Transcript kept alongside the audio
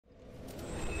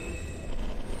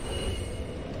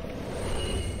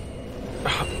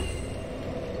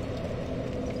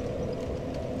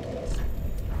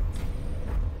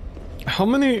How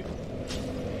many...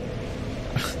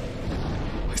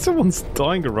 Someone's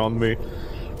dying around me.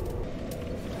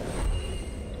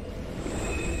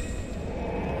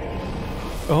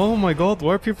 Oh my god,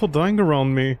 why are people dying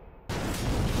around me?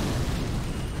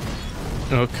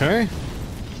 Okay.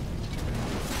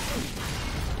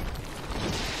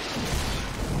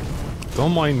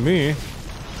 Don't mind me.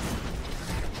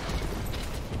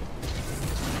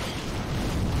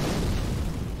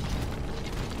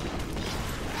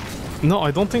 No,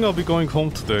 I don't think I'll be going home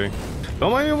today.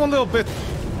 Don't mind me one little bit.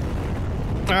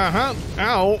 Uh-huh.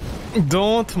 Ow.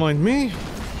 Don't mind me.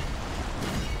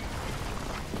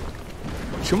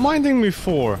 What you minding me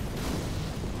for?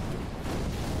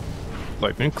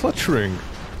 Lightning clutch ring.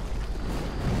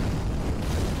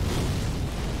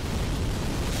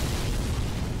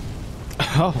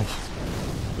 Oh.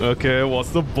 Okay, what's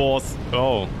the boss?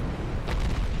 Oh.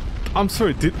 I'm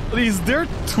sorry, is there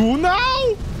two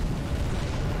now?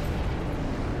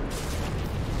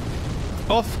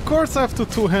 Of course I have to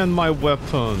two-hand my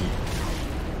weapon.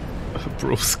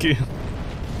 Broski.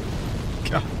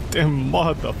 Goddamn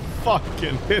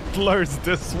motherfucking Hitler's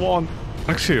this one.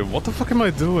 Actually, what the fuck am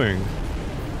I doing?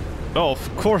 Oh,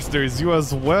 of course there's you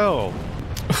as well.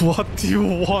 What do you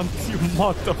want, you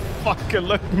motherfucker?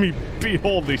 Let me be.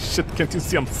 Holy shit, can't you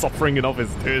see I'm suffering enough as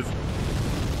it is?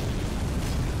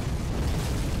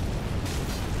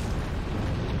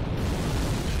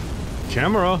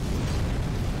 Camera.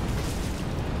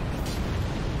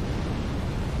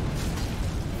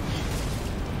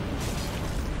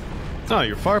 Ah,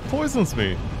 your fire poisons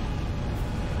me.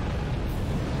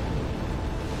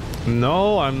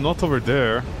 No, I'm not over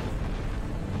there.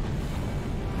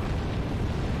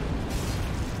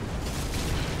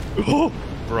 Oh,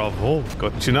 bravo.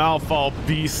 Got you now, foul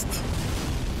beast.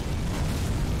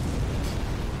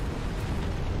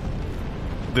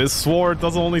 This sword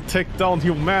doesn't only take down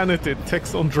humanity, it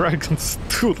takes on dragons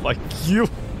too, like you.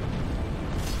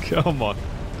 Come on.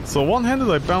 So one-handed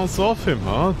I bounce off him,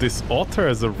 huh? This otter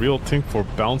has a real thing for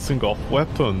bouncing off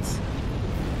weapons.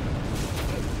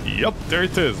 Yup, there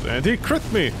it is. And he crit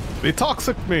me. He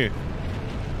toxic me.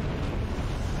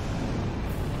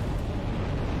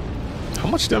 How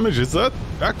much damage is that?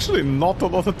 Actually, not a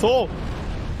lot at all.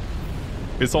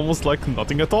 It's almost like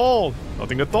nothing at all.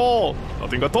 Nothing at all.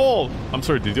 Nothing at all. I'm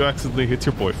sorry, did you accidentally hit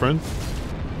your boyfriend?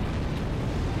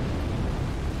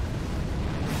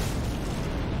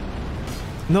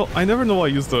 No, I never know I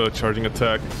use the charging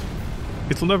attack.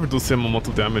 It will never do the same amount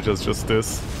of damage as just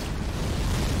this.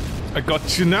 I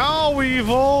got you now,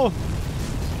 evil!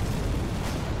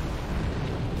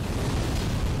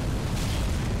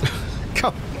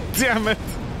 God damn it!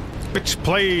 Bitch,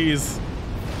 please!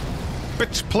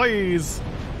 Bitch, please!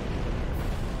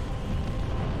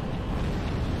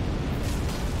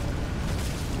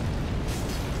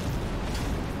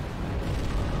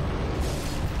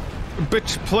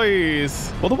 Bitch, please!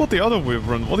 What about the other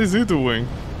wyvern? What is he doing?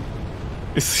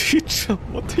 Is he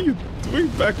what are you doing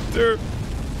back there?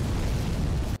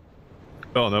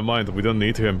 Oh, never mind, we don't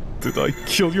need him. Did I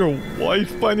kill your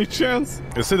wife by any chance?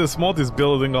 You see, this mod is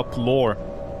building up lore.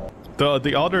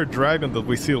 The other dragon that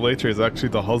we see later is actually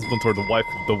the husband or the wife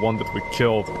of the one that we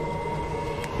killed.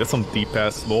 That's some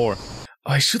deep-ass lore.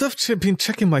 I should have been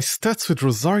checking my stats with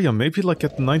Rosaria, maybe like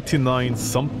at 99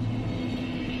 some...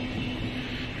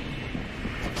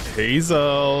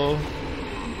 Hazel!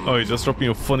 Oh, you just dropped me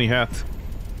a funny hat.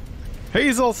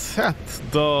 Hazel's hat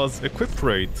does equip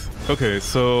rate. Okay,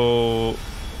 so...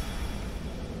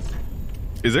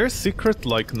 Is there a secret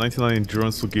like 99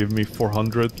 endurance will give me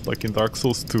 400 like in Dark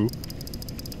Souls 2?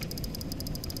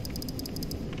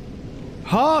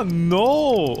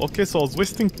 No! Okay, so I was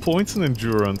wasting points in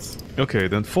endurance. Okay,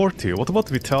 then 40. What about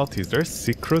vitality? Is there a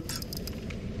secret?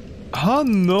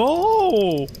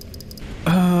 No!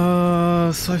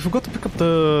 So I forgot to pick up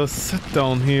the set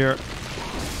down here.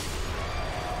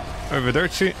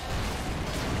 Arrivederci.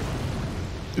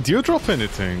 Do you drop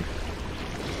anything?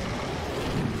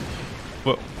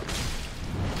 Well...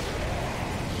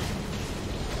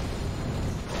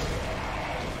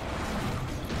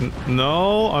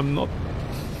 No, I'm not...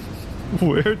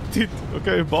 Where did...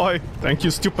 Okay, bye. Thank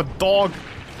you, stupid dog.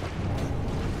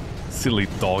 Silly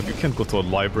dog, you can't go to a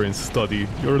library and study.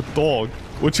 You're a dog.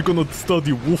 What you gonna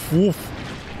study? Woof woof.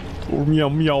 Or meow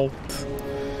meow.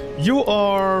 You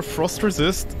are frost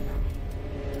resist.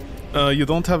 You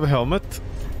don't have a helmet.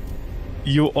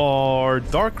 You are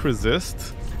dark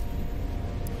resist.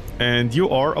 And you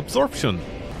are absorption.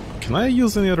 Can I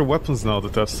use any other weapons now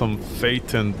that have some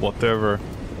fate and whatever?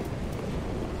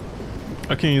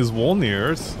 I can use wall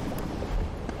ears.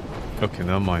 Okay,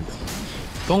 never mind.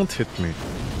 Don't hit me.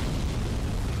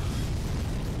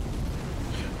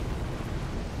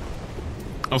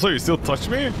 I'm sorry, you still touch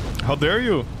me? How dare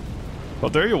you? How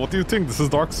dare you? What do you think? This is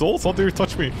Dark Souls? How dare you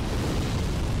touch me?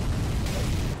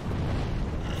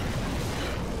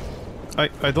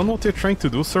 I don't know what you're trying to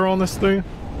do, sir, honestly.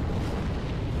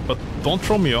 But don't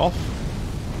throw me off.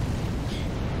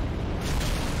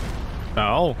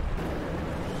 Ow.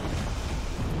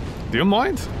 Do you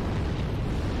mind?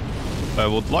 I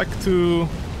would like to...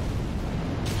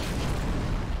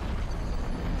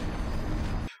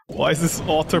 Why is this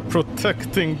otter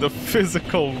protecting the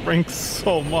physical ring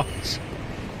so much?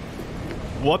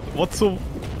 What's so...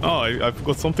 Oh, I've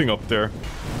got something up there.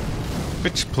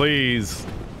 Bitch, please.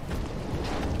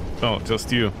 Oh,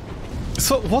 just you.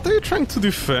 So, what are you trying to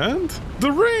defend?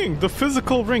 The ring! The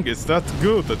physical ring! Is that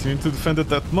good that you need to defend it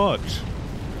that much?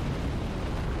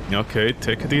 Okay,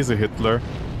 take it easy, Hitler.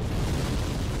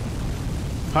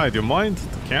 Hi, do you mind?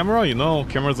 The camera? You know,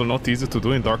 cameras are not easy to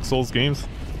do in Dark Souls games.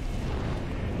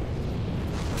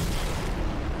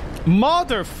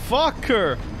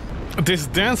 Motherfucker! This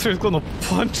dancer is gonna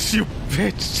punch you,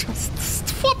 bitch!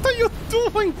 Just... What are you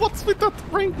doing? What's with that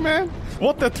ring, man?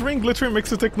 What, that ring literally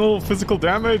makes you take no physical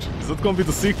damage? Is that gonna be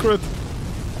the secret?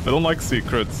 I don't like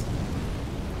secrets.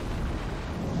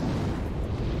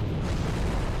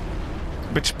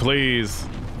 Bitch, please.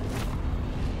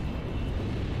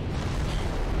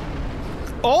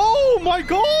 Oh my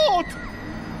god!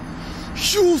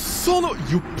 You son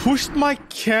of... You pushed my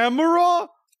camera?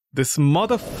 This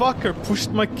motherfucker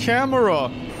pushed my camera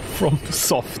from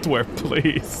software,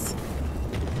 please.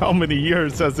 How many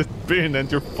years has it been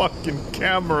and your fucking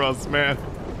cameras, man?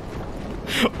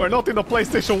 We're not in the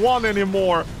PlayStation 1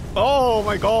 anymore. Oh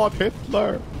my god,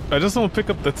 Hitler. I just want to pick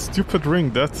up that stupid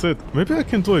ring, that's it. Maybe I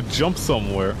can do a jump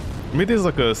somewhere. Maybe there's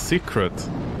like a secret.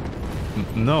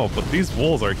 No, but these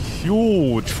walls are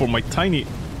huge for my tiny...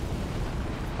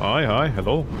 Hi,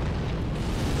 hello.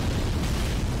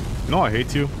 No, I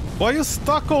hate you. Why are you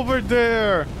stuck over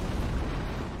there?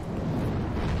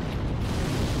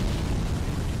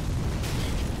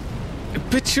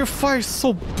 Bitch, your fire's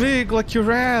so big, like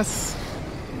your ass.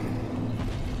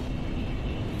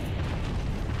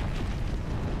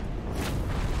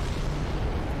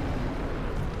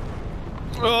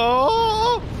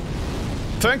 Oh!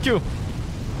 Thank you.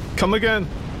 Come again.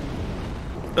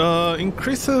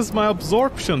 Increases my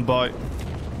absorption by...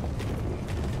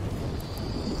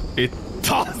 It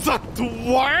doesn't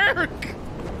work!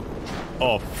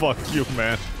 Oh, fuck you,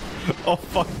 man. Oh,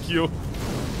 fuck you.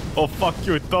 Oh, fuck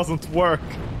you, it doesn't work.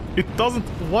 It doesn't...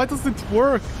 Why does it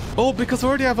work? Oh, because I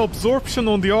already have absorption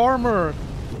on the armor.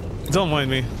 Don't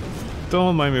mind me.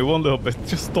 Don't mind me one little bit.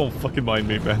 Just don't fucking mind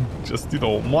me, man. Just, you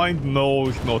know, mind no,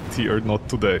 not here, not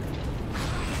today.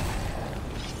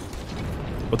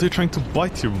 What, are you trying to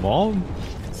bite your mom?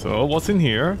 So, what's in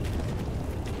here?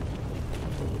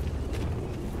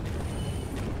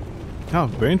 Ah,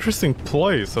 very interesting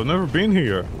place. I've never been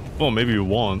here. Well, maybe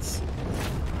once.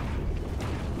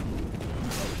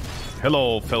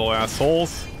 Hello, fellow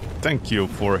assholes. Thank you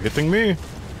for hitting me.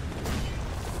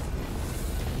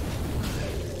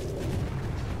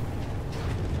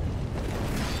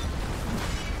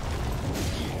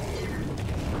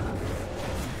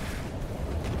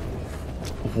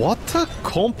 What a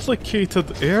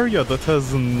complicated area that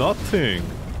has nothing.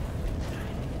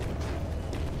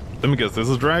 Let me guess, there's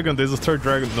a dragon, there's a third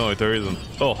dragon. No, there isn't.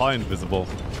 Oh, hi, invisible.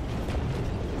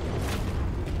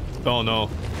 Oh no.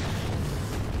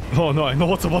 Oh no, I know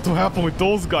what's about to happen with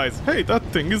those guys. Hey, that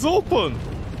thing is open.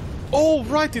 Oh,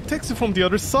 right, it takes you from the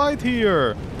other side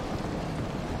here.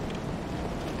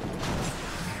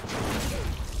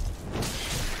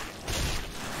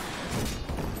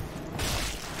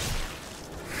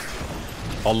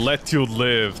 I'll let you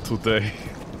live today.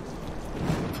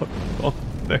 But not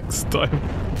next time.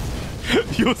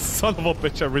 You son of a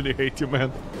bitch, I really hate you,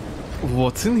 man.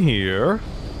 What's in here?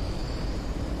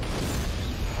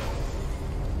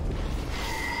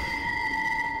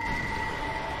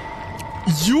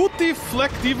 You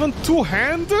deflect even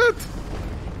two-handed?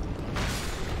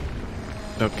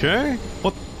 Okay.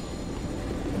 What?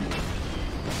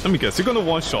 Let me guess, you're gonna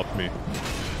one-shot me.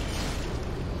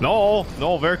 No,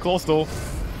 no, very close though.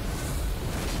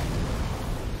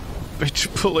 Bitch,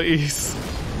 please.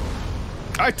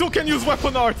 I too can use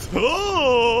weapon art!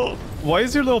 Oh! Why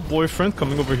is your little boyfriend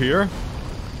coming over here?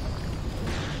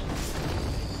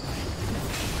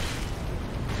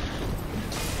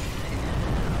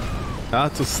 Ah,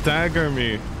 to stagger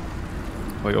me.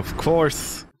 Why, of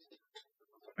course.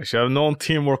 I should have known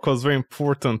teamwork was very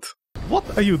important.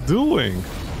 What are you doing?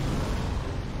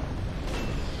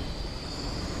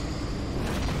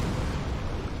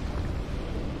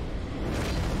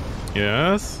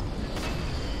 Yes?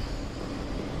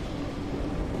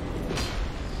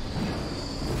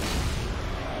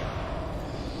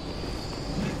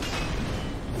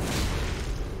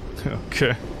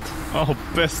 Okay. Oh,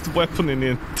 best weapon in the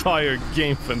entire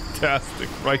game. Fantastic.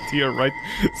 Right here, right?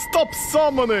 Stop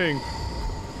summoning!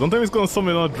 Don't think he's gonna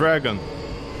summon a dragon.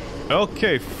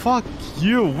 Okay, fuck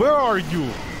you. Where are you?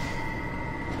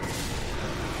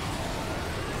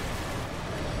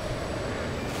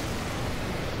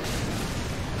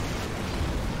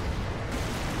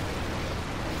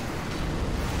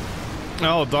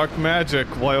 Oh, dark magic.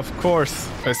 Why, of course.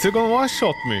 Are you still gonna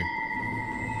one-shot me?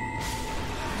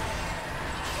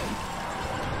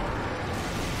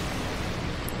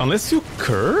 Unless you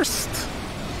cursed?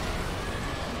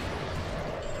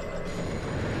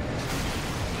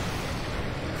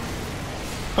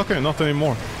 Okay, not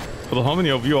anymore. But how many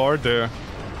of you are there?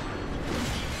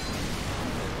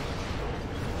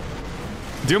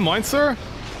 Do you mind, sir?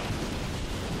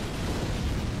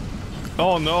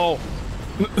 Oh no.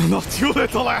 Not you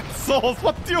little assholes!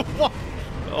 What do you want?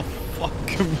 Oh,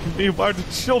 fuck me. Why are the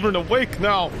children awake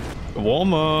now?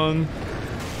 Woman.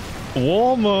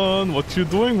 Woman. What you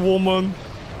doing, woman?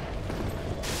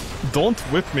 Don't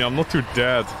whip me. I'm not your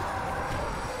dad.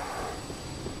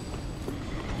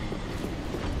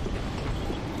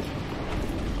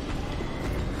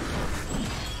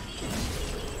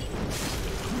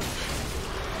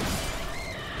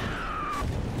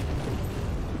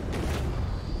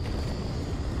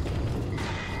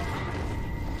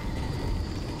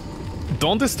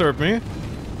 Don't disturb me.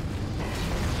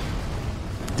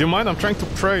 Do you mind? I'm trying to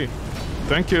pray.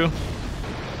 Thank you.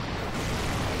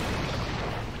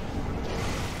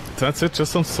 That's it?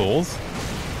 Just some souls?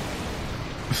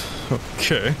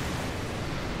 Okay.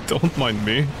 Don't mind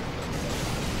me.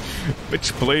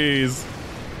 Bitch, please.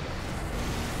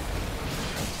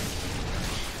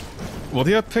 What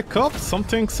did I pick up?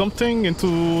 Something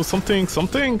into something?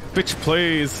 Bitch,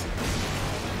 please.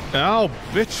 Ow,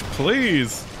 bitch,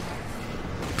 please.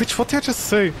 Bitch, what did I just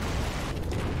say?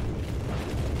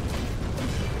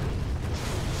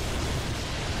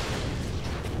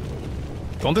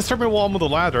 Don't disturb me while I'm on the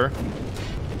ladder.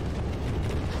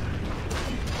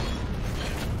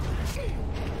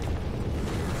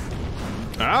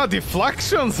 Ah,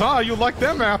 deflections, huh? You like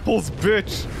them apples,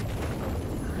 bitch.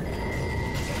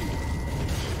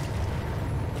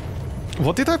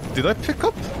 What did I pick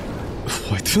up?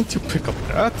 Why didn't you pick up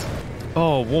that?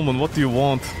 Oh, woman, what do you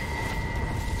want?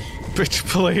 Bitch,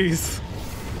 please.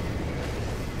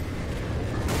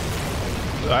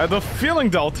 I had a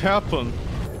feeling that would happen.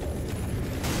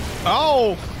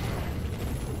 Ow!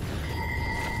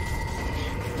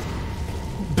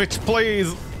 Bitch,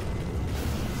 please.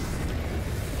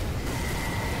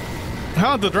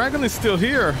 Huh, the dragon is still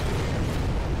here.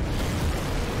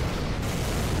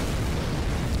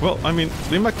 Well, I mean,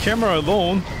 leave my camera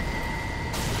alone.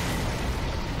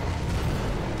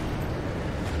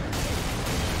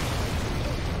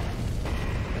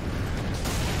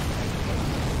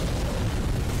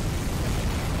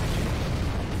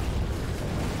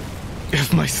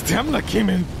 If my stamina came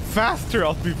in faster,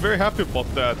 I'll be very happy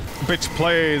about that. Bitch,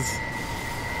 please.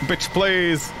 Bitch,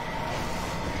 please.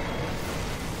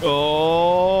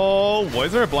 Oh, why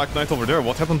is there a Black Knight over there?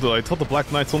 What happened to... I thought the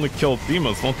Black Knights only killed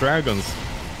demons, not dragons.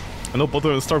 I know both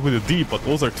of them start with a D, but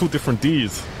those are two different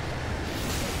Ds.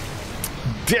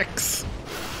 Dicks!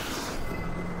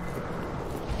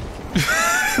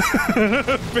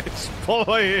 Bitch,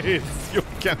 please! You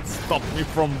can't stop me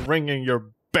from ringing your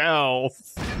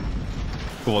bells!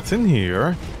 What's in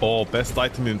here? Oh, best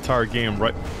item in the entire game,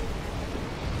 right?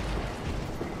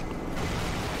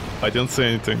 I didn't say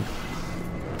anything.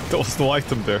 There was no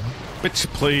item there. Bitch,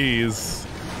 please.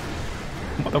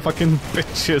 Motherfucking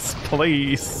bitches,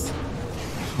 please.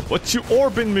 What you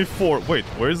orbing me for? Wait,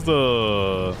 where's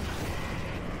the...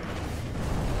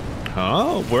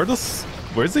 Huh?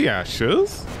 Where's the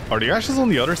ashes? Are the ashes on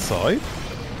the other side?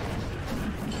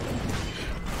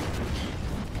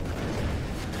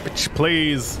 Bitch,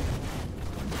 please.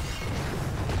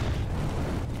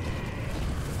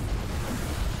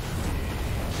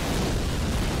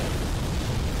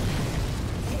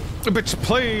 Bitch,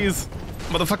 please.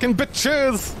 Motherfucking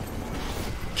bitches.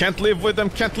 Can't live with them,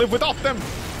 can't live without them.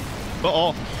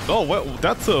 Uh-oh. Oh, well,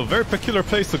 that's a very peculiar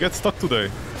place to get stuck today.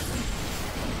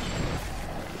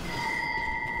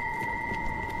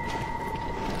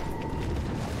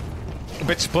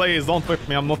 Bitch, please, don't whip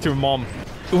me, I'm not your mom.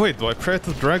 Wait, do I pray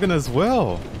to the dragon as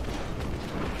well?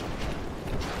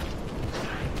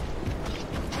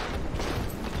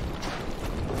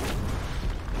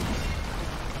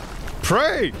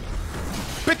 Pray!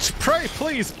 Bitch, pray,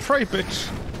 please! Pray, bitch!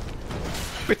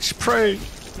 Bitch, pray!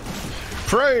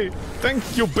 Pray!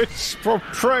 Thank you, bitch, for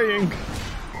praying!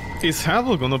 Is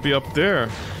Havel gonna be up there?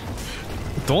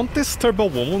 Don't disturb a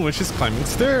woman when she's climbing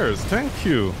stairs. Thank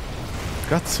you.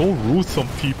 Got so rude, some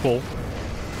people.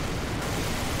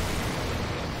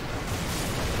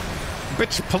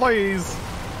 Bitch, please.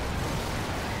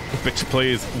 Bitch,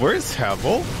 please. Where's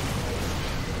Havel?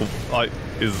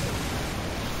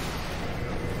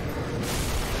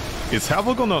 Is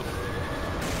Havel gonna...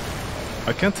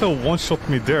 I can't tell one-shot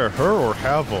me there, her or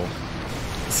Havel.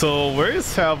 So, where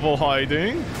is Havel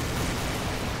hiding?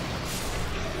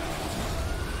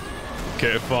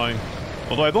 Okay, fine.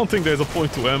 Although I don't think there's a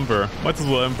point to Ember. Might as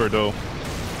well Ember, though.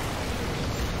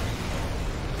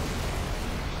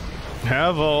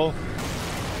 Havel.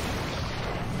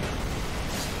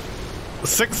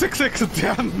 666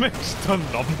 damage, the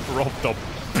number of the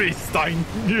beast. I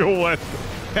knew it.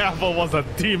 Havel was a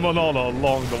demon all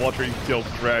along. The water he killed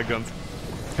dragons.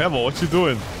 Havel, what you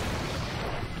doing?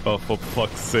 Oh, for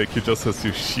fuck's sake, you just has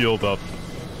your shield up.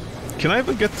 Can I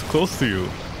even get close to you?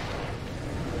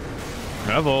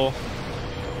 Havel.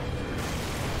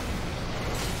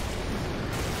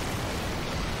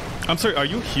 I'm sorry, are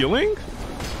you healing?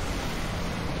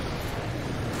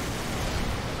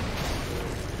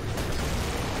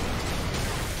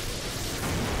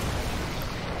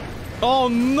 Oh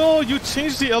no, you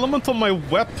changed the element on my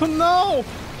weapon now?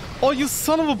 Oh, you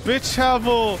son of a bitch,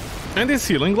 Havel! And he's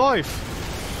healing life.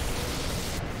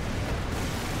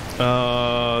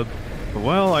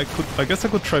 Well, I guess I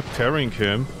could try parrying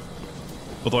him.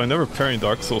 Although I never parry in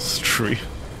Dark Souls 3.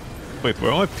 Wait,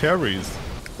 where are my parries?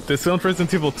 They sound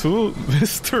Resident Evil 2?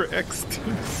 Mr. X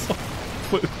Team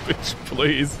bitch,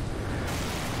 please.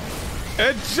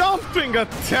 A jumping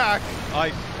attack!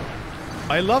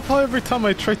 I love how every time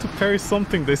I try to parry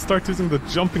something, they start using the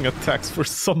jumping attacks for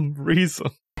some reason.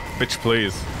 Bitch,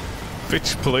 please.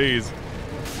 Bitch, please.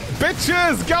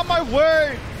 Bitches, get my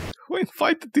way! Who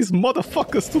invited these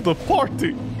motherfuckers to the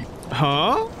party?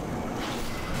 Huh?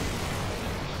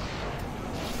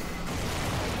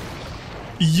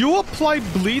 You apply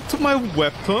bleed to my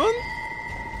weapon?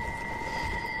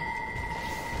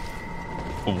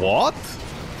 What?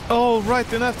 Oh, right,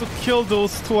 then I have to kill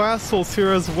those two assholes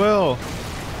here as well.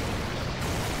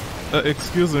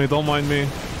 Excuse me, don't mind me.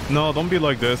 No, don't be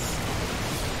like this.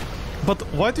 But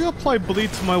why do you apply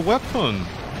bleed to my weapon?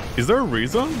 Is there a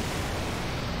reason?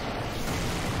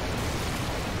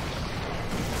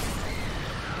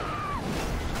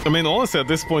 I mean, honestly, at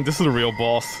this point, this is a real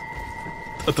boss.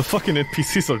 The fucking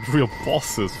NPCs are real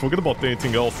bosses. Forget about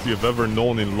anything else you've ever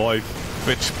known in life.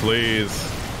 Bitch, please.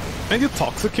 And you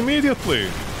toxic immediately.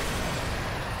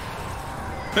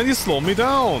 And you slow me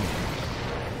down.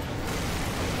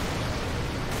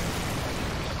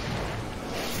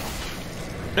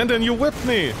 And then you whip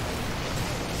me.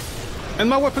 And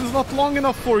my weapon's not long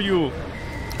enough for you.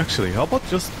 Actually, how about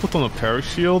just put on a parry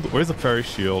shield? Where's the parry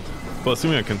shield? Well,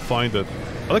 assuming I can find it.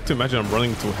 I like to imagine I'm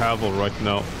running to Havel right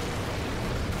now.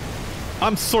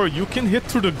 I'm sorry, you can hit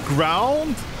through the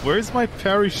ground? Where's my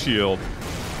parry shield?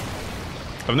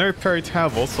 I've never parried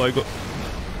Havel, so I go...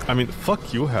 I mean,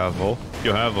 fuck you, Havel.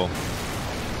 You Havel.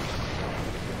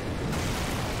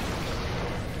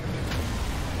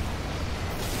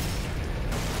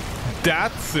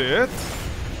 That's it?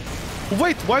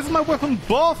 Wait, why is my weapon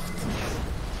buffed?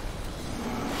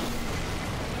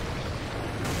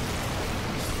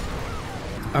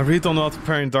 I really don't know how to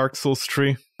parry in Dark Souls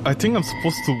 3. I think I'm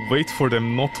supposed to wait for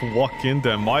them not to walk in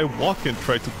them. I walk and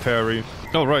try to parry.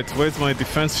 Oh right, where's my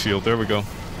defense shield? There we go.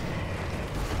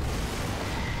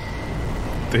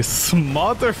 This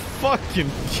motherfucking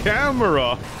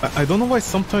camera! I don't know why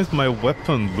sometimes my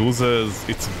weapon loses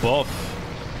its buff.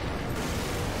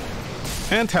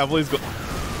 And Havel is go-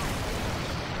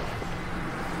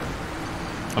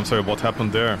 I'm sorry, what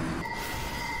happened there?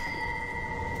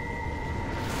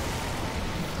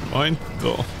 Mine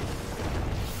though.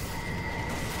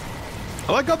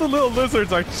 I like how the little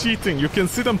lizards are cheating. You can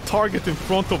see them target in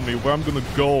front of me where I'm gonna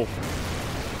go.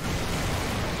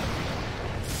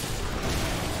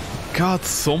 God,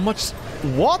 so much...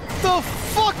 What the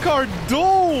fuck are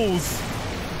those?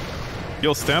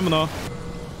 Yo, stamina.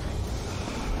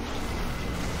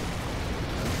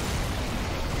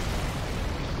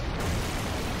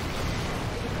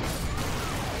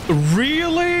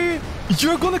 Really?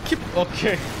 You're gonna keep...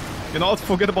 Okay. You know,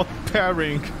 forget about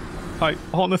parrying. I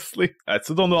honestly... I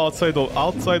still don't know outside of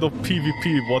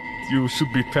PvP what you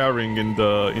should be parrying in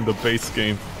the base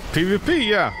game. PvP,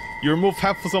 yeah. You remove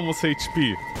half of someone's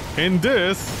HP. In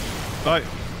this... I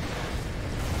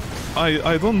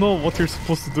don't know what you're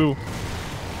supposed to do.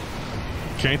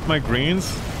 Can't my greens?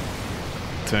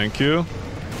 Thank you.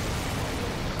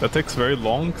 That takes very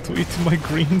long to eat my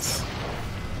greens.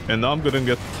 And now I'm gonna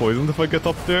get poisoned if I get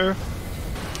up there.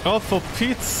 Oh, for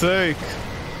Pete's sake.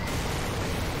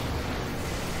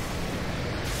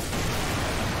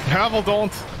 Havel,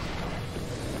 don't.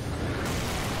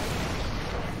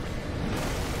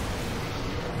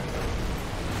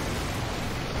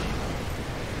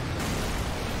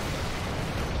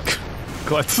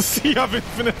 Glad to see you have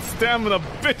infinite stamina,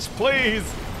 bitch, please!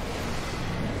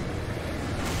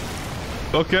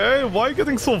 Okay, why are you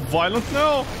getting so violent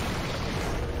now?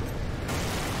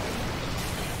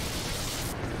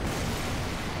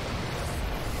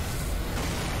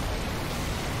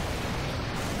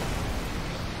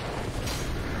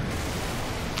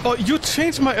 Oh, you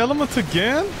changed my element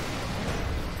again?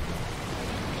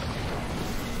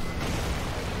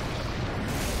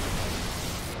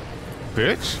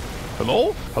 Bitch?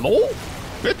 Hello? Hello?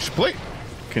 Bitch, play!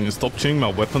 Can you stop changing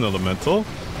my weapon elemental?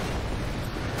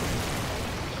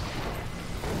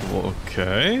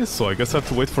 Okay, so I guess I have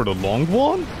to wait for the long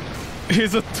one?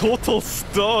 He's a total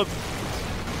stud!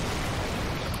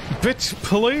 Bitch,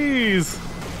 please!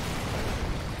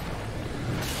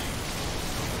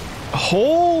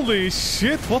 Holy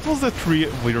shit, what was that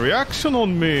reaction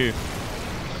on me?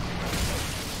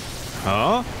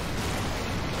 Huh?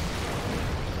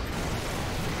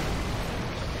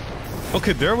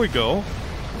 Okay, there we go.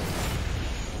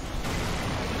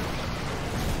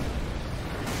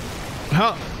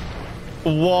 Huh?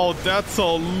 Wow, that's a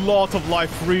lot of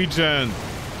life regen.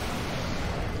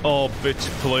 Oh, bitch,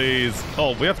 please.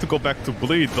 Oh, we have to go back to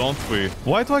bleed, don't we?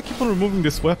 Why do I keep on removing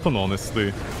this weapon,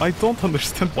 honestly? I don't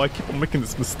understand why I keep on making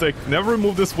this mistake. Never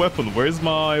remove this weapon. Where's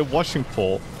my washing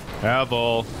pole?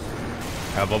 Havel.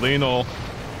 Havelino.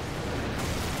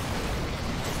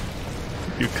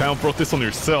 You kind of brought this on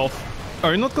yourself.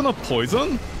 Are you not gonna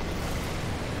poison?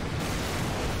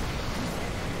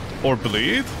 Or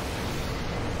bleed?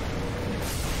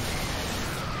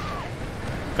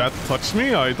 That touched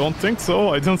me? I don't think so.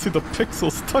 I didn't see the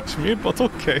pixels touch me, but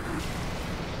okay.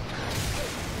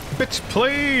 Bitch,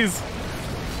 please!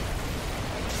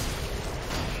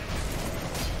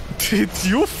 Did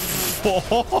you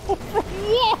fall?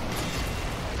 What?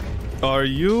 Are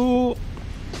you...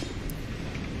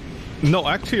 No,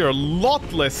 actually you're a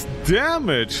lot less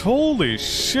damage. Holy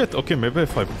shit. Okay, maybe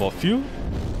if I buff you?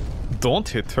 Don't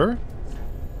hit her.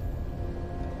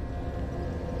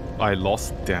 I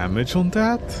lost damage on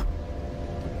that?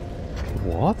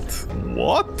 What?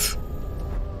 What?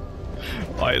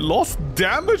 I lost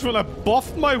damage when I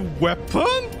buffed my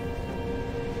weapon?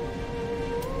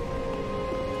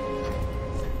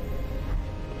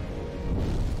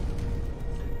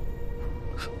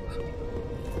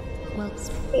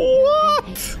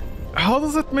 What? How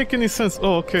does that make any sense?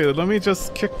 Oh, okay, let me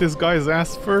just kick this guy's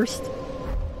ass first.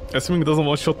 Assuming it doesn't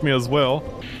one-shot me as well.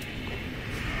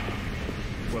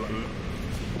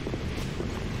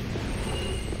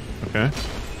 Okay.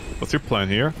 What's your plan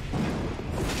here?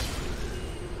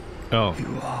 Oh.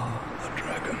 You are a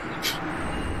dragon.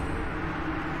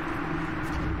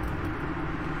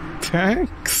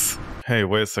 Thanks. Hey,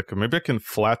 wait a second. Maybe I can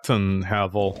flatten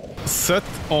Havel. Set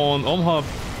on Omaha.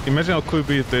 Imagine how cool it would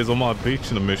be if there's Omaha Beach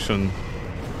in the mission.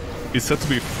 It's set to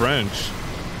be French.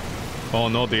 Oh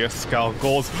no, the Escal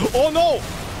goes. Oh no!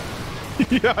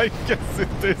 Yeah, I guess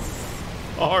it is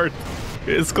hard.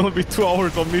 It's gonna be 2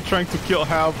 hours of me trying to kill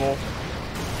Havel.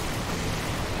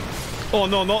 Oh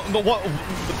no, no, no, what?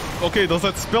 Okay, does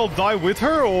that spell die with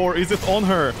her or is it on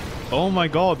her? Oh my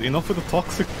god, enough with the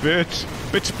toxic bitch.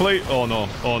 Bitch play. Oh no,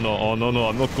 oh no, oh no, no,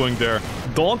 I'm not going there.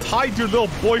 Don't hide your little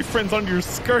boyfriends under your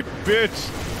skirt, bitch.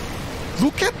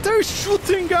 Look at her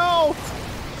shooting out.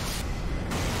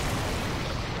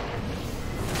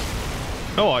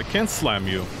 Oh, I can't slam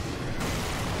you.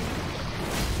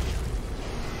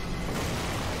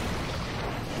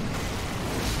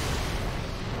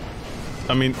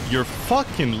 I mean, your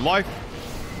fucking life...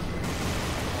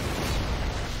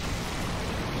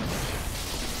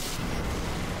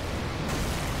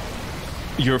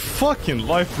 Your fucking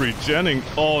life regenning.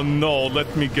 Oh no,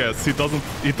 let me guess. He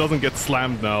doesn't get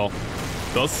slammed now.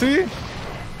 Does he?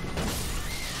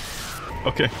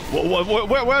 Okay.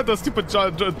 Where are the stupid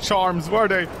charms? Where are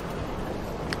they?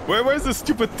 Where's the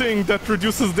stupid thing that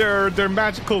reduces their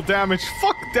magical damage?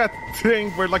 Fuck that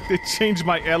thing where like they change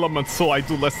my elements so I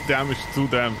do less damage to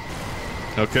them.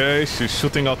 Okay, she's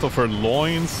shooting out of her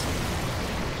loins.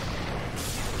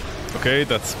 Okay,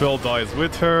 that spell dies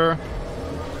with her.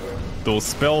 Those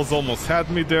spells almost had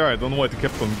me there. I don't know why they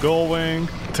kept on going.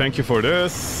 Thank you for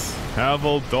this.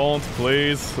 Havel, don't,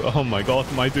 please. Oh my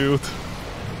god, my dude.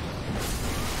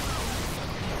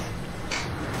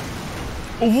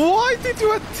 Why did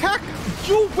you attack?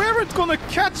 You weren't gonna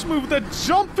catch me with a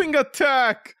jumping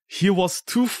attack! He was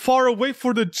too far away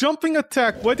for the jumping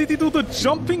attack. Why did he do the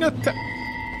jumping attack?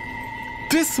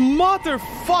 This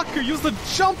motherfucker used the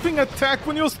jumping attack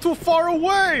when he was too far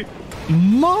away.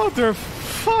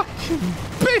 Motherfucking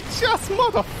bitch-ass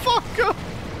motherfucker.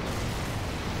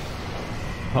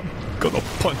 I'm gonna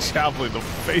punch Havel in the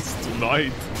face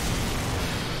tonight.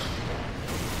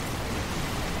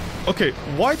 Okay,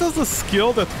 why does the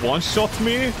skill that one-shot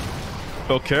me...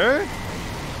 Okay.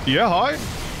 Yeah, hi.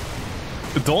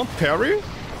 Don't parry?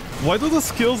 Why do the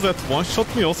skills that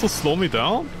one-shot me also slow me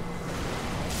down?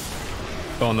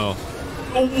 Oh no.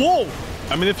 Oh, whoa!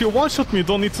 I mean, if you one-shot me, you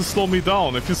don't need to slow me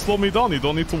down. If you slow me down, you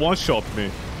don't need to one-shot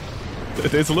me.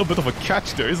 There's a little bit of a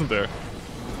catch there, isn't there?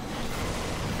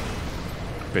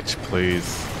 Bitch, please.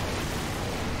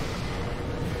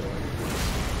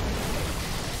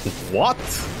 What?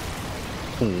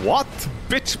 What?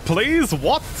 Bitch, please?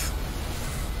 What?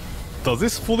 Does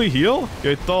this fully heal?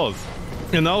 Yeah, it does.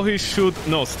 And now he should...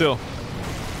 No, still.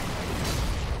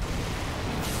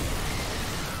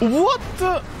 What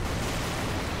the...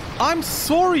 I'm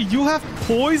sorry, you have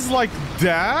poise like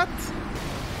that?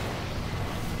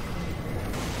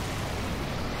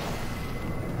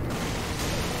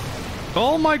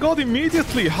 Oh my god,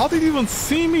 immediately! How did he even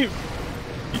see me?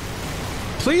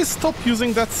 Please stop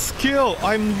using that skill.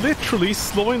 I'm literally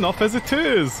slow enough as it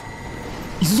is.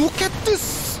 Look at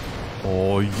this!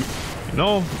 Oh, you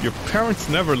know, your parents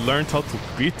never learned how to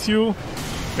beat you.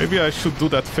 Maybe I should do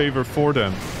that favor for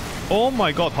them. Oh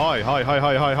my god, hi.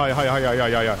 Hitler, hi.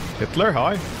 Hitler,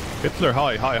 hi.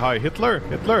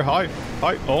 Hitler, hi.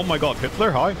 Oh my god,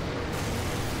 Hitler, hi.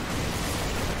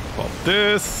 Pop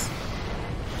this.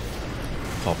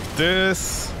 Pop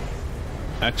this.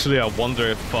 Actually, I wonder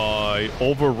if I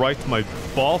overwrite my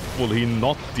buff, will he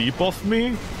not debuff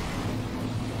me?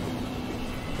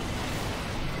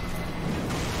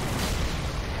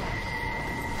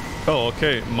 Oh,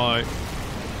 okay, my...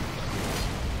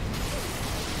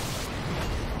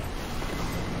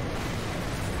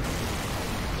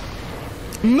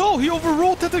 No, he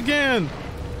overwrote it again!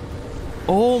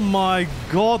 Oh my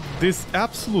god, this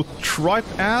absolute tripe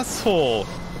asshole!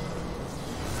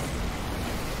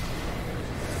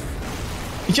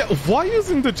 Yeah, why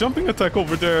using the jumping attack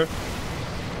over there?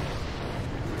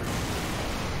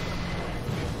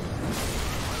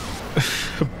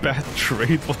 Bad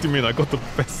trade? What do you mean? I got the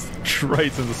best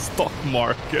trades in the stock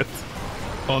market.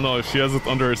 Oh no, she has it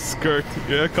under her skirt.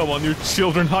 Yeah, come on, you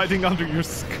children hiding under your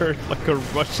skirt like a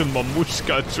Russian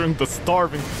mamushka during the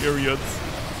starving periods.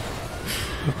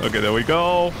 Okay, there we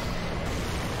go.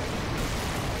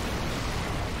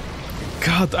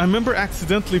 God, I remember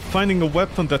accidentally finding a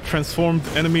weapon that transformed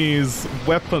enemy's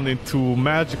weapon into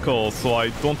magical, so I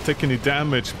don't take any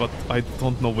damage, but I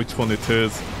don't know which one it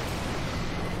is.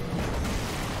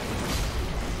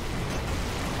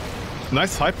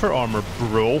 Nice hyper armor,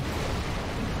 bro.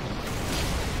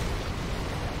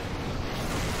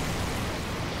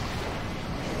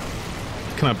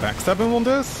 Can I backstab him on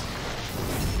this?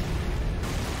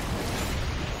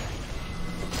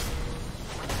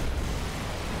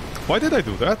 Why did I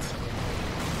do that?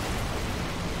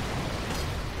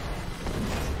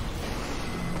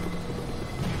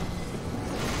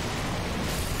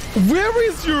 Where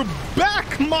is your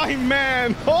back, my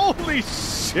man? Holy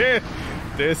shit!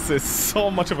 This is so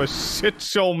much of a shit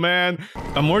show, man.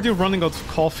 I'm already running out of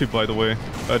coffee, by the way.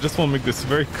 I just want to make this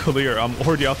very clear. I'm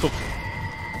already out of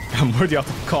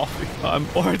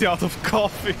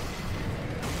coffee.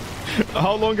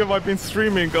 How long have I been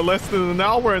streaming? Less than an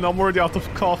hour and I'm already out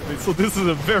of coffee. So this is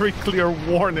a very clear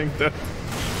warning that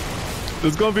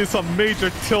there's gonna be some major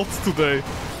tilts today.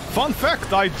 Fun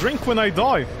fact, I drink when I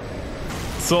die.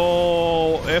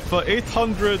 So if an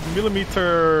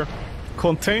 800mm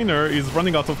container is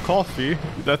running out of coffee,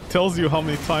 that tells you how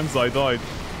many times I died.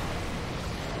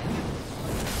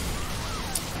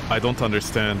 I don't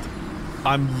understand.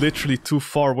 I'm literally too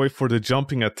far away for the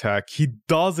jumping attack. He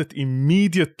does it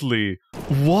immediately.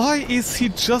 Why is he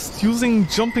just using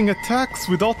jumping attacks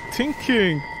without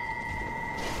thinking?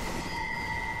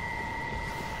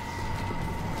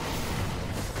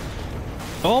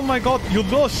 Oh my god, you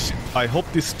lush! I hope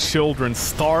these children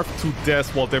starve to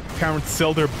death while their parents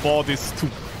sell their bodies to...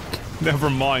 Never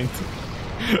mind.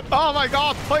 Oh my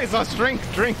god, please, just drink,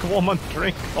 woman,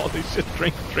 drink. Holy shit,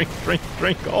 drink.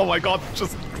 Oh my god,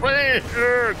 just drink!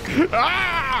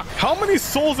 Ah! How many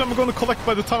souls am I gonna collect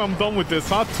by the time I'm done with this,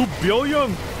 huh? 2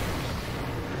 billion?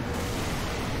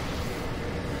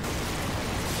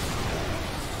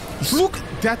 Look,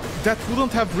 that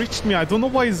wouldn't have reached me. I don't know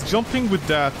why he's jumping with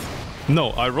that.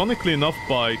 No, ironically enough,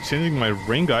 by changing my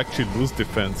ring, I actually lose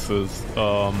defenses.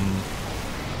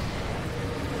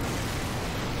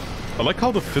 I like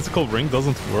how the physical ring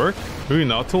doesn't work. Maybe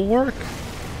now it'll work?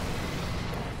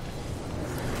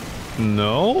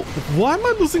 No? Why am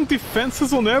I losing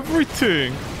defenses on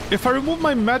everything? If I remove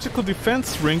my magical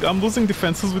defense ring, I'm losing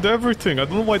defenses with everything. I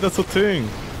don't know why that's a thing.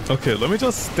 Okay, let me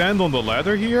just stand on the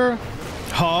ladder here.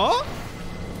 Huh?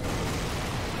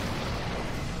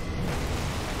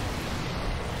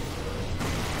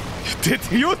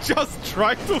 Did you just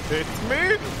try to hit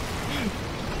me?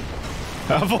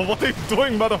 Ava, what are you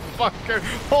doing, motherfucker?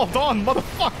 Hold on,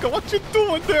 motherfucker, what you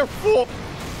doing there, fool?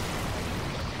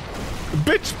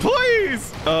 Bitch,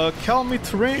 please!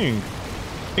 Calamite Ring.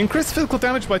 Increase physical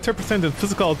damage by 10% and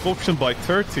physical absorption by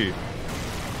 30.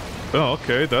 Oh,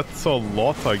 okay, that's a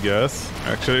lot, I guess.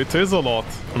 Actually, it is a lot.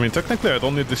 I mean, technically, I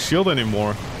don't need the shield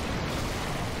anymore.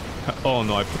 Oh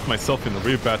no, I put myself in a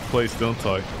really bad place, didn't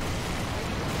I?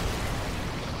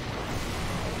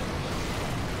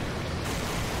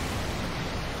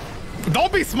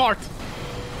 Don't be smart!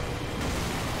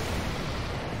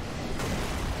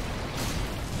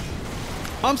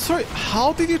 I'm sorry,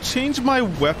 how did you change my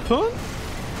weapon?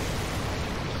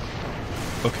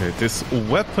 Okay, this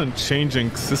weapon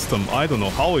changing system, I don't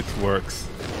know how it works.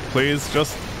 Please,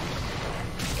 just...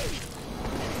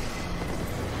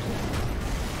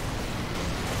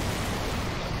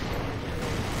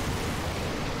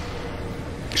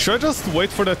 Should I just wait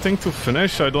for that thing to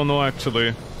finish? I don't know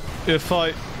actually. If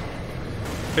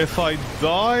I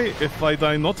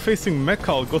die not facing Mecha,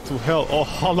 I'll go to hell. Oh,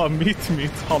 halal meat,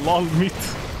 halal meat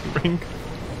ring.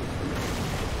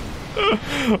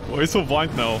 Oh, he's so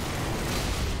blind now.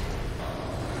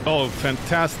 Oh,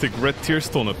 fantastic red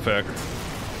tearstone effect.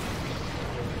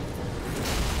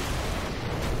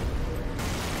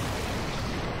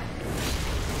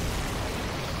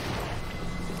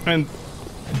 And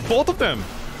both of them.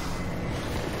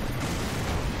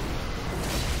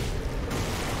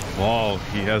 Wow,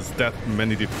 he has that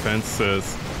many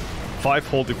defenses. 5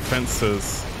 whole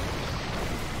defenses.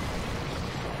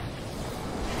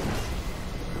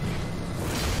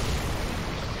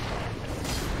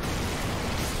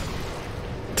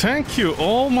 Thank you!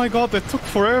 Oh my god, that took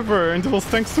forever, and it was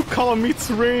thanks to Calamite's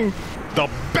ring! The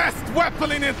best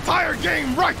weapon in the entire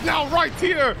game right now, right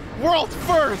here! World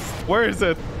first! Where is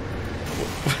it?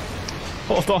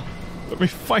 Hold on, let me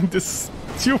find this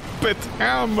stupid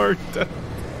hammer that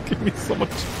give me so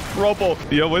much trouble.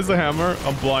 Yeah, where's the hammer?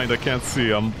 I'm blind, I can't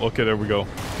see. Okay, there we go.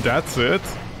 That's it.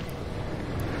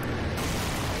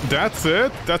 That's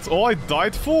it? That's all I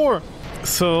died for?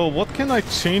 So, what can I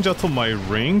change out of my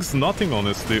rings? Nothing,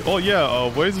 honestly. Oh yeah,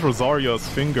 where's Rosaria's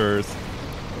fingers?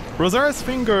 Rosaria's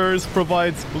fingers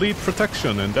provides bleed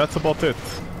protection, and that's about it.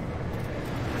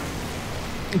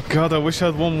 God, I wish I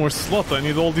had one more slot. I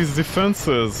need all these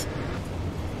defenses.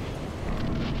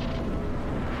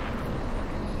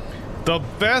 The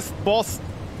best boss...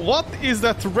 What is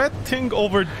that red thing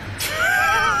over...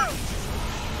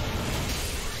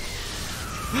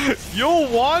 You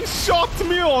one-shot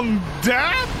me on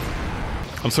that?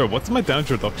 I'm sorry, what's my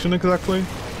damage reduction exactly?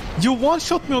 You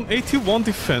one-shot me on 81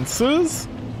 defenses?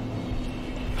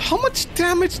 How much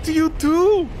damage do you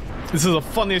do? This is the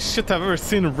funniest shit I've ever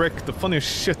seen, Rick. The funniest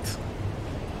shit.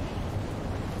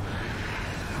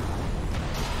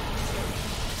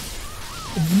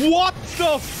 What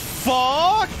the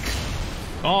fuck?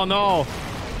 Oh no.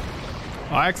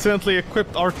 I accidentally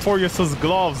equipped Artorias'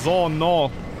 gloves. Oh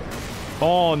no.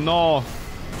 Oh no.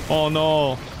 Oh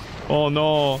no. Oh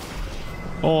no.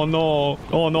 Oh no.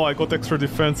 Oh no, I got extra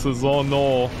defenses. Oh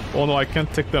no. Oh no, I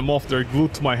can't take them off. They're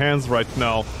glued to my hands right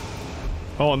now.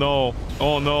 Oh no.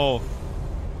 Oh no.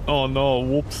 Oh no.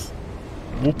 Whoops.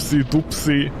 Whoopsie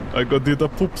doopsie. I did a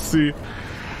poopsie.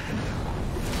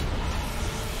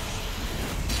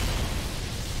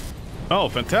 Oh,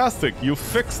 fantastic. You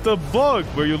fixed the bug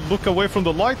where you look away from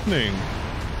the lightning.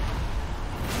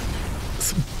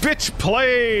 Bitch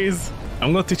plays!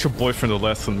 I'm gonna teach your boyfriend a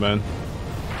lesson, man.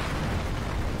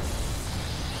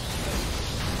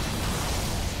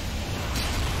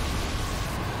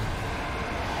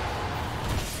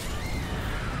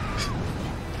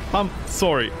 I'm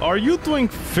sorry, are you doing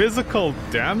physical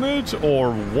damage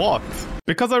or what?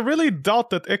 Because I really doubt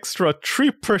that extra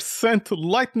 3%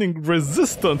 lightning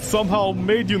resistance somehow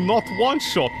made you not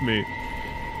one-shot me.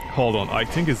 Hold on, I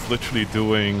think it's literally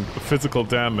doing physical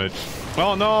damage.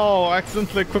 Oh no, I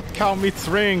accidentally equipped Calmeet's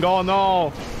ring, oh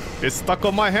no! It's stuck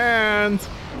on my hand!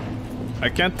 I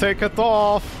can't take it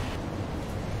off!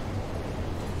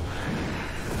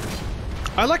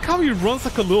 I like how he runs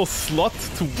like a little slut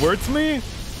towards me.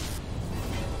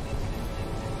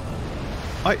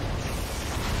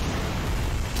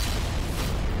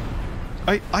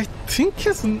 I think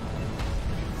his...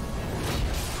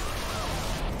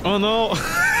 Oh no!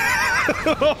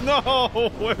 Oh no!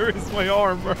 Where is my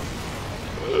armor?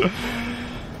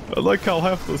 I like how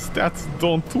half the stats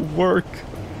don't work.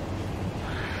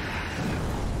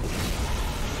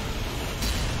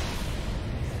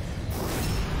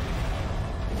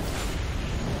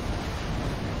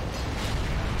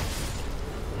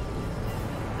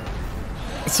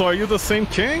 So are you the same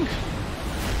king?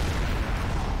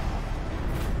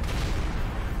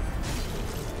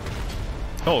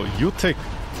 Oh, you take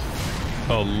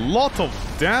a lot of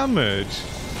damage.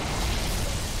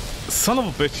 Son of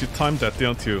a bitch, you timed that,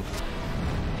 didn't you?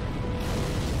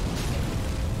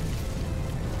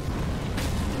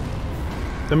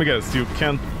 Let me guess, you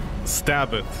can't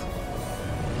stab it.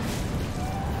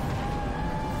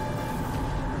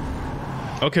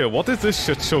 Okay, what is this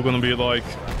shit show gonna be like?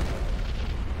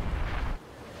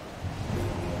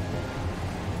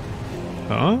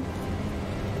 Huh?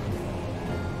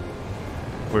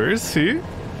 Where is he?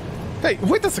 Hey,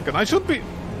 wait a second, I should be...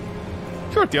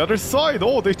 You're at the other side.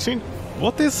 Oh, they changed...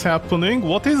 What is happening?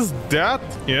 What is that?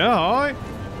 Yeah, hi.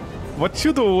 What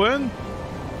you doing?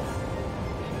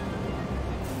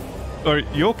 Are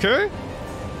you okay?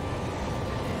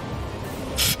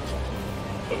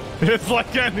 It's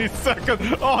like any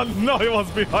second. Oh no, he was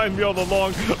behind me all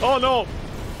along. Oh no.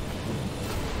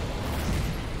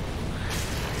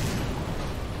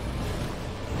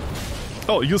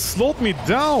 Oh, you slowed me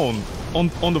down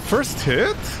on the first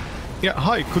hit? Yeah,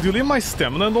 hi, could you leave my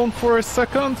stamina alone for a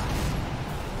second?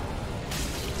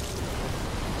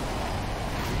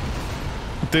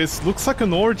 This looks like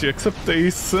an orgy, except they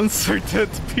censored it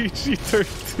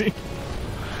PG-13.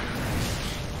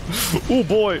 Oh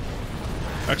boy.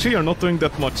 Actually, you're not doing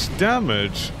that much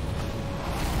damage.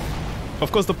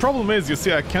 Of course, the problem is, you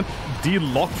see, I can't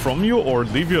de-lock from you or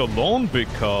leave you alone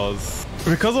because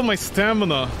of my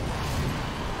stamina.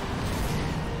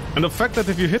 And the fact that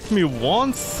if you hit me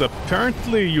once,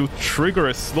 apparently you trigger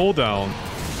a slowdown.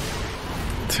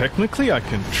 Technically, I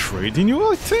can trade in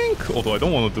you, I think? Although I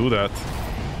don't want to do that.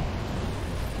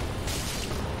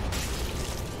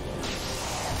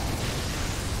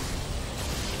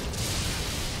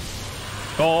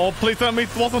 Oh, please tell me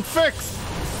it wasn't fixed!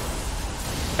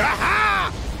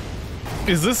 Aha!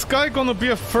 Is this guy gonna be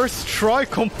a first try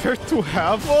compared to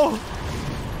Havel?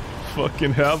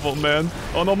 Fucking Havel, man.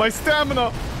 Oh no, my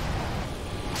stamina!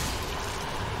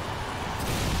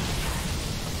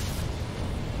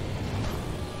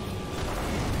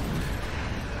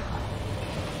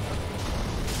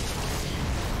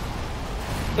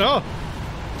 Oh!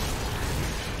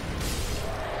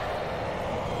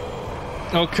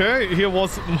 Okay, he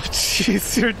was much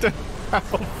easier than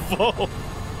Havel.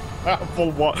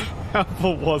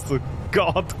 Havel was a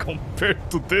god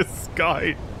compared to this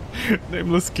guy.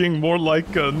 Nameless king, more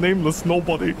like a nameless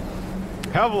nobody.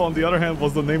 Havel, on the other hand,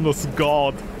 was the nameless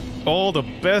god. All the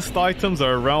best items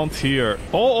are around here.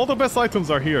 All the best items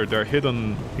are here. They're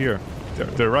hidden here.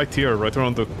 They're right here, right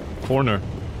around the corner.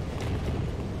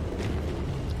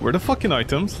 Where are the fucking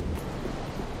items?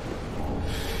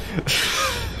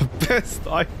 Best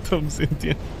items in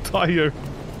the entire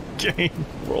game.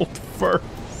 World first.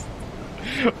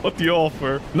 What do you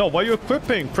offer? No, why are you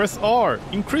equipping? Press R.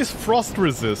 Increase frost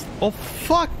resist. Oh,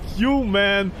 fuck you,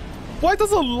 man. Why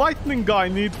does a lightning guy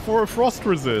need for a frost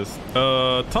resist?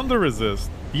 Thunder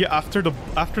resist. Yeah, after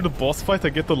the boss fight, I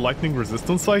get the lightning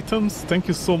resistance items. Thank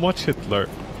you so much, Hitler.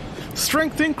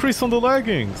 Strength increase on the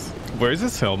leggings. Where is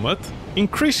his helmet?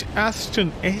 Increase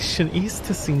Ashen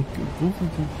Estes in...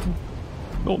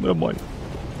 No, never mind.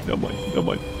 Never mind, never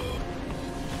mind.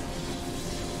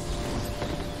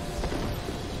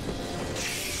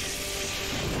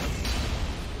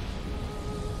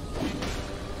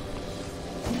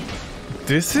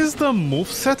 This is the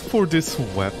moveset for this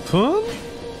weapon?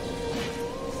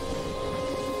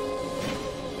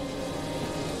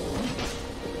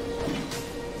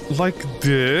 Like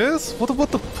this? What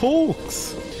about the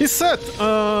pokes? He said,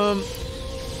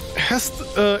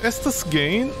 Estus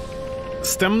gain,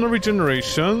 stamina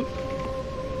regeneration,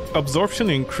 absorption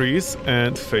increase,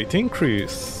 and fate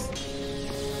increase.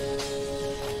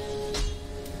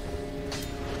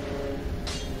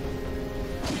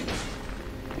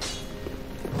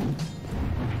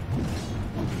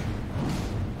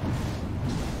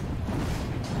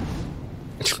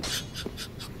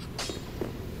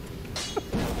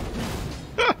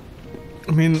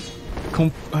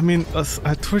 I mean,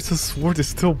 a Twisted Sword is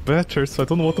still better, so I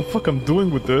don't know what the fuck I'm doing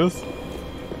with this.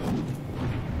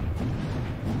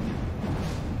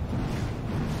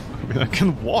 I mean, I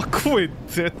can walk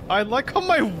with it. I like how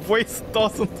my waist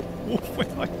doesn't move when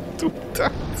I do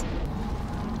that.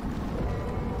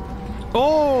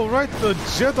 Oh, right, the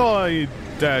Jedi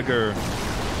dagger.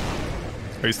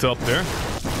 Are you still up there?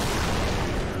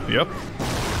 Yep.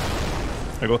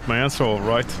 I got my answer all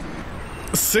right.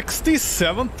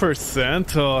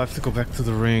 67%? Oh, I have to go back to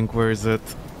the ring. Where is it?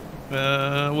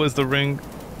 Where's the ring?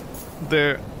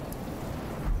 There.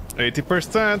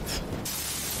 80%.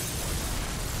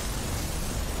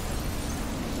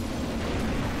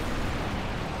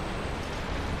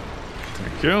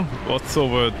 Thank you. What's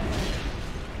over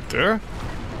there?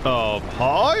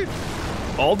 Hi?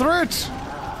 Aldrich?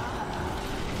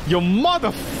 You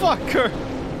motherfucker!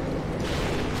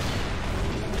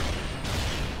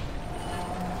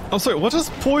 I'm sorry, what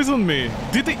just poisoned me?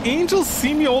 Did the angels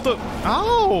see me all the...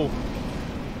 Ow!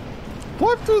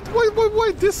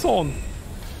 Why this on?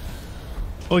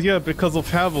 Oh yeah, because of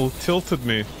Havel tilted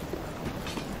me.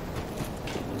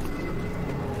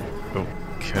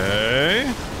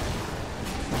 Okay.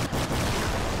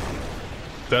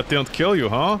 That didn't kill you,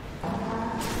 huh?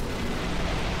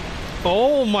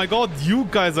 Oh my god, you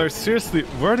guys are seriously...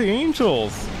 Where are the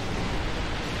angels?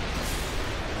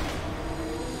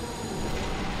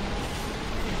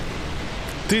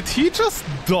 Did he just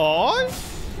die?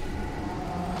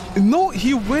 No,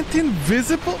 he went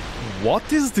invisible?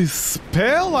 What is this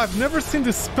spell? I've never seen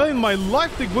this spell in my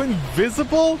life. They go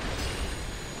invisible,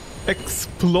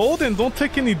 explode and don't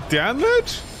take any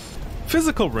damage?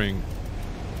 Physical ring.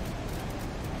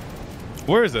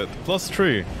 Where is it?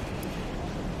 +3.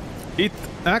 It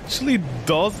actually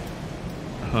does...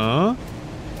 Huh?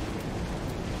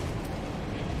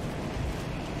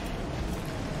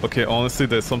 Okay, honestly,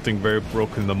 there's something very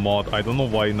broken in the mod. I don't know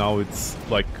why now it's,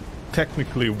 like,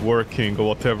 technically working or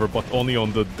whatever, but only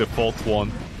on the default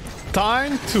one.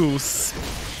 Time to...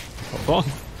 Hold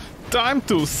on. Time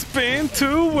to spin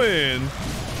to win!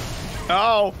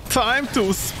 Ow! Time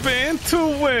to spin to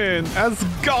win! As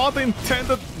God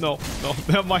intended... No,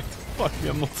 never mind. Fuck me,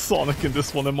 I'm not Sonic in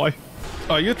this one, am I?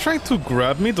 Are you trying to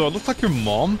grab me? Do I look like your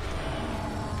mom?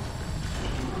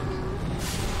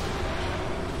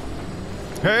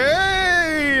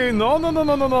 Hey!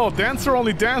 No. Dancer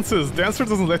only dances. Dancer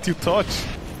doesn't let you touch.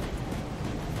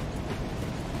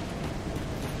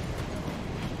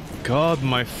 God,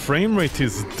 my frame rate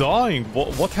is dying.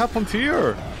 What happened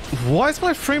here? Why is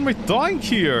my frame rate dying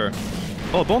here?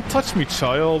 Oh, don't touch me,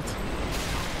 child.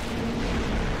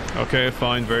 Okay,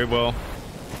 fine, very well.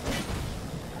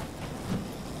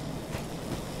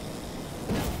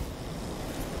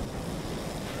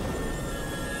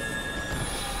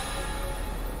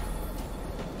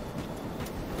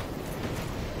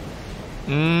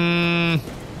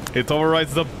 It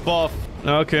overrides the buff.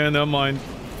 Okay, never mind.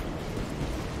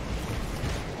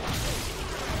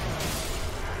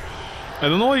 I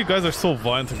don't know why you guys are so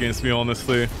violent against me,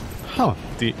 honestly. Huh,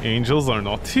 the angels are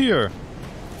not here.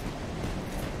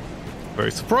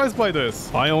 Very surprised by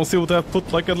this. I honestly would have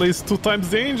put like at least 2 times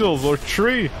the angels, or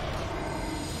 3.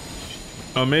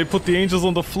 Maybe put the angels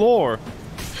on the floor.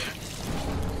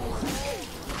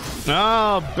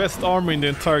 Ah, best armor in the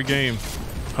entire game.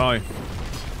 Hi.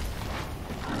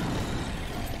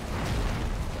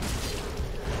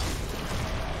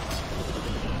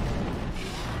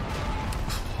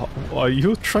 Are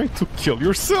you trying to kill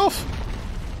yourself?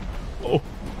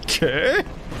 Okay.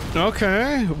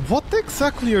 Okay. What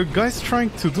exactly are you guys trying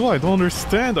to do? I don't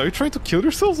understand. Are you trying to kill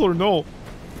yourselves or no?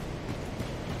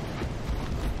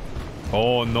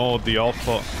 Oh no, the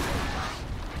alpha.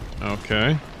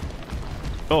 Okay.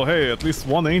 Oh hey, at least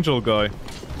one angel guy.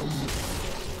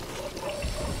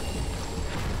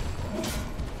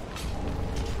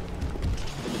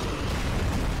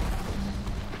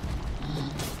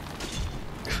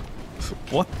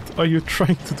 What are you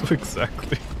trying to do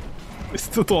exactly? I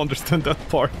still don't understand that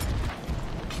part.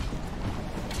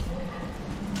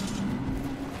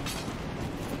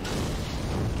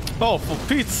 Oh, for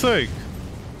Pete's sake!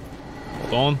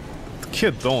 Hold on.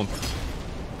 Kid, don't.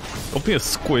 Don't be a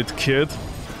squid, kid.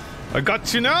 I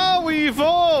got you now,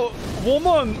 evil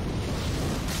woman!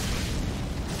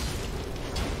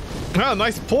 Ah,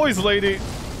 nice poise, lady.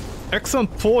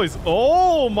 Excellent poise.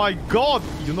 Oh my god!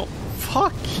 You know...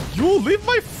 Fuck you! Leave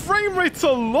my frame rates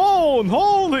alone!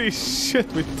 Holy shit,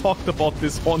 we talked about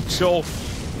this on show.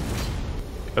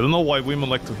 I don't know why women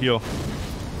like to heal.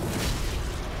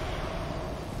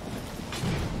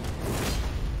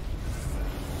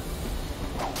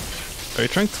 Are you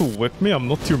trying to whip me? I'm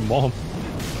not your mom.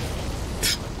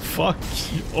 Fuck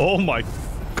you. Oh my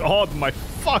god, my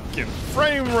fucking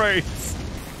frame rates!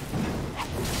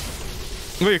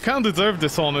 Well, you can't deserve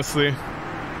this, honestly.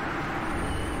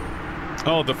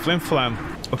 Oh, the flim flam.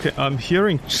 Okay, I'm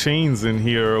hearing chains in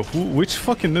here. Which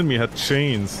fucking enemy had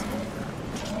chains?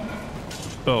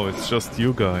 Oh, it's just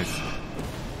you guys.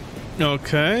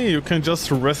 Okay, you can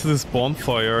just rest this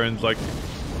bonfire and like...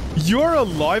 You're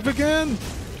alive again?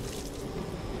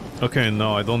 Okay,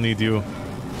 no, I don't need you.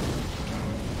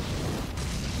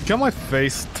 Get my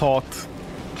face taught.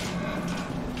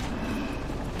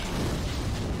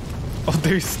 Oh,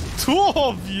 there's 2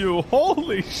 of you!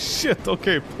 Holy shit!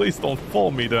 Okay, please don't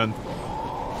fall me then.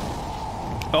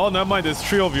 Oh, never mind, there's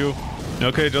 3 of you.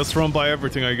 Okay, just run by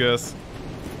everything, I guess.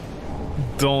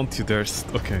 Don't you dare...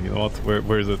 Okay, you know what?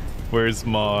 Where is it? Where's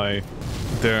my...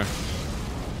 There.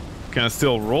 Can I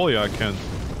still roll? Yeah, I can.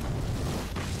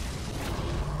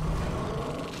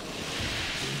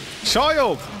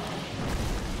 Child!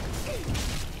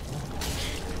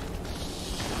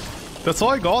 That's all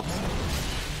I got.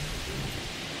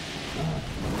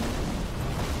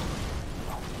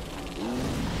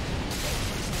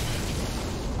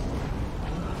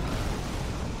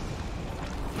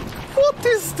 What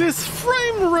is this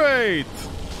frame rate?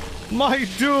 My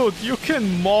dude, you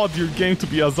can mod your game to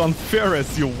be as unfair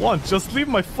as you want. Just leave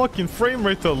my fucking frame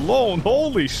rate alone.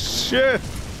 Holy shit.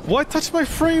 Why touch my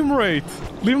frame rate?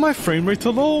 Leave my frame rate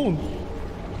alone.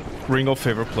 Ring of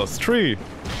Favor +3.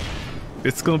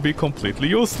 It's gonna be completely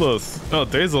useless. Oh,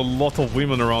 there's a lot of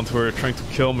women around who are trying to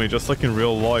kill me, just like in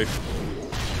real life.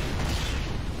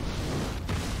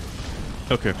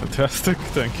 Okay, fantastic.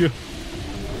 Thank you.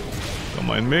 Don't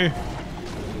mind me.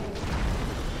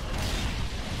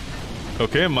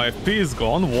 Okay, my FP is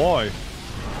gone. Why?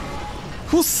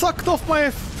 Who sucked off my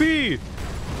FP?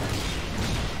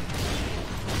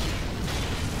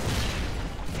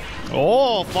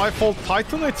 Oh, 5-fold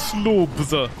Titanite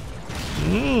sloops.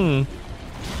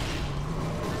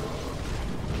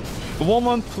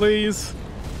 Woman, please.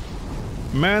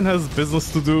 Man has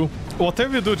business to do.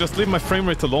 Whatever you do, just leave my frame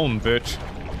rate alone, bitch.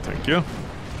 Thank you.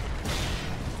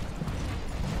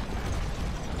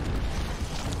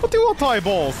 What do you want,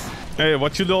 eyeballs? Hey,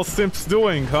 what you little simps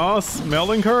doing, huh?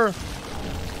 Smelling her?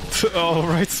 Oh,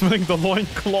 right, smelling the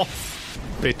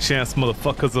loincloth. Bitch ass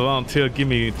motherfuckers around here, give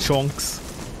me chunks.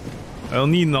 I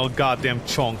don't need no goddamn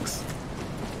chunks.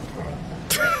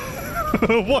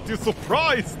 What, you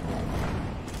surprised?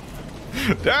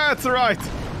 That's right.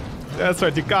 That's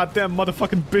right, you goddamn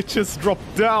motherfucking bitches drop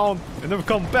down and never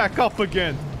come back up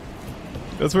again.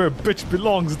 That's where a bitch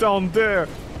belongs, down there.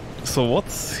 So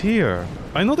what's here?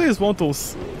 I know there's one of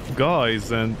those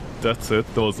guys and that's it.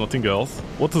 There was nothing else.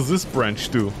 What does this branch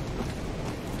do?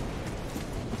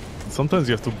 Sometimes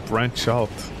you have to branch out.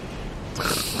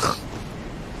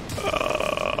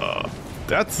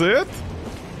 That's it?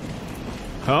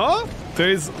 Huh?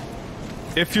 There's...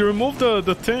 If you remove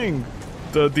the thing,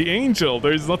 the angel,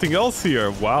 there's nothing else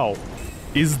here. Wow.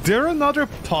 Is there another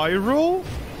pyro?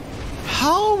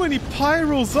 How many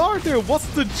pyros are there? What's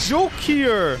the joke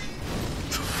here?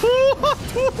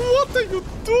 What are you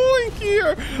doing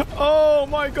here? Oh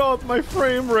my god, my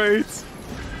frame rate.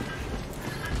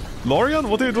 Lorian,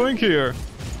 what are you doing here?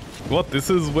 What, this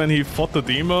is when he fought the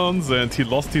demons and he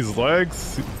lost his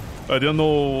legs? I didn't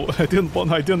know. I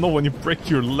didn't know when you break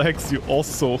your legs, you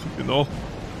also, you know,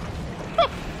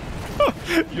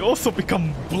 you also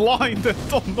become blind and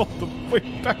don't know the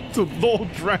way back to low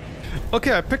rank.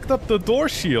 Okay, I picked up the door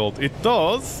shield. It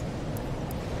does.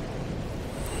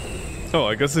 Oh,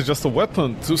 I guess it's just a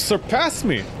weapon to surpass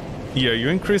me. Yeah, you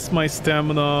increase my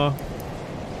stamina.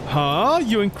 Huh?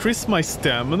 You increase my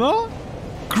stamina?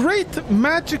 Great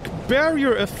magic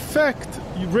barrier effect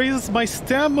raises my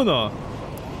stamina.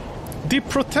 Deep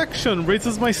protection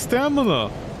raises my stamina.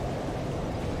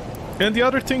 And the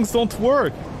other things don't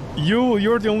work.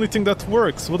 You're the only thing that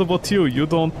works. What about you? You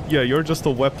don't... Yeah, you're just a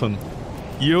weapon.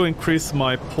 You increase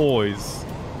my poise.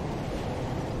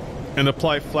 And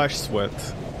apply flash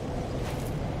sweat.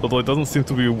 Although it doesn't seem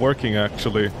to be working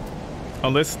actually.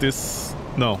 Unless this...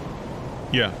 No.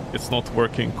 Yeah, it's not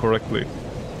working correctly.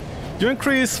 You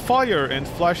increase fire and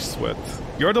flash sweat.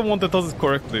 You're the one that does it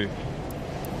correctly.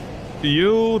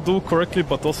 You do correctly,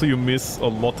 but also you miss a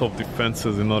lot of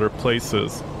defenses in other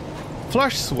places.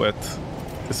 Flash sweat.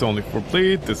 This is only for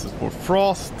bleed, this is for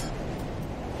frost.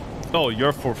 Oh,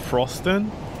 you're for frost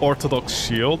then? Orthodox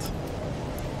shield.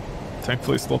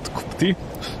 Thankfully it's not Kupti.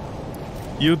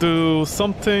 You do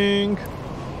something.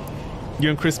 You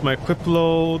increase my equip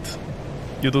load.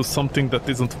 You do something that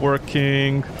isn't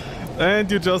working.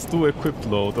 And you just do equip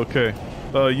load, okay.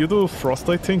 You do frost,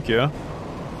 I think, yeah?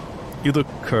 You do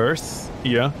curse,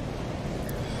 yeah.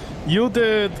 You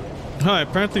did... Huh,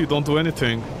 apparently you don't do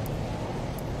anything.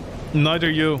 Neither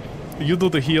you. You do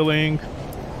the healing.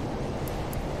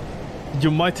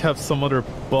 You might have some other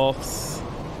buffs.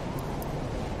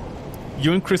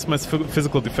 You increase my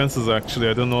physical defenses actually,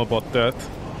 I don't know about that.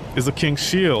 is a King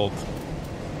Shield.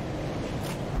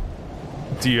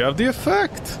 Do you have the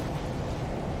effect?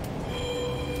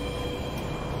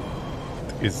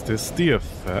 Is this the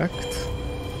effect?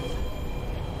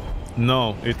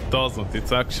 No, it doesn't.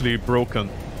 It's actually broken.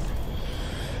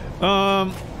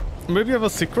 Maybe you have a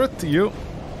secret? You?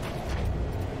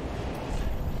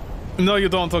 No, you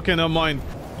don't. Okay, never mind.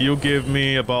 You give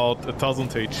me about 1000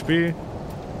 HP.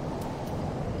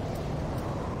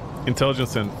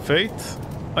 Intelligence and fate,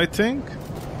 I think.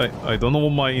 I don't know,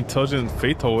 my intelligence and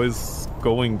fate always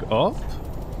going up.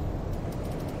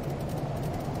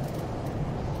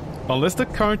 Unless the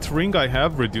current ring I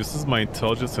have reduces my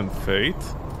intelligence and fate.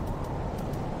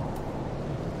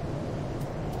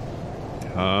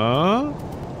 Huh?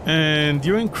 And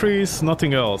you increase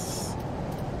nothing else.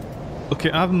 Okay,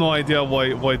 I have no idea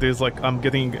why there's like I'm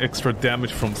getting extra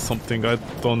damage from something. I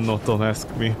don't know, don't ask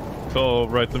me. Oh,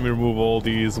 right, let me remove all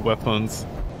these weapons.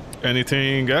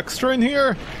 Anything extra in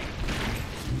here?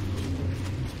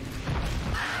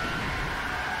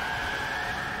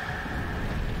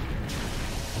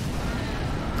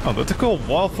 Oh, that took a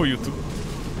while for you to...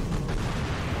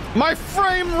 My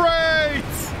frame rate!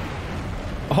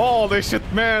 Holy shit,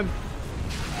 man!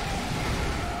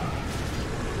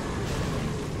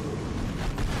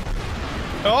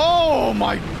 Oh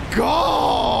my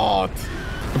god!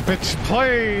 Bitch,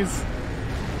 please!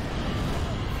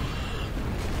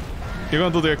 You're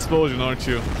gonna do the explosion, aren't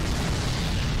you?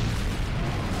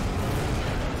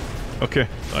 Okay,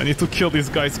 I need to kill these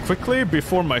guys quickly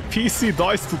before my PC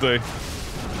dies today.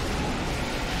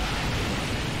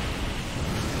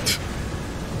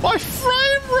 My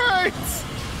frame rate!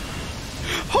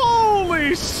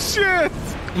 Holy shit!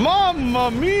 Mamma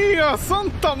mia!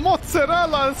 Santa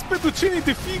mozzarella! Spettuccini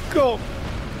di fico!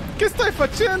 Che stai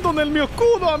facendo nel mio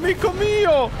culo, amico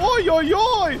mio? Oi oi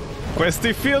oi!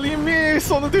 Questi figli miei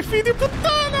sono dei figli di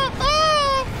puttana!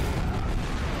 Ah!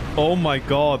 Oh my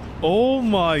god! Oh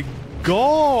my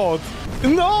god!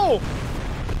 No!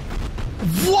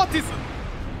 What is...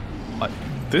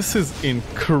 This is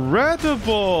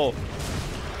incredible!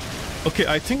 Okay,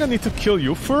 I think I need to kill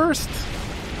you first.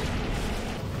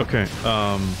 Okay,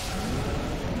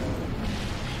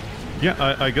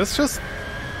 yeah, I guess just...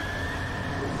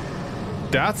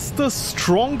 That's the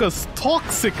strongest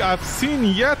toxic I've seen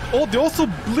yet. Oh, they also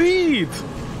bleed!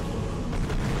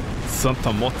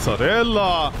 Santa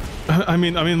mozzarella! I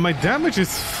mean, my damage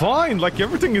is fine, like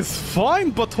everything is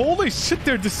fine, but holy shit,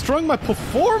 they're destroying my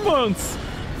performance!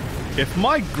 If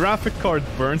my graphic card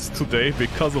burns today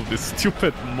because of this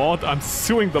stupid mod, I'm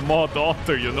suing the mod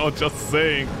author, you know, just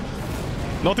saying.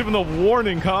 Not even a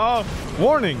warning, huh?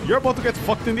 Warning, you're about to get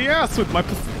fucked in the ass with my...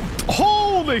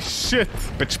 Holy shit!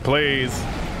 Bitch, please.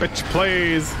 Bitch,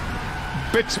 please.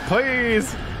 Bitch,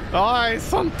 please. Ay,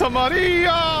 Santa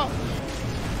Maria!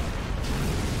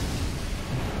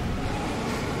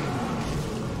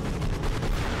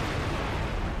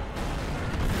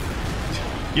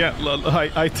 Yeah,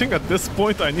 I think at this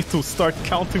point I need to start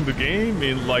counting the game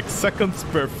in like seconds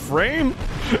per frame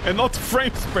and not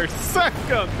frames per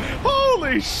second.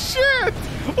 Holy shit!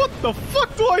 What the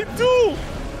fuck do I do?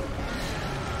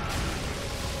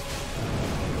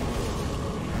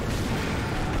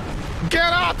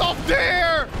 Get out of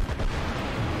there!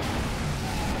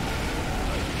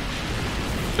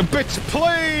 Bitch,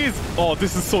 please! Oh,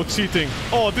 this is so cheating.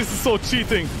 Oh, this is so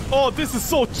cheating. Oh, this is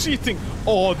so cheating.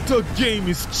 Oh, the game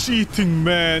is cheating,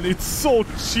 man. It's so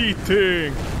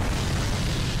cheating.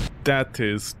 That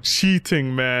is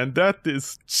cheating, man. That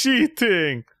is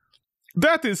cheating.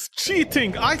 That is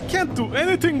cheating. I can't do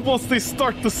anything once they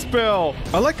start the spell.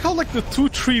 I like how like the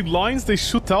 2-3 lines they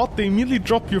shoot out, they immediately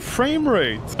drop your frame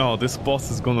rate. Oh, this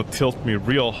boss is gonna tilt me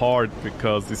real hard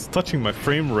because it's touching my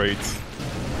frame rate.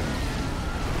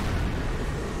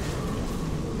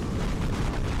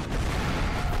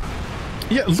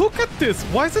 Yeah, look at this!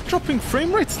 Why is it dropping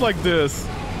frame rates like this?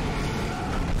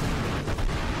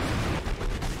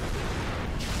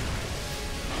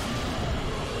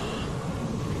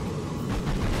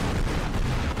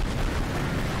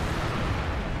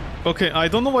 Okay, I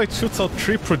don't know why it shoots out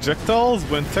 3 projectiles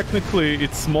when technically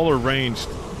it's smaller ranged.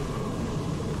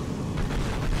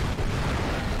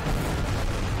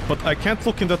 But I can't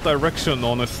look in that direction,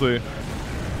 honestly.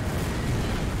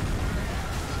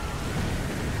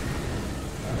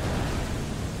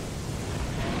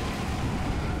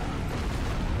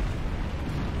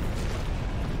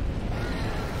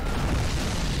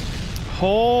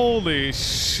 Holy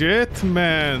shit,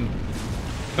 man.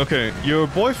 Okay, your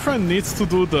boyfriend needs to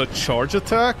do the charge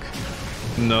attack?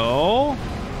 No?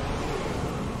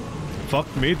 Fuck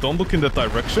me, don't look in that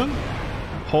direction.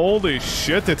 Holy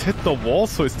shit, it hit the wall,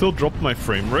 so it still dropped my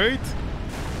frame rate?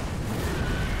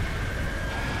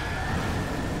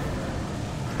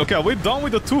 Okay, are we done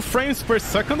with the 2 frames per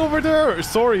second over there?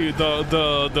 Sorry,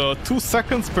 the 2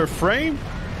 seconds per frame?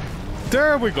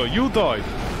 There we go, you died.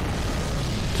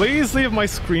 Please leave my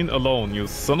screen alone, you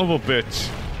son of a bitch.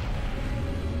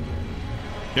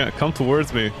 Yeah, come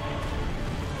towards me.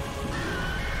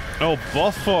 Oh,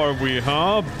 buff are we,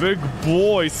 huh? Big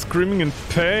boy screaming in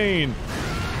pain.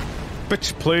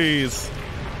 Bitch, please.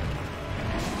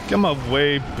 Get my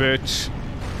way, bitch.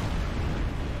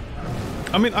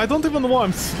 I mean, I don't even know why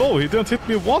I'm slow. He didn't hit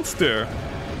me once there.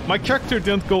 My character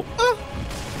didn't go,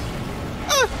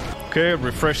 Okay,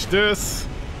 refresh this.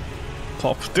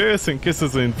 Pop this in case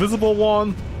it's an invisible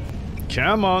one.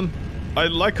 Come on. I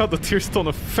like how the tearstone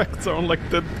effects are on like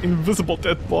that invisible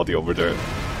dead body over there.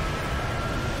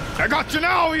 I got you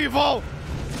now, evil!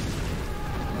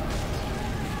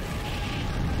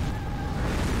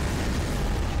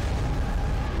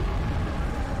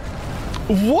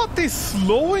 What is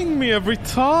slowing me every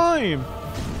time?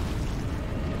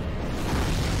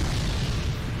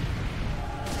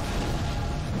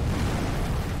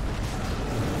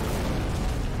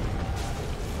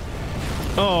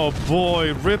 Oh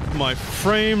boy, rip my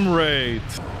frame rate.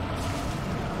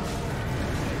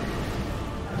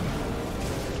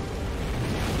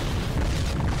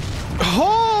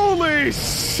 Holy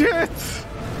shit!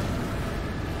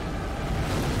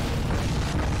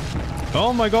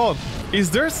 Oh my god. Is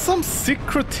there some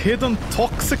secret hidden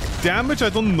toxic damage I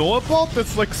don't know about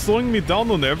that's like slowing me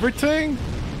down on everything?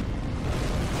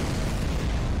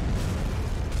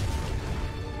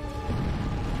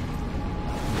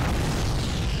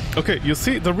 Okay, you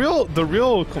see, the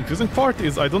real confusing part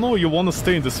is I don't know you want to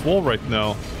stay in this wall right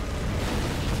now.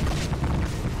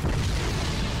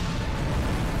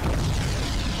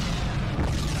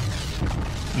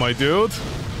 My dude,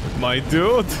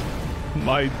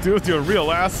 you're a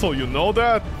real asshole, you know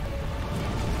that?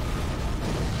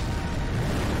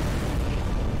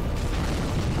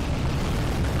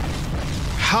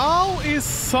 How is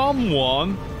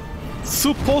someone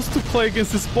supposed to play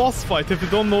against this boss fight if you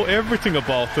don't know everything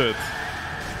about it?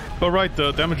 Alright,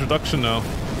 the damage reduction now.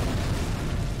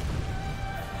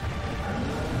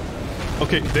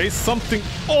 Okay, there's something...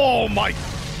 Oh my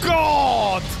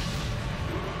god!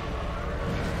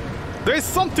 There's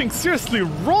something seriously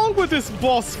wrong with this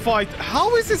boss fight.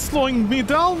 How is it slowing me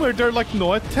down where there are like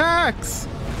no attacks?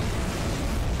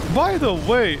 By the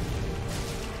way,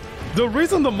 the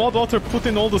reason the mod author put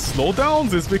in all the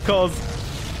slowdowns is because...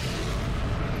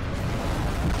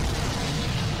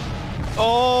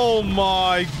 Oh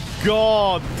my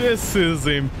god, this is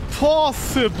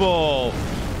impossible!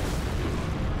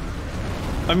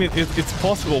 I mean, it's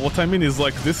possible. What I mean is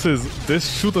like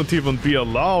this shouldn't even be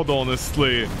allowed,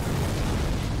 honestly.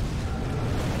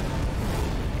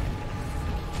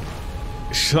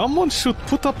 Someone should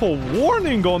put up a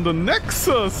warning on the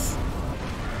Nexus!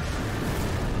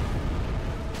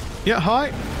 Yeah,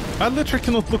 hi. I literally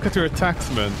cannot look at your attacks,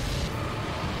 man.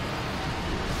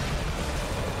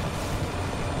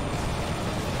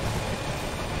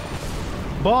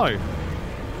 Bye.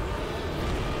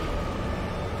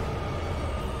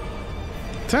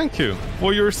 Thank you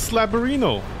for your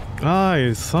slabberino.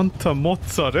 Ay, Santa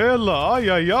Mozzarella, ay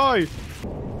ay ay.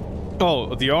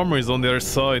 Oh, the armor is on the other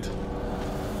side.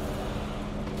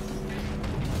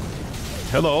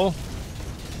 Hello.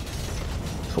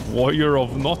 Warrior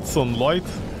of not sunlight.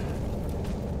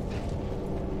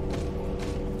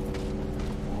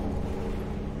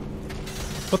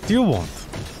 What do you want?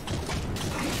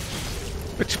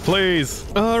 Which plays?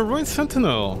 Ruined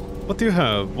Sentinel. What do you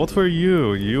have? What were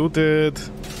you? You did...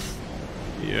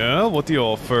 Yeah, what do you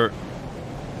offer?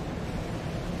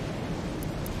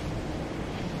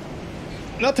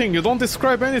 Nothing, you don't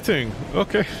describe anything.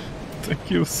 Okay,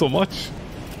 thank you so much.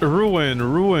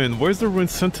 Ruin. Where's the Ruined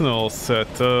Sentinel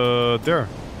set? There.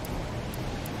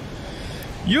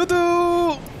 You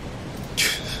do...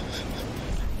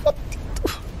 What do you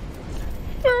do?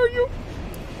 Where are you?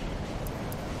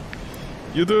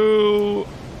 You do...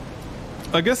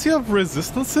 I guess you have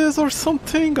resistances or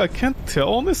something? I can't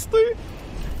tell, honestly.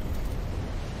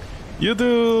 You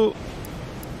do...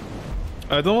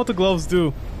 I don't know what the gloves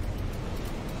do.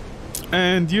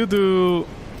 And you do...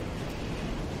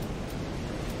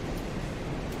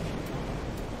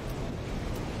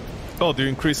 Oh, do you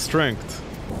increase strength?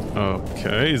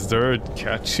 Okay, is there a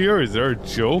catch here? Is there a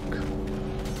joke?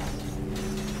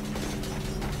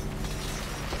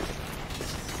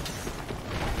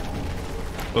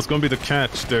 What's gonna be the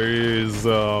catch? There is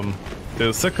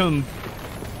the second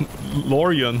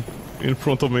Lorian in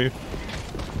front of me.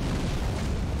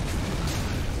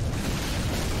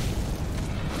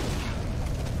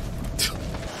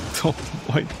 Don't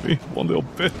mind me one little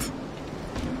bit.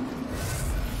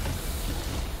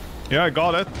 Yeah, I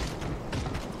got it.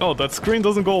 Oh, that screen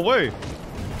doesn't go away.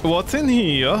 What's in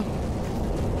here?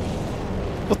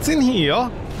 What's in here?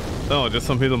 Oh, just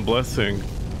some hidden blessing.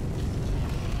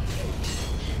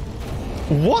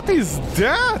 What is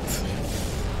that?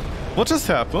 What just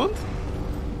happened?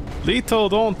 Lito,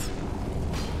 don't.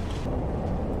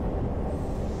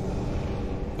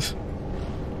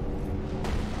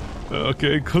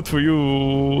 Okay, good for you,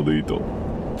 Lito.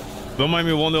 Don't mind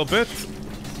me one little bit.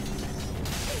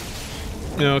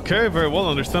 Okay, very well,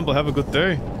 understandable. Have a good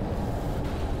day.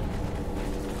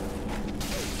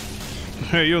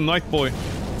 Hey, you, night boy.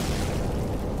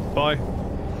 Bye.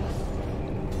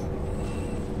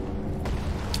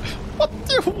 What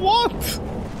do you want?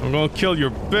 I'm gonna kill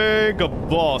your big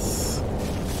boss.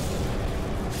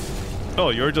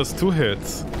 Oh, you're just 2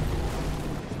 hits.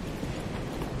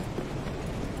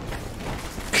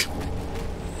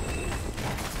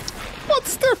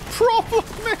 What's their problem,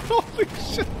 man? Holy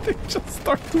shit, they just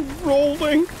start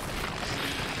rolling.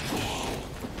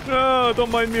 Ah,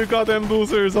 don't mind me, you goddamn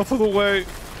losers. Out of the way.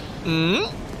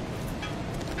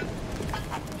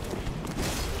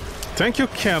 Thank you,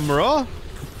 camera.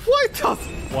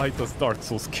 Why does Dark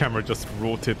Souls camera just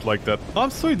rotate like that? I'm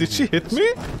sorry, did she hit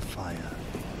me?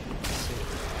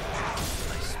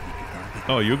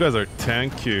 Oh, you guys are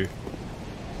tanky.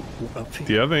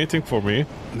 Do you have anything for me?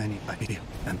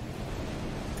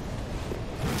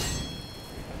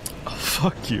 Oh,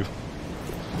 fuck you.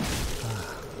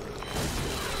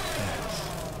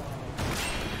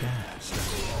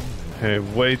 Hey,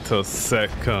 wait a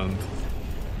second.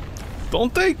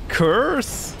 Don't they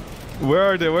curse? Where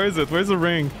are they? Where is it? Where's the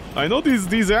ring? I know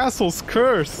these assholes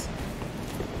curse.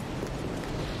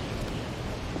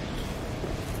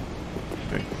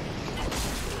 Hey.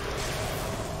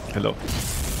 Hello.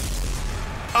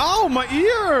 Ow, my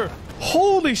ear!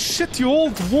 Holy shit, you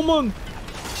old woman!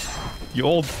 You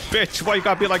old bitch, why you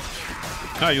gotta be like...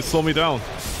 Ah, you slow me down.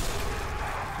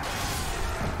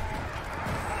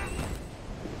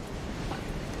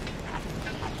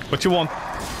 What you want?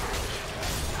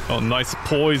 Oh, nice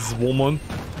poise, woman.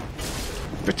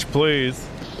 Bitch, please.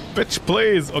 Bitch,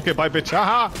 please. Okay, bye, bitch.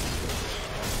 Haha!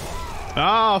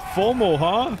 Ah, FOMO,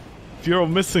 huh? Fear of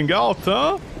missing out,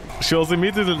 huh? She was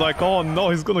immediately like, oh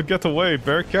no, he's gonna get away.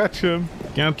 Better catch him.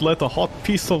 Can't let a hot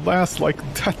piece of ass like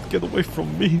that get away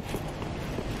from me.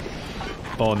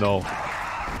 Oh no.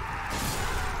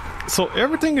 So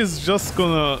everything is just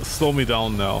gonna slow me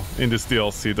down now in this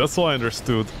DLC. That's all I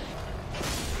understood.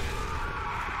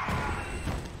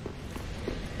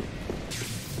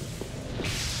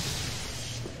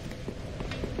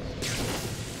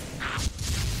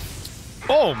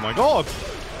 Oh my god!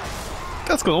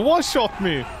 That's gonna one-shot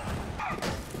me!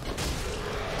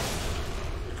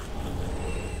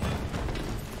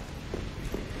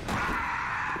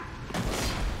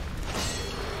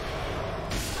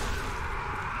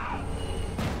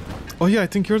 Oh yeah, I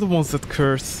think you're the ones that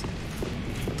curse.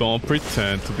 Don't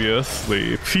pretend to be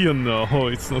asleep. You know,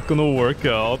 it's not gonna work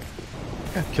out.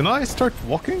 Yeah, can I start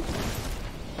walking?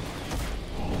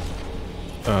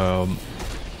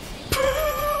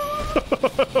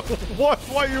 What?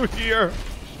 Why are you here?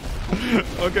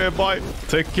 Okay, bye.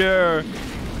 Take care.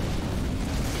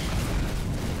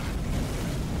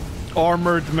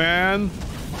 Armored man.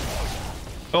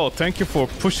 Oh, thank you for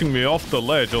pushing me off the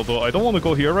ledge, although I don't want to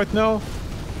go here right now.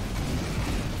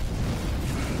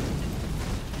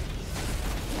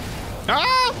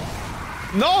 Ah!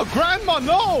 No, Grandma,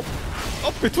 no!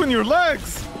 Up between your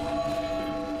legs!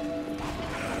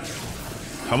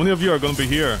 How many of you are gonna be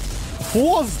here?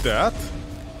 Who was that?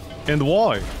 And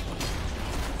why?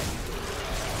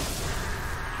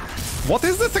 What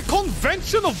is this? A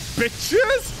convention of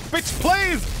bitches? Bitch,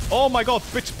 please! Oh my god,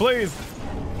 bitch, please!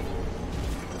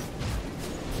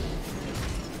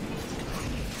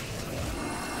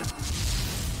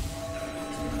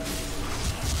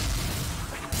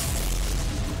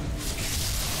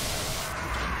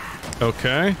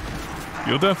 Okay.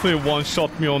 You definitely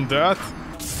one-shot me on that.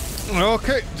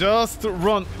 Okay, just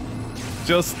run.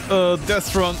 Just,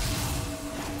 death run.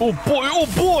 Oh boy, oh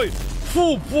boy!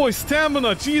 Oh boy,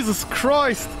 stamina, Jesus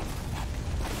Christ!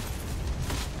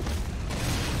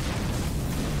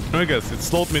 I guess it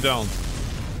slowed me down.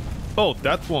 Oh,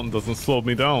 that one doesn't slow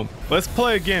me down. Let's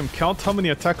play a game. Count how many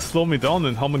attacks slow me down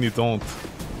and how many don't.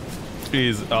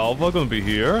 Is Alva gonna be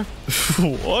here?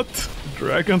 What?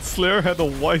 Dragon Slayer had a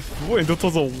wife. Wait, that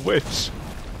was a witch.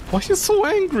 Why is she so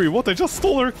angry? What? I just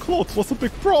stole her clothes. What's the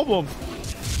big problem?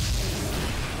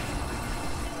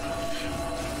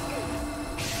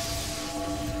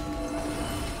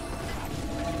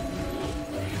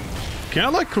 Can I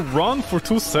like run for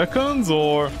 2 seconds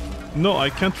or... No, I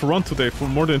can't run today for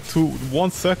more than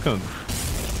 1 second.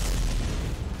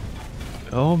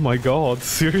 Oh my god,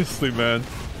 seriously man.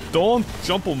 Don't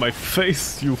jump on my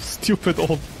face, you stupid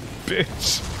old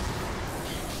bitch.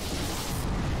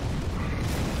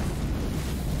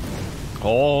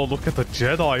 Oh, look at the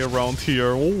Jedi around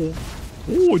here. Oh,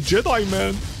 Jedi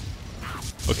man.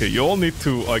 Okay, you all need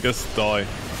to, I guess, die.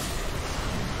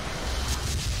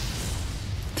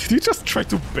 Did you just try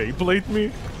to Beyblade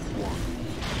me?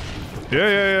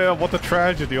 Yeah, what a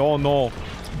tragedy, oh no.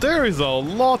 There is a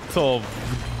lot of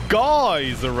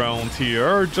guys around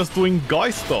here just doing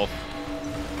guy stuff.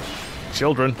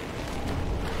 Children.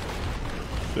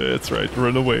 That's right,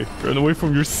 run away. Run away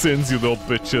from your sins, you little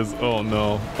bitches. Oh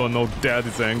no, dad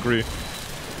is angry.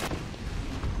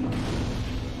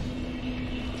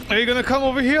 Are you gonna come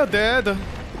over here, dad?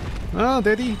 Oh,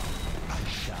 daddy.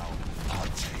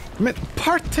 Man,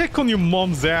 partake on your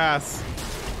mom's ass.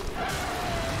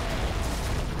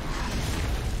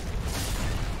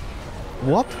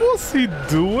 What was he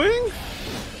doing?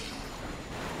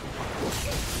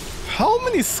 How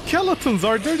many skeletons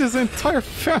are there? There's an entire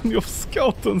family of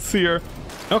skeletons here.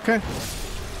 Okay.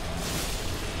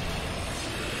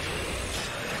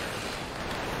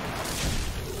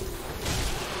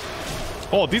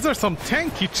 Oh, these are some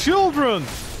tanky children!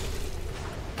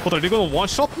 What, are they gonna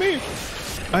one-shot me?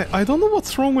 I don't know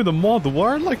what's wrong with the mod.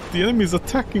 Why are, like, the enemies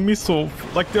attacking me so...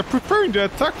 Like, they're preparing the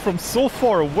attack from so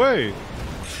far away.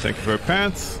 Thank you for your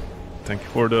pants. Thank you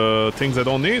for the things I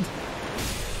don't need.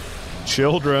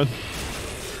 Children.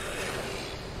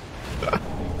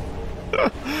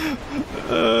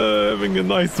 Having a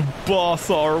nice boss,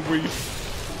 are we?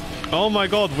 Oh my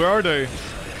god, where are they?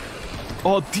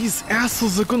 Oh, these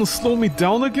assholes are gonna slow me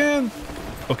down again?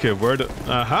 Okay, where the...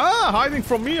 Aha! Hiding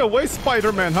from me away,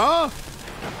 Spider-Man, huh?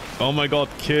 Oh my god,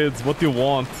 kids, what do you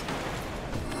want?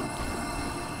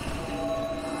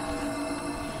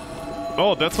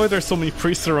 Oh, that's why there's so many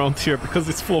priests around here, because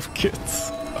it's full of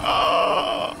kids.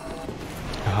 Ah,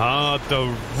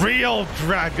 the real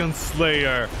Dragon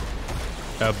Slayer!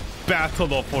 A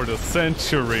battle for the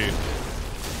century.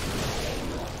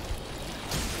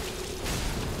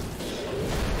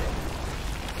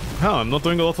 Huh, I'm not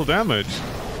doing a lot of damage.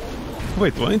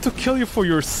 Wait, do I need to kill you for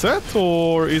your set,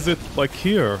 or is it like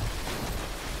here?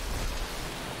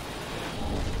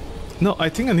 No, I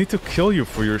think I need to kill you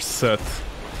for your set.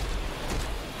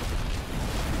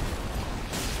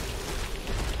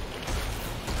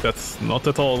 That's not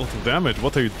at all a lot of damage.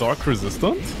 What are you, dark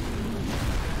resistant?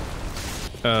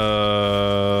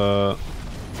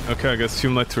 Okay, I guess you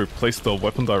might to replace the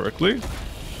weapon directly.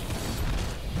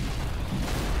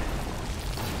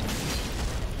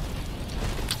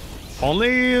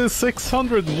 Only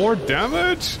 600 more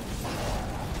damage?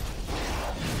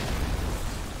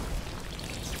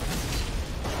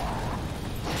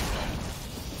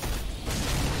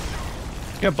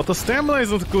 Yeah, but the stamina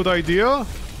isn't a good idea.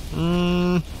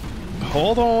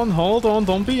 Hold on,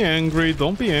 don't be angry,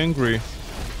 don't be angry.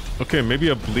 Okay, maybe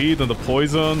a bleed and a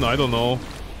poison, I don't know.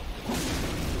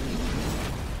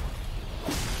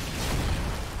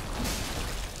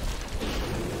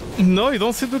 No, you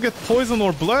don't seem to get poison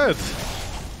or bled.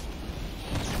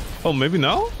 Oh, maybe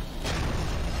now?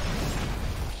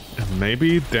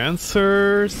 Maybe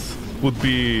dancers would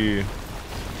be...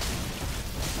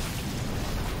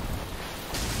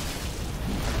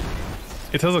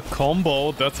 It has a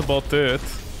combo, that's about it.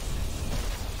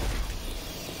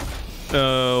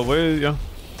 Wait, yeah.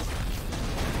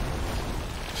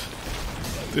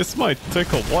 This might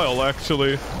take a while,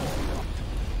 actually.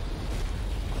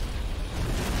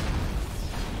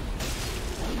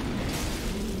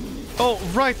 Oh,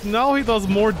 right, now he does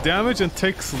more damage and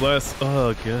takes less.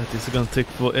 Oh god, this is gonna take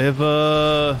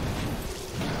forever.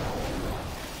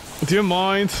 Do you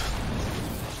mind?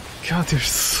 God, you're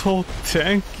so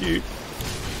tanky.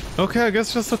 Okay, I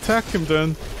guess just attack him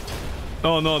then.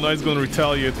 Oh no, now he's gonna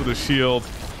retaliate with a shield.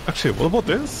 Actually, what about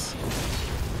this?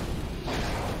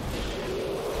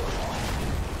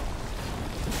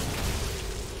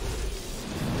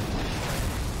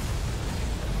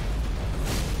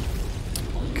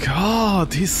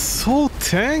 God, he's so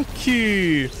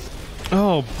tanky!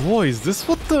 Oh boy, is this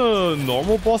what the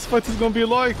normal boss fight is gonna be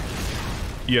like?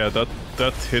 Yeah,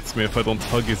 that hits me if I don't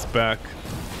hug his back.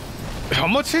 How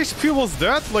much HP was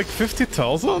that? Like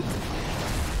 50,000?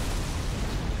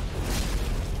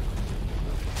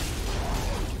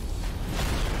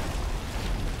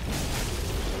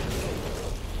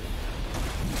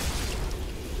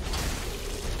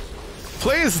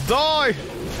 Please die!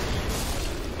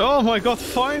 Oh my god,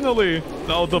 finally!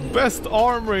 Now the best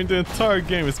armor in the entire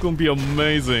game is gonna be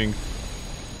amazing.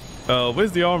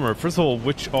 Where's the armor? First of all,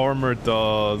 which armor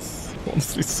does...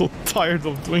 Honestly, so tired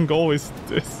of doing always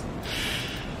this.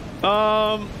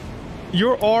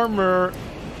 Your armor...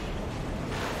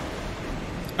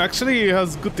 Actually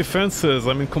has good defenses.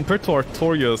 I mean, compared to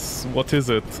Artorias, what is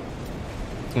it?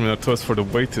 I mean, Artorias for the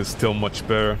weight is still much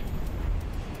better.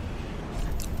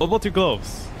 What about your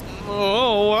gloves?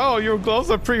 Oh wow, your gloves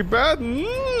are pretty bad.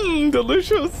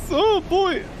 Delicious. Oh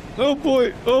boy. Oh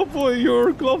boy. Oh boy,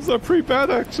 your gloves are pretty bad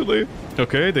actually.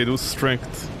 Okay, they do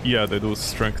strength. Yeah, they do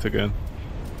strength again.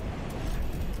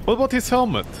 What about his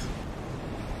helmet?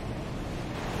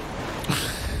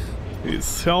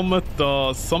 His helmet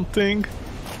does something,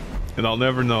 and I'll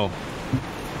never know.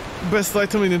 Best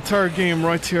item in the entire game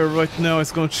right here, right now.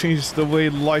 It's gonna change the way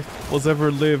life was ever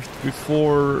lived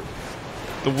before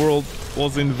the world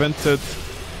was invented.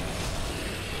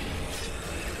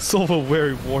 Silver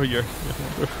weary warrior.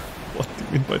 What do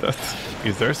you mean by that?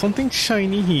 Is there something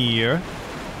shiny here?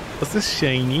 What's this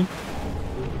shiny?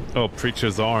 Oh,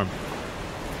 Preacher's arm.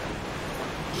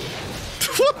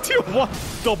 What do you want?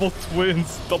 Double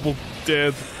twins, double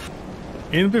dead.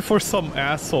 In before some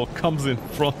asshole comes in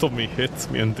front of me, hits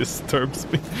me and disturbs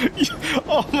me.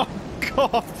 Oh my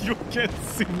god, you can't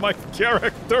see my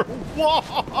character. What?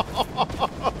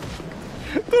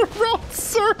 The round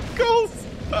circles.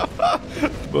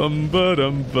 Bum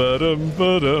ba-dum ba-dum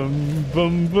ba-dum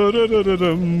bum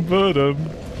ba-da-da-da-dum ba-dum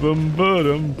bum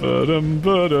ba-dum ba-dum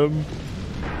ba-dum.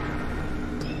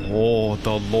 Oh,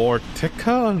 the Lord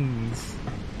thickens.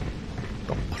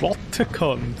 The plot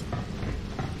thickened.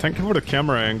 Thank you for the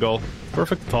camera angle.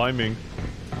 Perfect timing.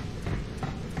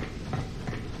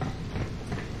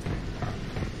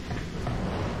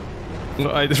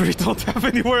 I really don't have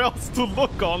anywhere else to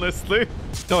look, honestly.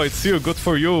 Oh, it's you. Good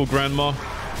for you, Grandma.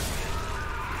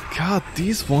 God,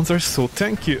 these ones are so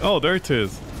tanky. Oh, there it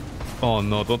is. Oh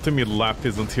no, don't tell me Lap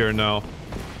isn't here now.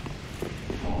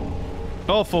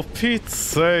 Oh, for Pete's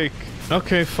sake.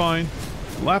 Okay, fine.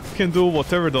 Lap can do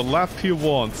whatever the Lap he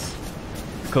wants.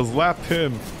 Because Lap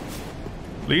him.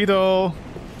 Lido!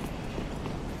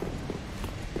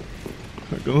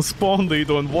 I'm gonna spawn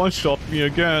Lido and one-shot me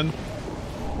again.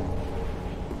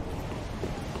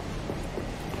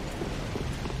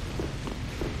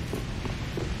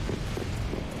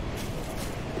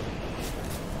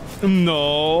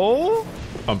 No!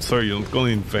 I'm sorry, you're not gonna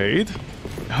invade?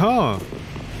 Huh.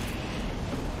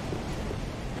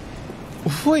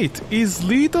 Wait, is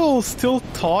Lido still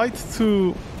tied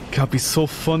to... God, it'd be so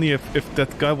funny if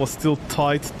that guy was still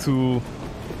tied to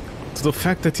the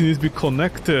fact that he needs to be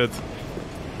connected.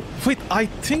 Wait, I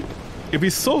think it'd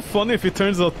be so funny if it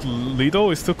turns out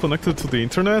Lido is still connected to the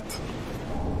internet.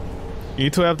 You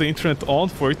need to have the internet on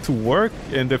for it to work,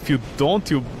 and if you don't,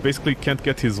 you basically can't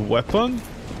get his weapon.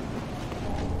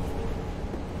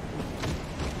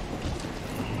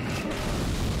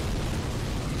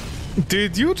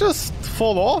 Did you just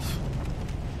fall off?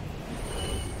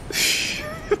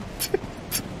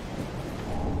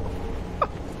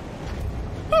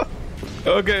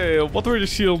 Okay, what were the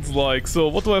shields like? So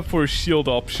what do I have for shield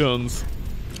options?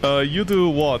 You do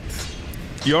what?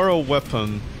 You're a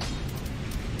weapon.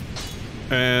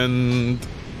 And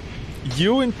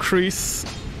you increase...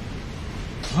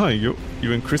 Huh, you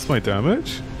increase my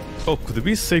damage? Oh, could it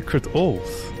be Sacred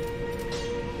Oath?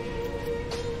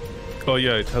 Oh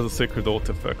yeah, it has a Sacred Oath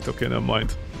effect. Okay, never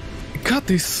mind. God,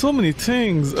 there's so many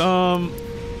things.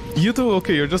 You do...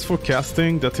 Okay, you're just for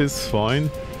casting. That is fine.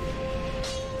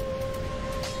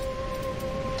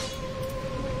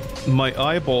 My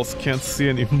eyeballs can't see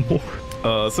anymore.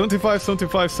 75,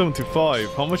 75,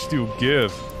 75. How much do you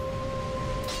give?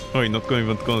 Oh, you're not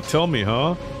even gonna tell me,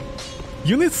 huh?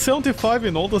 You need 75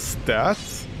 in all the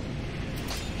stats?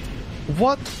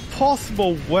 What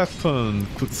possible weapon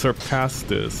could surpass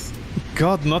this?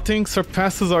 God, nothing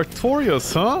surpasses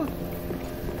Artorias, huh?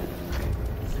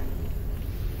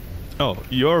 Oh,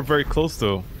 you're very close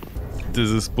though.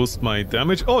 Does this boost my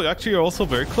damage? Oh, actually you're also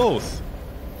very close.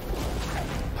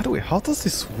 By the way, how does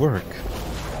this work?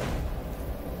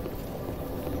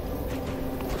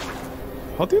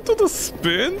 How do you do the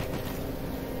spin?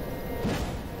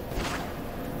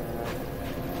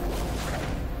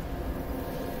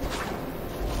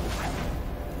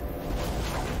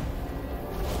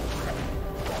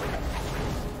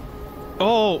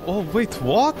 Oh, wait,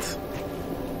 what?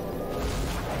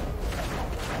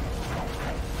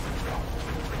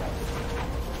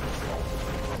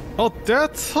 Oh,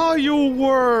 that's how you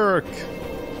work!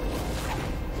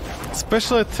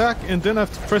 Special attack and then I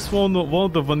have to press one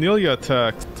of the vanilla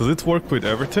attacks. Does it work with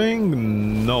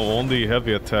everything? No, only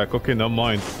heavy attack. Okay, never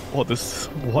mind. Oh, this...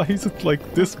 Why is it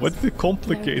like this? Why is it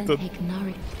complicated?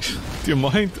 Do you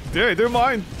mind? Yeah, they're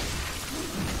mine.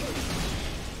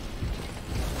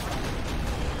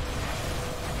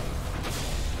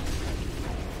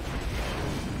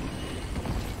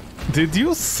 Did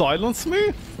you silence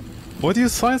me? Why do you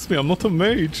silence me? I'm not a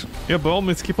mage. Yeah, by all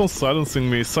means, keep on silencing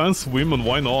me. Silence women,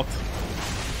 why not?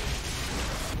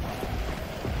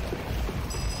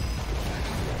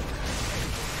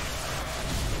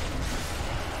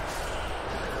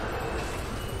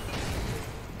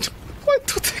 Why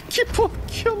do they keep on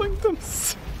killing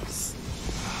themselves?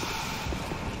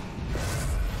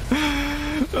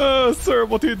 Sir,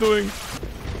 what are you doing?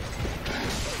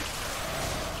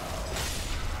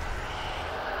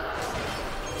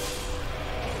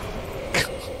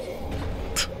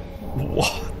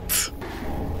 What?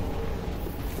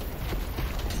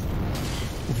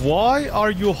 Why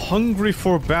are you hungry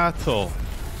for battle?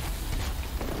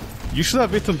 You should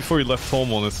have eaten before you left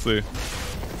home, honestly.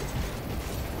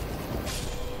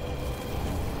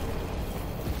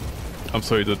 I'm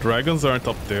sorry, the dragons aren't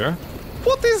up there.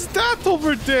 What is that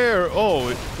over there? Oh,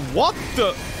 what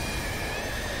the...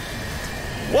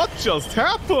 What just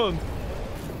happened?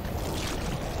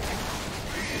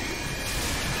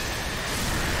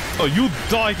 Oh, you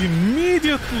died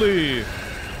immediately!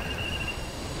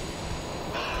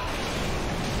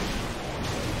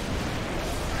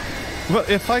 Well,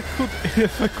 if I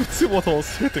could see what I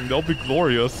was hitting, that would be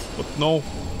glorious, but no.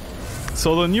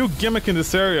 So the new gimmick in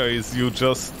this area is you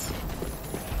just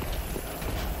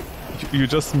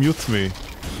mute me.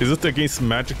 Is it against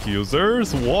magic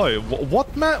users? Why?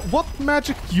 What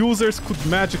magic users could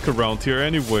magic around here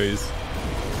anyways?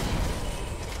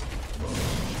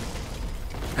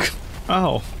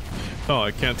 Ow. Oh,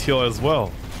 I can't heal as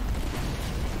well.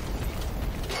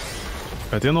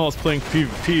 I didn't know I was playing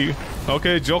PvP.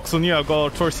 Okay, jokes on you, I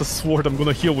got Artorias' sword. I'm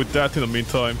gonna heal with that in the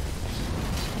meantime.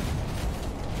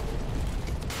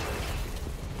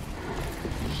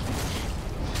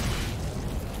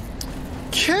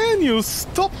 Can you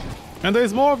stop? And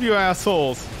there's more of you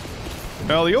assholes.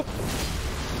 Alley-oop.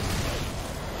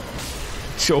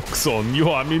 Joke's on you,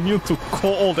 I'm immune to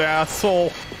cold,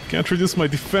 asshole. Can't reduce my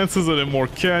defenses anymore,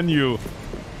 can you?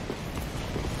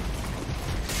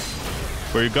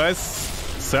 Were you guys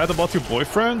sad about your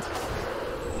boyfriend?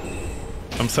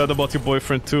 I'm sad about your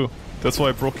boyfriend too. That's why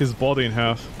I broke his body in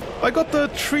half. I got the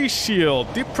tree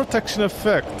shield, deep protection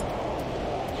effect.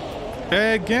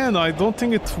 Again, I don't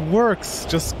think it works,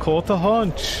 just caught a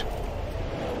hunch.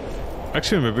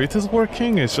 Actually, maybe it is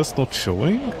working, it's just not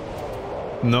showing?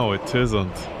 No, it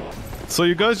isn't. So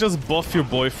you guys just buff your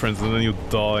boyfriends and then you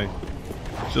die.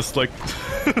 Just like...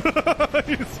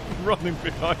 He's running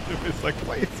behind him, he's like,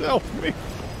 please help me.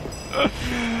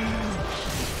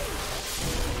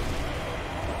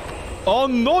 Oh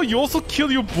no, you also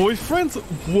kill your boyfriends?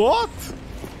 What?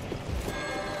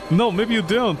 No, maybe you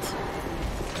didn't.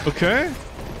 Okay.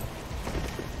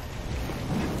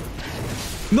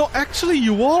 No, actually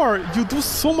you are. You do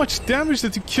so much damage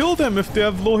that you kill them if they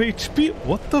have low HP.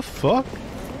 What the fuck?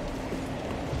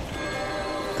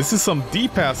 This is some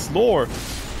deep-ass lore.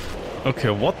 Okay,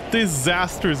 what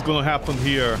disaster is gonna happen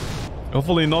here?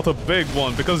 Hopefully not a big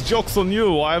one, because joke's on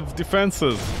you, I have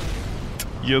defenses.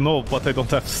 You know, but I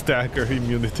don't have stagger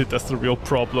immunity, that's the real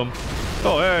problem.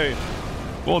 Oh, hey.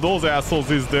 One of those assholes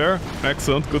is there.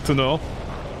 Excellent, good to know.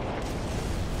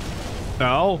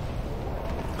 Now,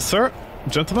 sir,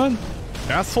 gentlemen,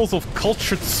 assholes of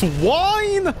cultured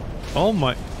swine! Oh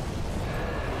my...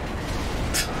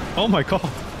 Oh my god.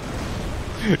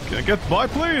 Can I get by,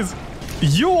 please?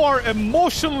 You are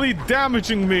emotionally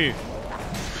damaging me!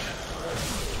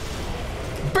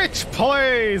 Bitch,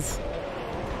 please!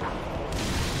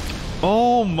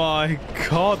 Oh my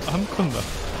god, I'm gonna...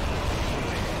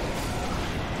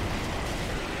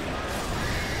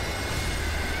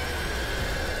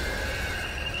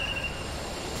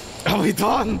 Are we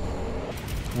done?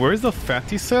 Where's the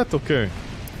fatty set? Okay.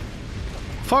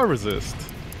 Fire resist.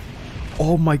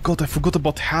 Oh my god, I forgot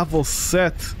about Havel's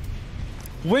set.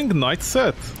 Wing Knight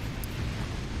set.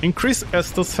 Increase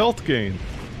Estus health gain.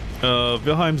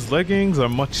 Wilhelm's leggings are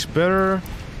much better.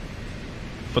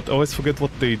 But I always forget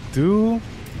what they do.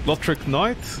 Lothric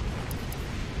Knight.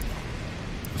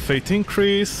 Fate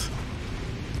increase.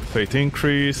 Fate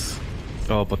increase.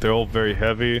 Oh, but they're all very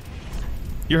heavy.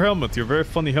 Your helmet, your very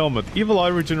funny helmet. Evil Eye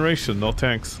regeneration, no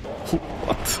thanks.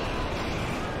 What?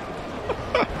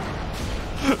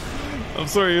 I'm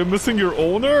sorry, you're missing your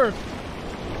owner?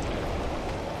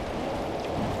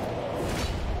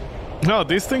 No,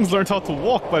 these things learned how to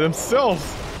walk by themselves.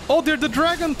 Oh, they're the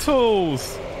dragon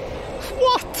toes!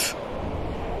 What?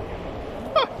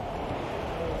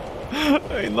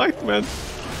 Hey, Nightman.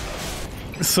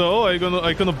 So, are you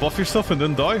gonna buff yourself and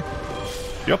then die?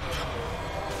 Yep.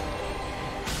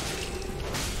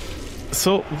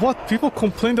 So, what? People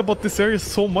complained about this area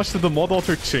so much that the mod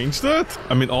author changed it?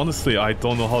 I mean, honestly, I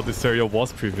don't know how this area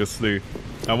was previously.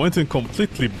 I went in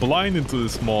completely blind into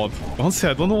this mod. Honestly,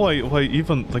 I don't know why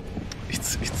even, like,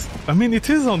 it's... I mean, it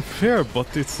is unfair,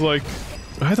 but it's like...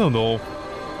 I don't know.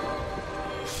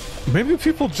 Maybe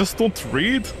people just don't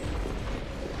read?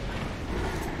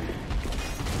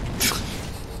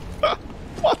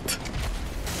 What?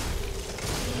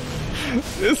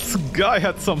 This guy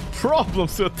had some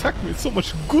problems to attack me with so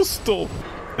much gusto.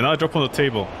 And I drop on the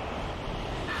table.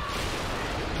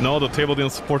 No, the table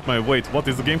didn't support my weight. What,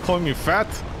 is the game calling me fat?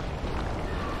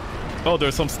 Oh,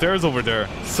 there's some stairs over there.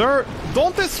 Sir,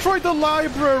 don't destroy the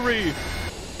library!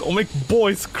 Don't make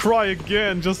boys cry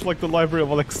again, just like the Library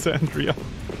of Alexandria.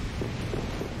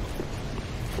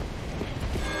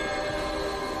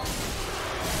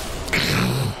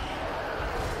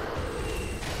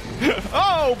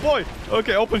 Oh boy!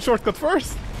 Okay, open shortcut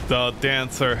first. The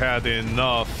dancer had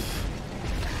enough.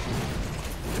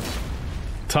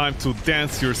 Time to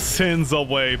dance your sins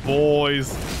away,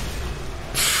 boys.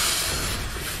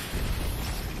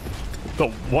 The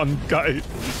one guy.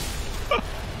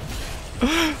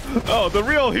 Oh, the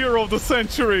real hero of the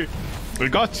century. We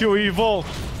got you, Evil.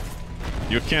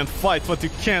 You can't fight what you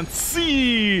can't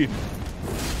see.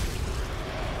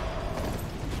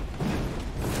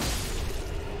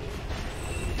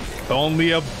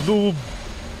 Only a blue...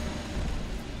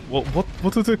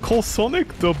 What do they call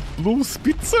Sonic? The blue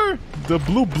Spitzer? The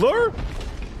blue blur?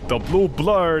 The blue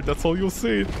blur, that's all you'll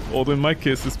see. Although in my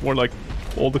case, it's more like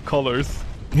all the colors.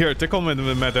 Here, take all my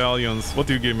medallions. What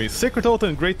do you give me? Sacred Oath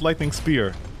and Great Lightning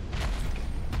Spear.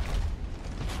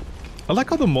 I like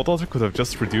how the mod author could have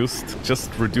just reduced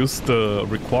the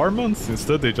requirements.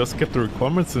 Instead, they just kept the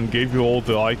requirements and gave you all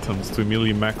the items to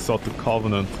immediately max out the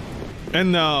Covenant.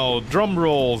 And now, drum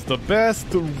rolls, the best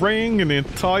ring in the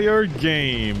entire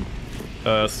game.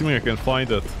 Assuming I can find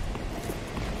it.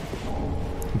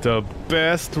 The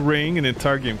best ring in the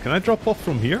entire game. Can I drop off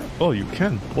from here? Oh, you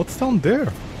can. What's down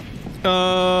there?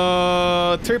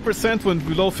 3% when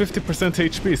below 50%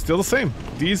 HP. Still the same.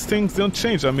 These things don't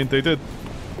change. I mean, they did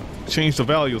change the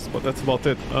values, but that's about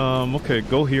it. Okay,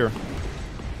 go here.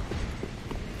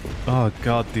 Oh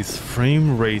god, these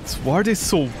frame rates. Why are they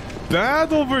so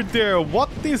bad over there? What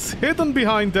is hidden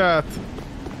behind that?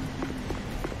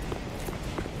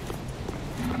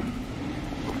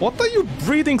 What are you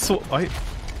breathing so...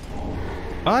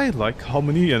 I like how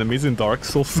many enemies in Dark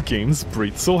Souls games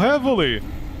breathe so heavily.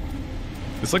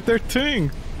 It's like their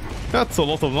thing. That's a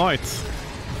lot of knights.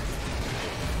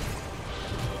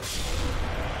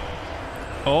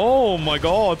 Oh my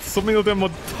god, so many of them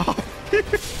would die.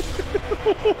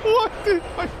 What?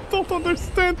 I don't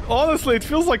understand. Honestly, it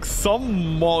feels like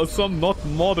some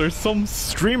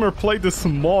streamer played this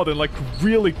mod and like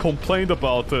really complained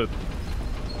about it.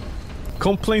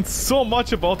 Complained so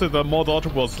much about it that mod author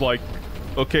was like,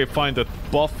 okay, fine, that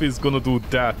buff is gonna do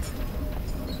that.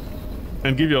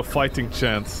 And give you a fighting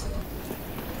chance.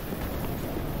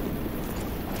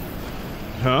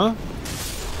 Huh?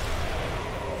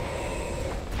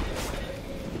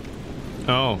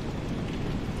 Oh.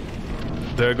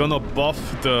 They're gonna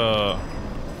buff the...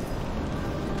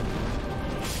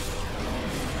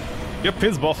 Yep,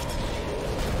 he's buffed.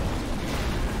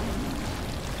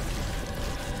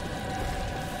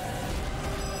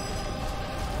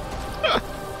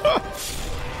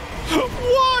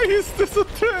 Why is this a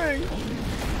thing?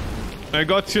 I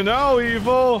got you now,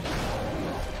 Evil!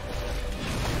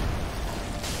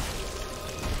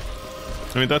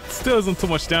 I mean, that still isn't too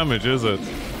much damage, is it?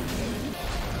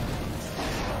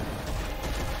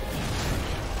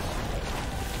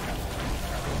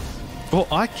 Oh,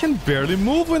 I can barely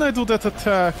move when I do that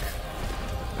attack.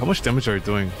 How much damage are you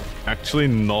doing? Actually,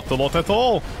 not a lot at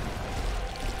all.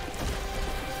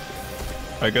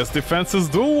 I guess defenses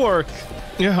do work.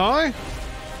 Yeah, hi?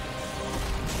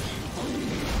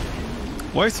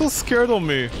 Why so scared of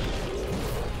me?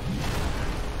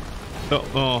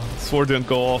 Oh, sword didn't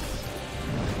go off.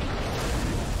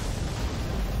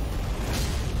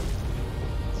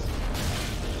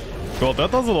 Well,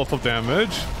 that does a lot of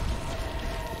damage.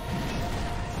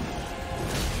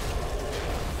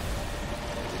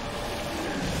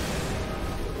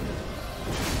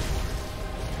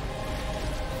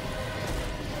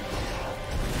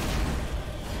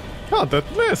 Ah, that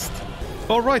missed.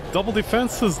 Alright, double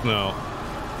defenses now.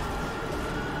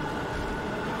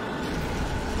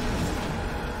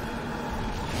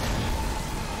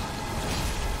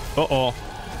 Uh-oh.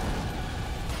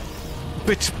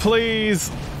 Bitch,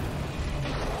 please!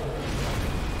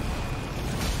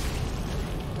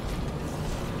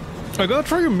 Are you gonna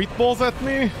throw your meatballs at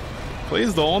me?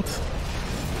 Please don't.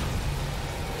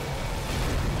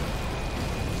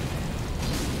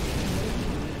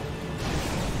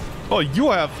 Oh,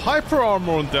 you have hyper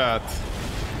armor on that.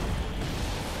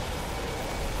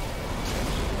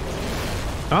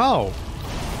 Ow.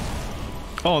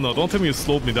 Oh no, don't tell me you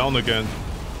slowed me down again.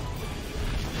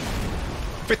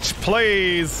 Bitch,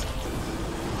 please.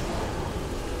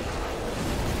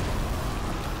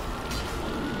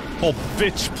 Oh,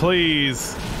 bitch,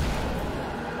 please.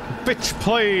 Bitch,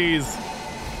 please.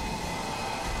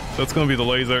 That's gonna be the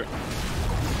laser.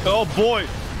 Oh boy.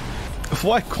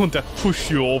 Why couldn't that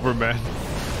push you over, man?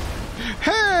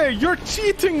 Hey, you're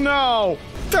cheating now!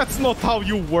 That's not how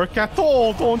you work at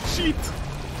all, don't cheat!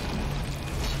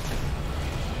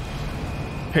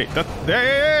 Hey,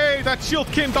 that shield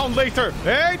came down later!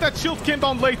 Hey, that shield came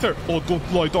down later! Oh,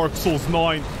 don't lie, Dark Souls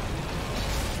 9.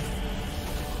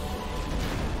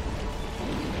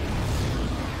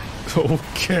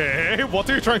 Okay, what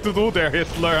are you trying to do there,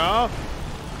 Hitler, huh?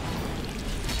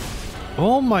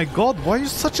 Oh my god, why are you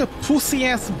such a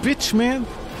pussy-ass bitch, man?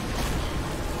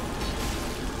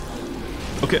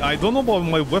 Okay, I don't know why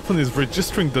my weapon is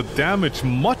registering the damage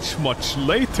much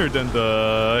later than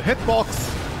the hitbox.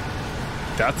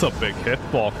 That's a big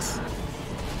hitbox.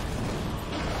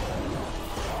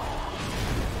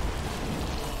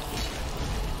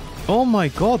 Oh my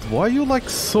god, why are you like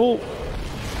so...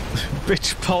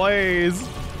 Bitch, please.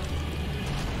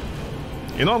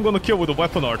 You know I'm gonna kill with a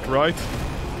weapon art, right?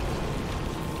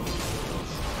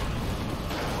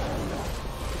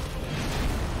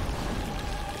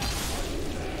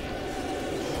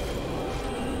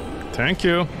 Thank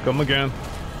you. Come again.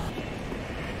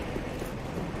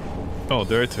 Oh,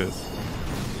 there it is.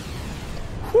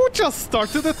 Who just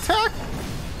started attack?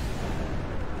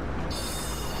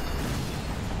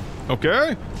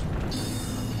 Okay.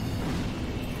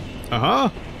 Uh-huh.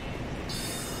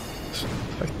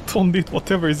 I don't need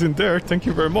whatever is in there. Thank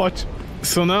you very much.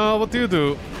 So now, what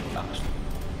do?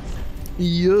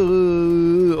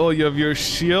 Oh, you have your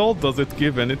shield. Does it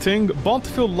give anything?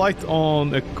 Bountiful light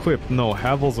on equip. No,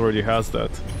 Havels already has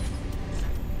that.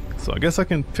 So I guess I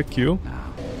can pick you.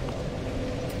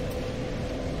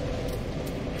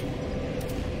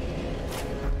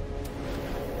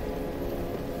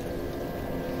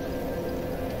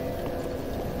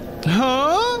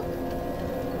 Huh?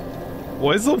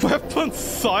 Why is the weapon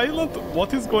silent?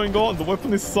 What is going on? The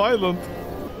weapon is silent.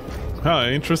 Ah,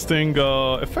 interesting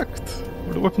effect.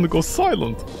 The weapon goes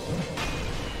silent.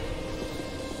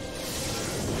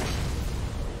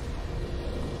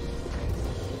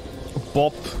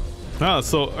 Bop. Ah,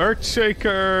 so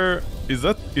Earthshaker... Is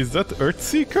that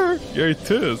Earthseeker? Yeah, it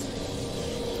is.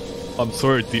 I'm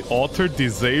sorry, the author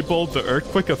disabled the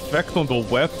earthquake effect on the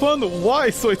weapon? Why?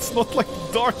 So it's not like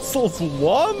Dark Souls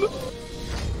 1?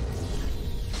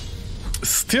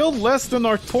 Still less than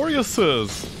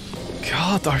Artorias's.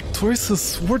 God, Artorias'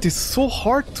 sword is so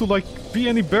hard to, like, be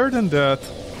any better than that.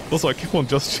 Also, I keep on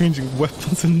just changing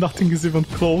weapons and nothing is even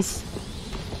close.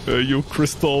 You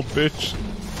crystal bitch.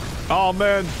 Oh,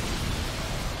 man.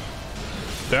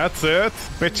 That's it.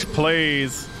 Bitch,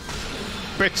 please.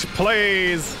 Bitch,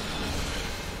 please.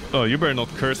 Oh, you better not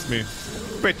curse me.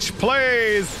 Bitch,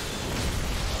 please.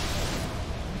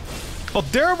 Oh,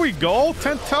 there we go.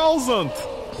 10,000.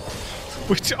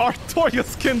 Which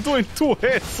Artorias can do in 2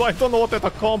 hits, so I don't know what that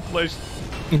accomplished.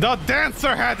 The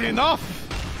dancer had enough!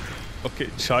 Okay,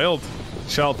 child,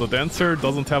 the dancer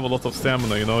doesn't have a lot of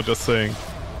stamina, you know, just saying.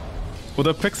 Would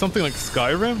I pick something like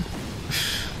Skyrim?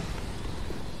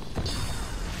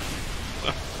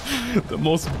 The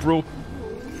most broke...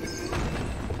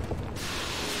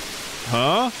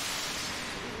 Huh?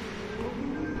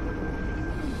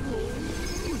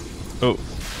 Oh.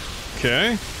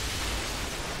 Okay.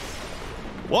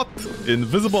 What?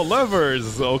 Invisible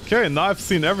levers! Okay, now I've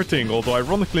seen everything, although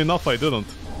ironically enough I didn't.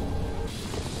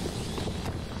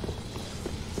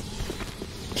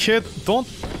 Kid, don't...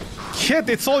 Kid,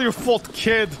 it's all your fault,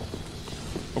 kid!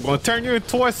 I'm gonna turn you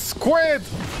into a squid!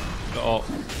 Oh.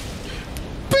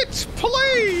 Bitch,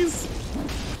 please!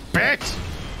 Bitch!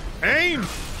 Aim!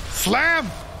 Slam!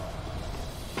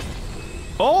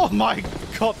 Oh my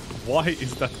god! Why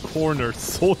is that corner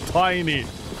so tiny?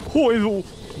 Who is...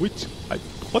 Which...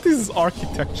 What is this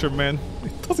architecture, man?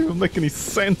 It doesn't even make any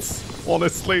sense,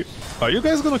 honestly. Are you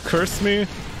guys gonna curse me?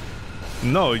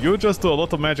 No, you just do a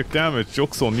lot of magic damage.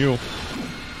 Joke's on you.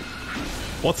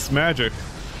 What's magic?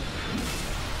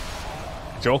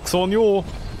 Joke's on you.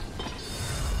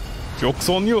 Joke's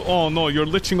on you. Oh no, you're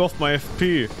liching off my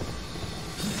FP.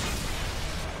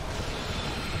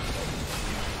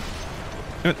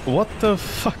 And what the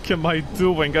fuck am I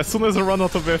doing? As soon as I run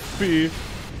out of FP...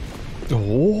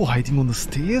 Oh, hiding on the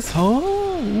stairs, huh?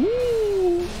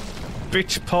 Ooh.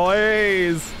 Bitch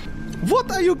plays!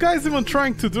 What are you guys even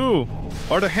trying to do?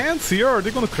 Are the hands here? Are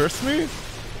they gonna curse me?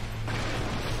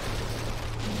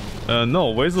 No,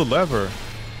 where's the lever?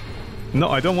 No,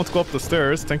 I don't want to go up the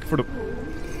stairs. Thank you for the...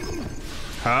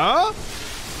 Huh?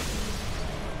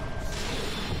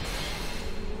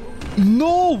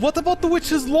 No, what about the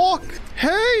witch's lock?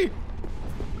 Hey!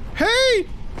 Hey!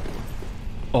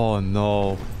 Oh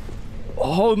no.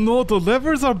 Oh no, the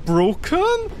levers are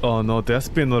broken? Oh no, there's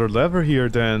been another lever here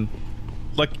then.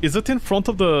 Like, is it in front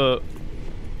of the...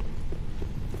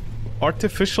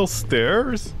 artificial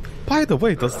stairs? By the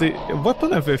way, does the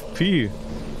weapon have FP?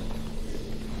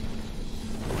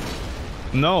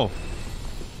 No.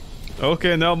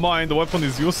 Okay, never mind, the weapon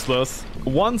is useless.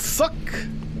 One suck!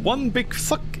 One big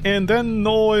suck and then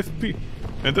no FP.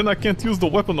 And then I can't use the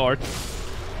weapon art.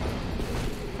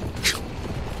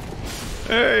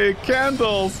 Hey,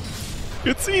 candles!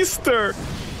 It's Easter!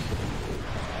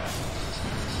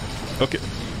 Okay.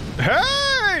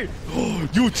 Hey!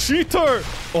 You cheater!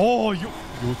 Oh, you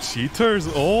cheaters!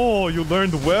 Oh, you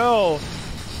learned well!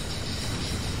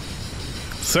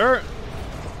 Sir?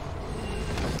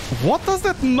 What does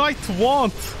that knight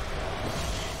want?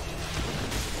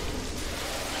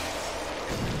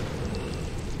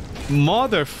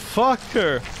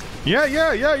 Motherfucker!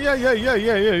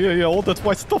 Yeah, all that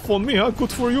white stuff on me, huh?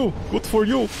 Good for you, good for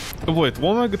you. Wait,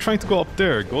 why am I trying to go up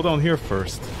there? Go down here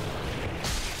first.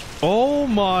 Oh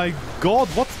my god,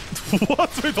 what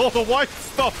with all the white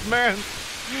stuff, man?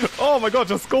 Oh my god,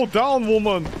 just go down,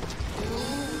 woman.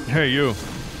 Hey, you.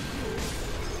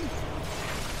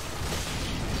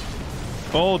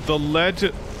 Oh, the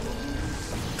legend.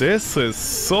 This is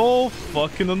so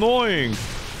fucking annoying.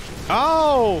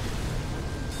 Ow!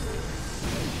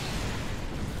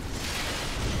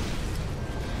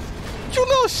 You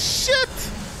little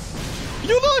shit!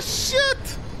 You little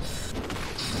shit!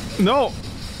 No!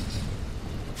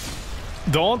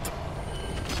 Don't!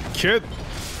 Kid!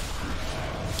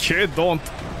 Kid, don't!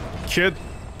 Kid!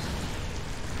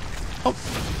 Oh!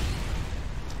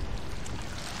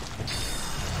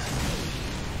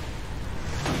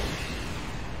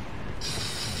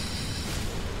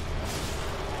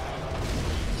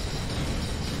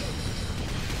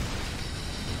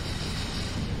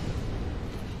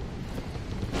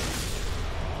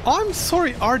 I'm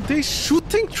sorry, are they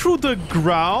shooting through the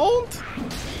ground?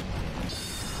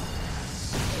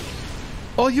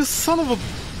 Oh, you son of a...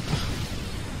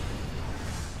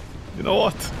 You know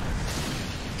what?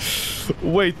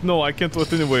 Wait, no, I can't do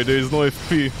it anyway, there is no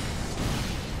FP.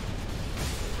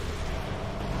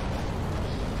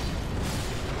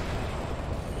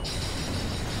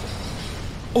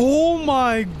 Oh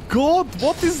my god,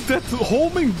 what is that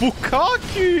homing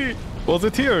bukkake? Was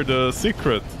it here, the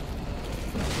secret?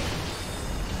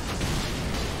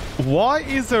 Why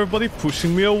is everybody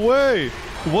pushing me away?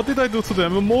 What did I do to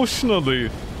them emotionally?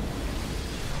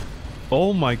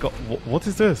 Oh my god, what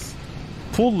is this?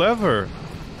 Pull lever.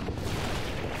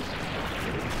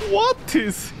 What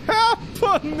is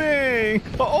happening?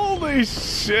 Holy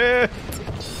shit!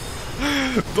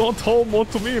 Don't hold on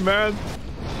to me, man.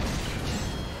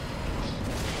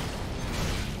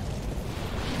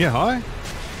 Yeah, hi?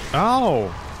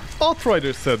 Ow!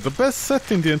 Outrider said the best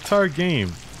set in the entire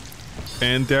game.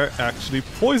 And they're actually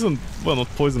poisoned. Well, not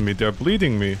poisoned me, they're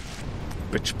bleeding me.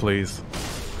 Bitch, please.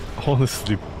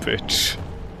 Honestly, bitch.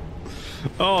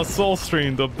 Oh,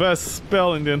 Soulstream, the best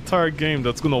spell in the entire game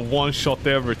that's gonna one-shot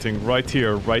everything right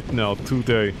here, right now,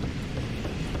 today.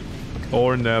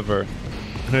 Or never.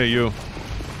 Hey, you.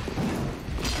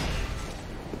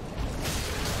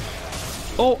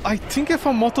 Oh, I think if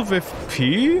I'm out of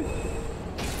FP...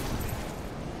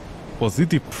 Was he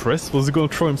depressed? Was he gonna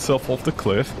throw himself off the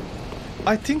cliff?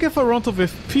 I think if I run out of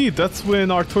FP, that's when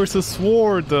Artorias'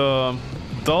 sword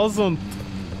doesn't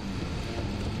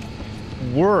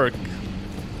work.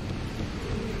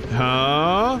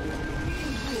 Huh?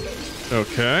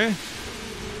 Okay.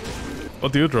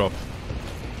 What do you drop?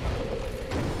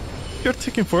 You're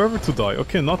taking forever to die.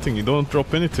 Okay, nothing. You don't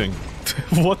drop anything.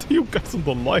 What are you guys in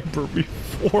the library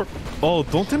for? Oh,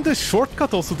 don't think the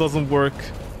shortcut also doesn't work.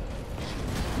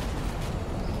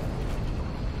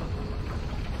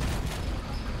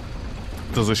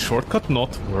 Does a shortcut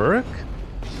not work?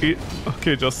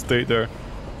 Okay, just stay there.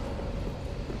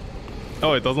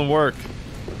 Oh, it doesn't work.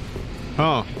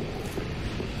 Huh.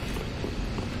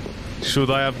 Should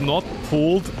I have not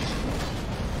pulled...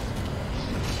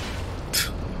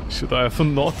 Should I have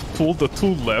not pulled the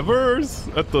two levers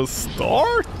at the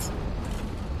start?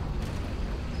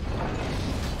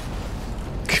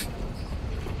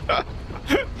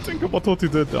 think about what he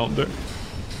did down there.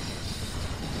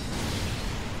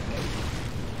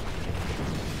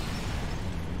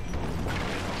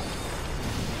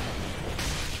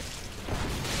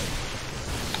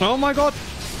 Oh my god!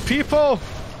 People!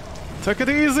 Take it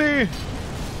easy!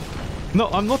 No,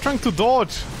 I'm not trying to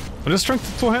dodge. I'm just trying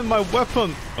to two-hand my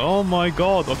weapon. Oh my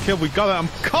god. Okay, we got it. I'm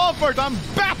covered! I'm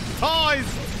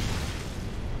baptized!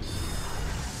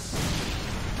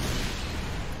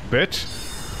 Bitch.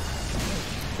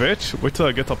 Bitch, wait till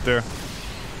I get up there.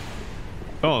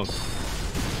 Oh.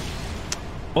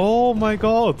 Oh my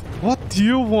god. What do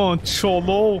you want,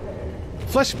 Cholo?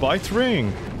 Flashbite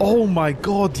ring. Oh my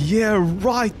god, yeah,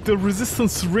 right. The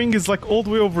resistance ring is like all the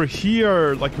way over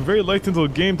here. Like very late into the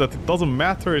game that it doesn't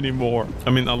matter anymore. I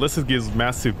mean, unless it gives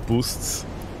massive boosts.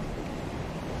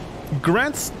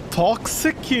 Grants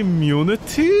toxic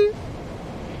immunity?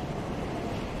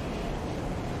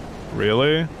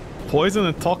 Really? Poison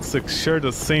and toxic share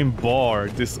the same bar.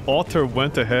 This author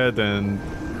went ahead and...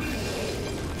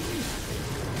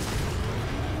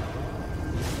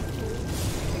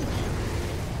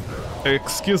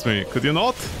 Excuse me, could you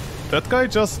not? That guy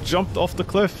just jumped off the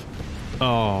cliff.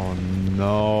 Oh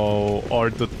no.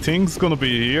 Are the things gonna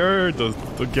be here?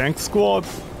 The gang squad?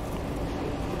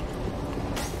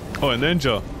 Oh, a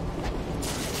ninja.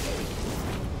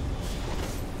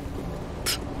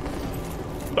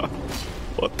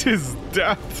 What is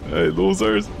that? Hey,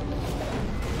 losers.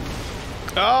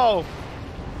 Ow!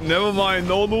 Never mind,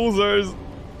 no losers.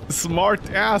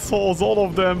 Smart assholes, all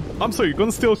of them. I'm sorry, you're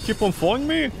gonna still keep on following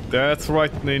me? That's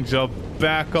right, ninja.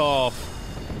 Back off.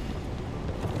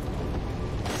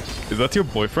 Is that your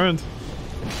boyfriend?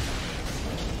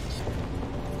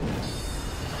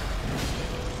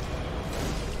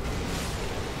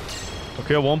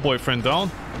 Okay, one boyfriend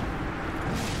down.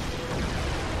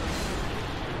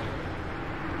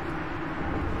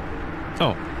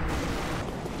 Oh.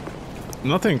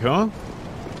 Nothing, huh?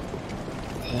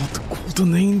 Oh, the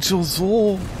golden angels,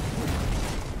 oh.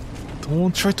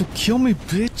 Don't try to kill me,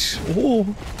 bitch. Oh.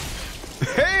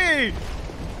 Hey!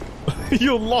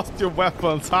 You lost your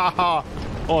weapons, haha.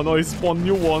 Oh no, he spawned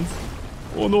new ones.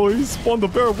 Oh no, he spawned a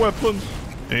better weapon.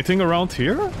 Anything around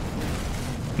here?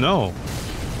 No.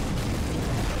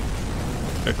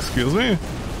 Excuse me?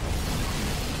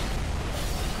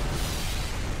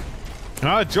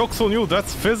 Ah, joke's on you,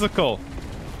 that's physical.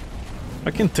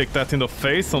 I can take that in the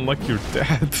face unlike your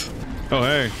dad. Oh,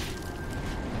 hey.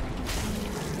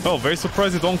 Oh, very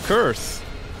surprised you don't curse.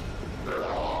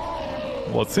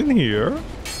 What's in here?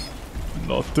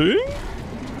 Nothing?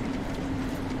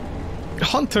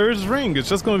 Hunter's ring, it's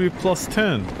just gonna be plus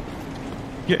 10.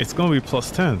 Yeah, it's gonna be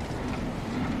plus 10.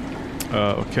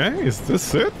 Okay, is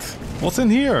this it? What's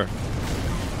in here?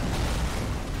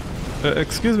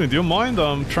 Excuse me, do you mind?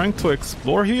 I'm trying to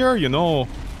explore here, you know.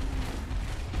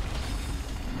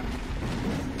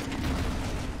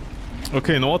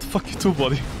 Okay, you know what? Fuck you too,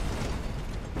 buddy.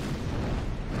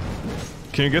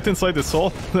 Can you get inside this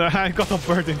hole? I got a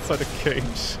bird inside the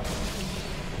cage.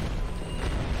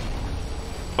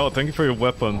 Oh, thank you for your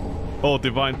weapon. Oh,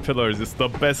 Divine Pillars. It's the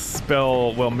best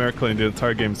spell, well, miracle in the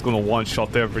entire game. It's gonna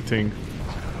one-shot everything.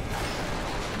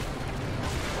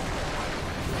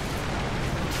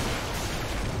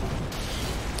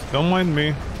 Don't mind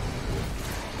me.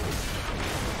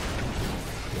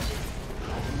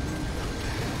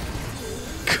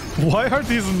 Why are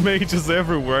these mages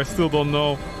everywhere? I still don't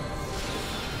know.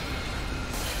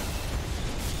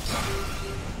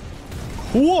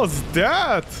 Who was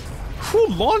that? Who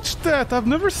launched that? I've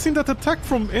never seen that attack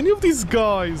from any of these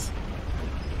guys.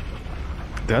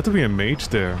 There had to be a mage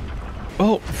there.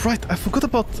 Oh, right. I forgot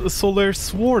about Solaire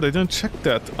Sword. I didn't check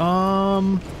that.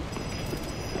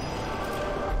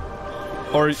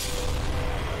 Or...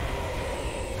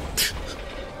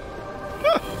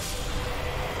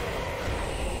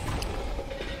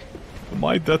 Am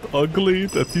I that ugly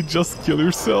that you just kill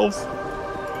yourselves?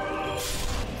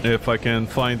 If I can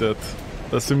find it.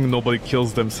 Assuming nobody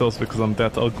kills themselves because I'm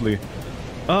that ugly.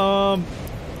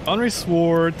 Unri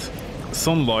Sword,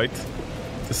 Sunlight.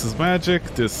 This is magic,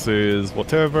 this is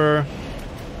whatever.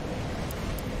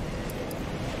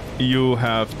 You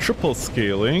have triple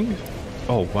scaling.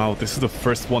 Oh wow, this is the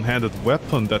first one-handed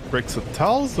weapon that breaks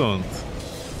 1,000.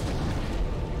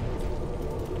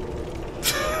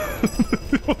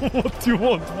 What do you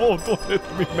want? Whoa, don't hit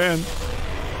me, man.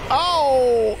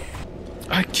 Ow!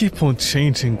 I keep on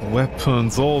changing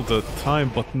weapons all the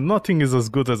time, but nothing is as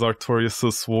good as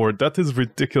Artorias' sword. That is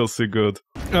ridiculously good.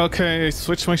 Okay,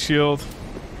 switch my shield.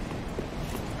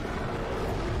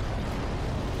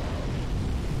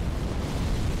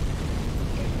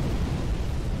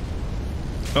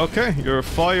 Okay, you're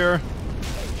fire.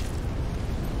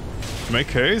 Make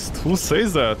haste? Who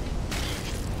says that?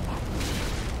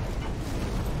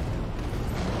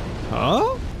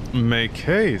 Huh? Make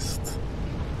haste.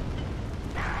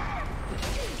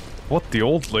 What, the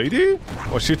old lady?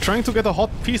 Was she trying to get a hot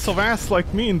piece of ass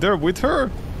like me in there with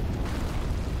her?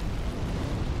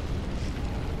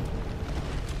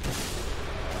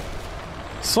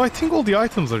 So I think all the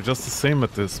items are just the same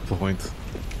at this point.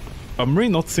 I'm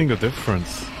really not seeing a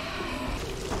difference.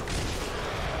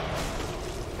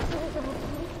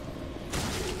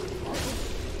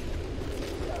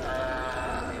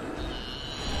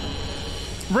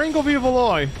 Ring of Evil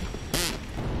Eye!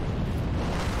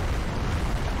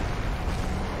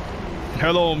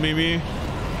 Hello, Mimi.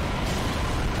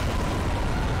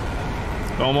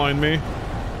 Don't mind me.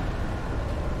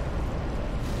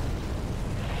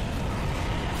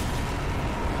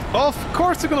 Of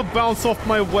course you're gonna bounce off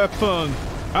my weapon!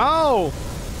 Ow!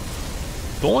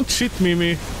 Don't cheat,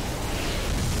 Mimi.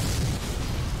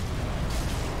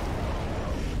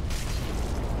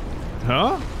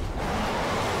 Huh?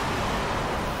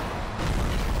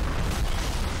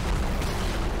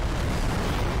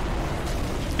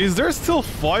 Is there still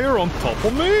fire on top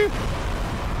of me?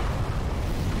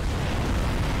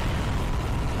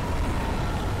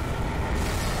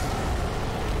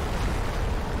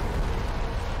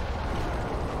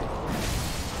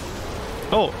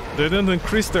 Oh, they didn't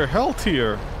increase their health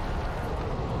here.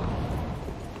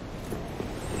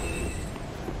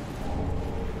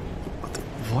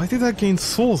 Why did I gain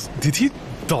souls? Did he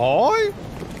die?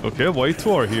 Okay, why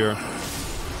two are here?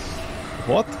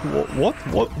 What? What?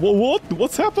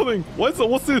 What's happening? What's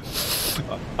it?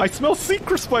 I smell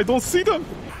secrets, but I don't see them.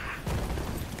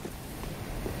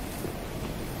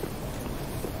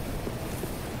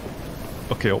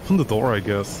 Okay, open the door, I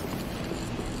guess.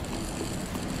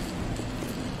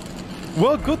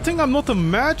 Well, good thing I'm not a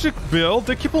magic build.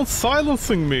 They keep on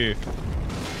silencing me.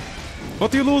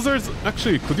 What, you losers?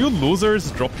 Actually, could you losers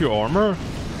drop your armor?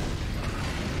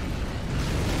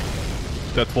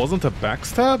 That wasn't a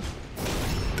backstab?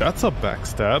 That's a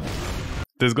backstab.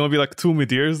 There's gonna be like 2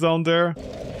 Midirs down there.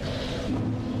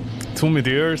 2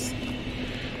 Midirs.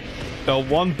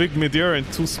 1 big Midir and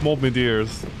 2 small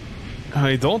Midirs.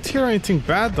 I don't hear anything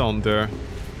bad down there.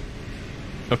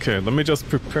 Okay, let me just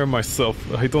prepare myself.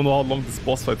 I don't know how long this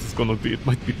boss fight is gonna be. It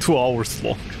might be 2 hours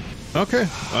long. Okay,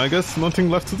 I guess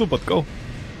nothing left to do but go.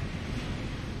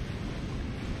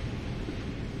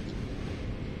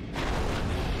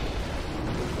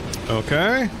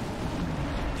 Okay.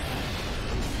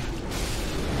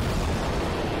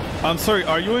 I'm sorry,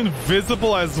 are you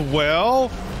invisible as well?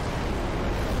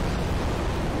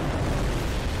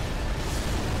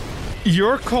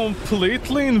 You're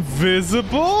completely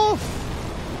invisible?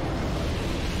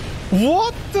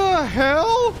 What the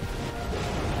hell?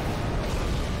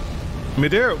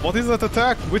 Midir, what is that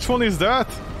attack? Which one is that?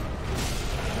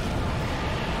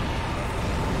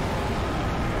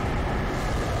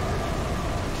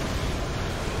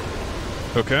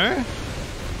 Okay.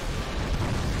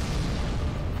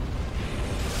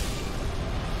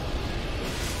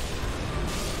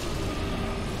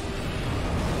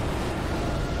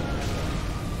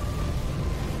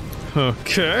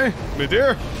 Okay,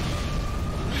 Midir.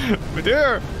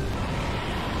 Midir.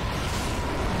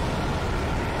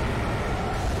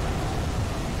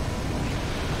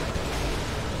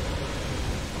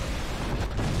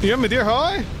 Yeah, Midir,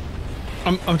 hi.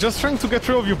 I'm just trying to get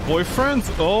rid of your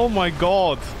boyfriends. Oh my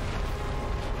god.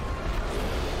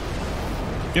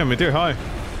 Yeah, Midir, hi.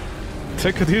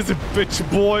 Take it easy, bitch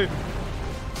boy.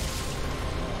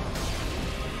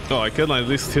 Oh, I can at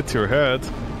least hit your head.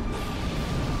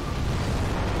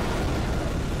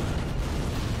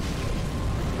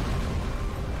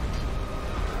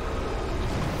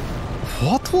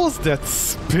 What was that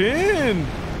spin?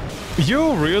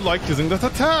 You really like using that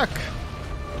attack.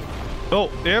 Oh,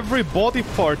 every body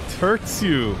part hurts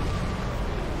you.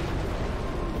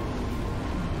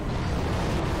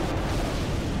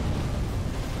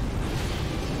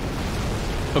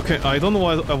 Okay, I don't know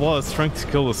why I was trying to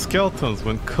kill the skeletons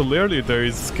when clearly there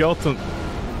is skeleton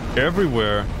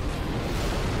everywhere.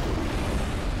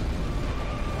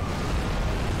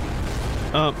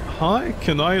 Hi,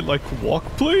 can I, like, walk,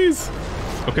 please?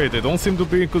 Okay, they don't seem to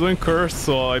be doing curse,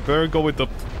 so I better go with the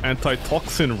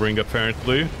anti-toxin ring,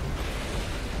 apparently.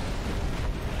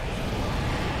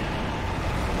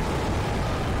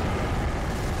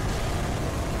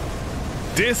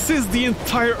 This is the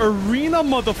entire arena,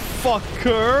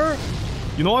 motherfucker!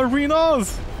 You know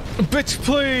arenas? Bitch,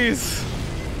 please!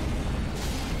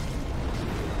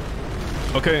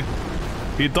 Okay.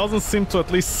 He doesn't seem to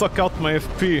at least suck out my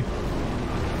FP.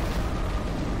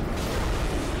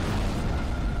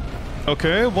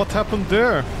 Okay, what happened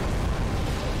there?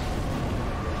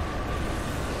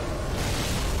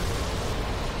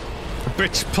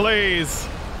 Bitch, please!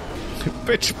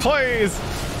 Bitch, please!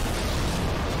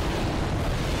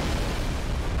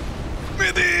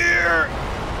 Mid-ear!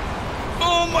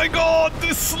 Oh my god,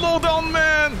 this slowdown,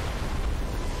 man!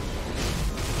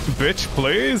 Bitch,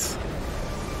 please?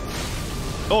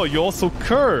 Oh, you also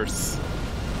curse.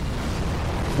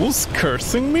 Who's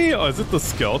cursing me? Oh, is it the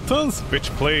skeletons? Bitch,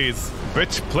 please.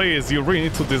 Bitch, please. You really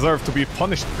need to deserve to be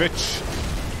punished, bitch.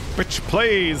 Bitch,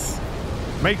 please.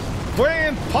 Make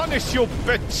Dwayne punish you,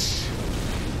 bitch.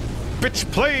 Bitch,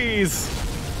 please.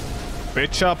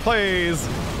 Bitch, please.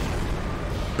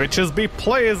 Bitches be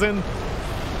pleasing.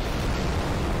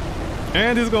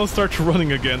 And he's gonna start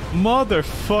running again.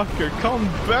 Motherfucker, come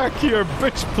back here,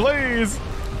 bitch, please.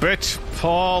 Bitch,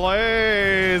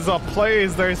 please. Oh,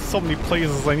 please. There's so many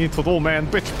places I need to do, man.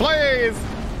 Bitch, please.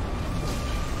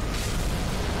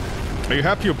 Are you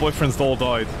happy your boyfriends all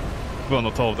died? Well,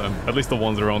 not all of them. At least the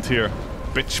ones around here.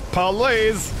 Bitch,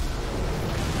 please.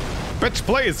 Bitch,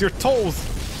 please. Your toes.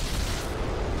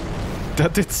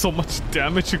 That did so much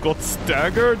damage you got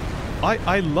staggered.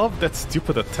 I love that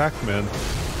stupid attack, man.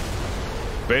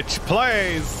 Bitch,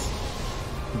 please.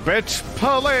 Bitch,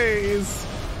 please.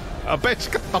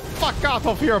 Bitch, get the fuck out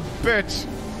of here, bitch.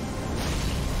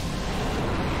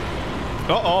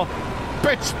 Uh-oh.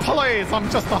 Bitch, please. I'm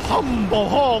just a humble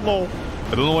hollow.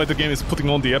 I don't know why the game is putting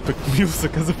on the epic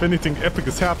music, as if anything epic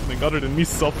is happening other than me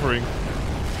suffering.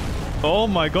 Oh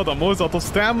my god, I'm always out of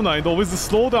stamina and always the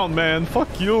slowdown, man.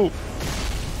 Fuck you.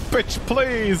 Bitch,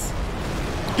 please.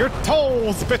 Your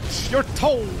toes, bitch. Your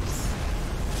toes.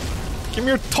 Give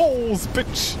me your toes,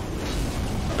 bitch.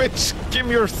 Bitch, give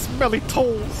me your smelly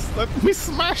toes. Let me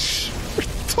smash your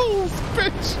toes,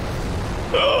 bitch.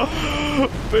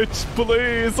 Bitch,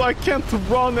 please. I can't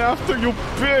run after you,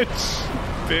 bitch.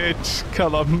 Bitch,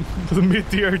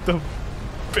 Calamity, the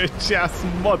bitch-ass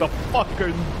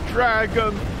motherfucker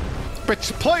dragon.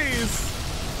 Bitch, please.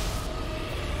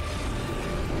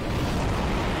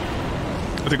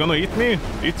 Are they gonna eat me?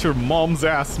 Eat your mom's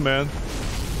ass, man.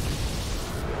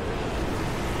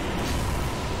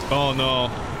 Oh no,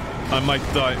 I might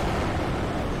die.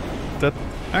 That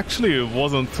actually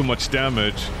wasn't too much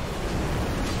damage.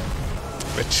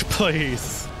 Bitch,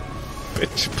 please.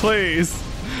 Bitch, please.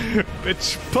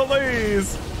 Bitch,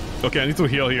 please. Okay, I need to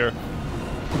heal here.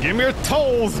 Give me your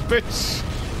toes, bitch.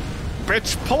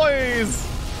 Bitch, please.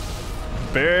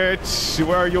 Bitch,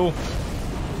 where are you?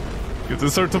 You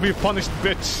deserve to be punished,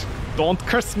 bitch. Don't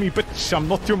curse me, bitch. I'm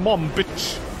not your mom,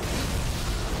 bitch.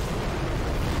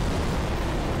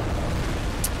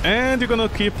 And you're gonna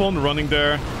keep on running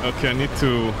there. Okay, I need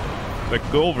to, like,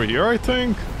 go over here, I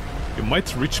think. You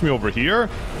might reach me over here.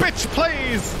 Bitch,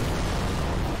 please!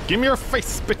 Give me your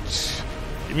face, bitch.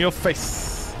 Give me your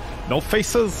face. No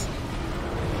faces?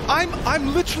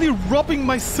 I'm literally rubbing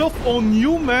myself on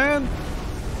you, man.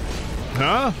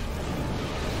 Huh?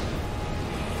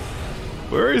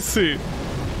 Where is he?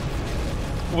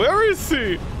 Where is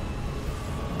he?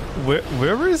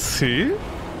 Where is he?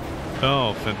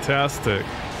 Oh, fantastic.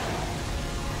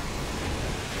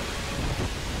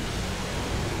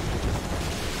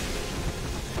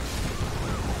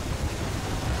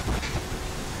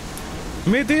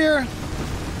 Mid-ear,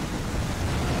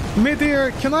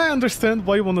 can I understand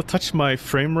why you want to touch my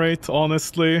frame rate,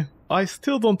 honestly? I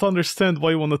still don't understand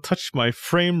why you want to touch my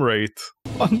frame rate.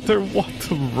 Under what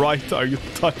right are you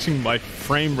touching my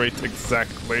frame rate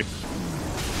exactly?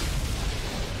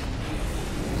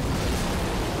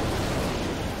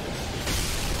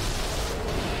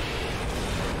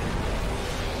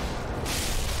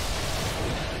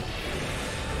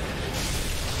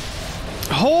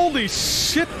 Holy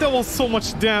shit, that was so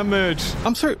much damage!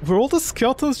 I'm sorry, were all the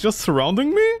skeletons just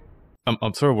surrounding me?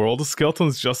 I'm sorry, were all the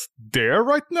skeletons just there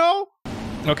right now?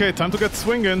 Okay, time to get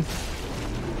swinging.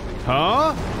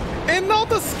 Huh? And now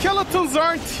the skeletons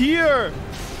aren't here!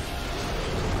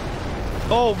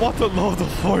 Oh, what a load of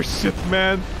horseshit,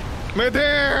 man.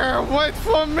 Mid-ear, wait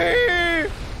for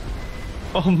me!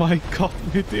 Oh my god,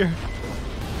 Mid-ear.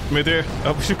 Mid-ear,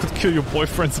 I wish you could kill your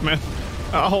boyfriends, man.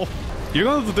 Ow. You're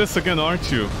gonna do this again,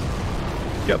 aren't you?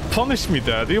 Yeah, punish me,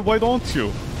 daddy. Why don't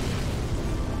you?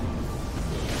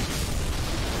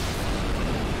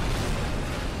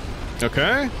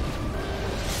 Okay.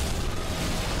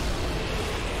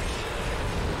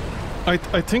 I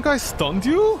think I stunned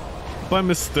you? By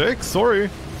mistake? Sorry.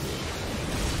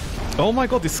 Oh my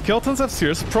god, these skeletons have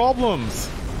serious problems.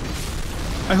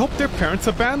 I hope their parents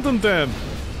abandoned them.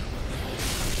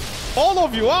 All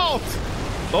of you out!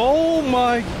 Oh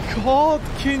my god,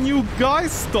 can you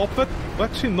guys stop it?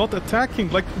 actually not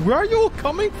attacking. Like, where are you all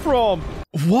coming from?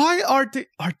 Why are they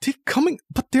coming?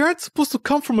 But they aren't supposed to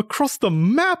come from across the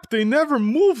map. They never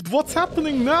moved. What's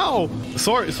happening now?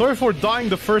 Sorry for dying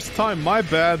the first time. My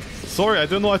bad. Sorry, I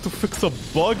didn't know how to fix a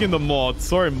bug in the mod.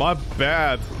 Sorry, my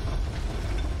bad.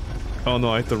 Oh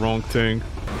no, I hit the wrong thing.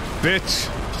 Bitch,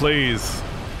 please.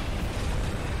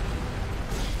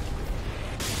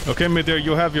 Okay, Midir,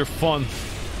 you have your fun.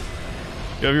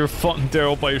 You have your fun there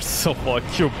all by yourself while I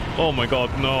cube. Oh my god,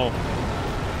 no.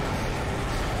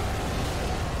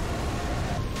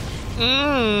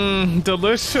 Mmm,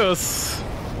 delicious.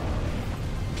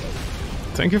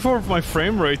 Thank you for my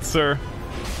frame rate, sir.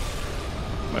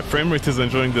 My frame rate is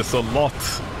enjoying this a lot.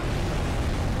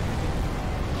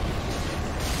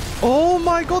 Oh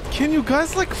my god, can you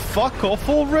guys like fuck off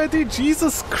already?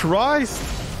 Jesus Christ.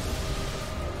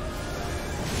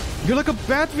 You're like a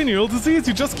bad venereal disease,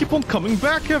 you just keep on coming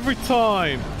back every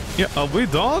time. Yeah, are we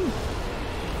done?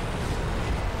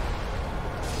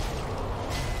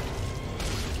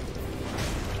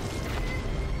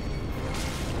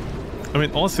 I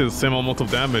mean, honestly, the same amount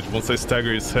of damage once I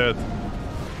stagger his head.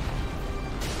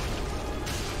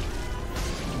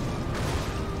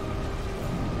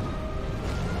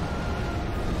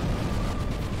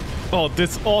 Oh,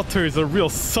 this otter is a real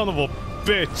son of a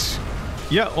bitch.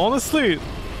 Yeah, honestly,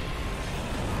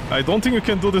 I don't think you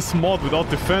can do this mod without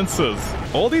defenses.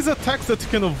 All these attacks that you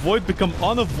can avoid become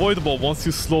unavoidable once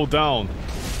you slow down.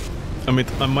 I mean,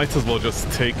 I might as well just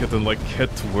take it and like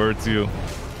head towards you.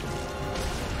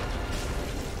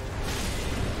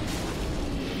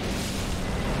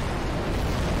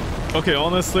 Okay,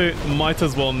 honestly, might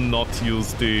as well not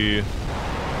use the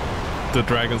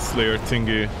Dragon Slayer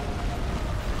thingy.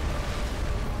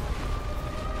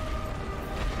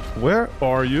 Where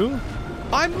are you?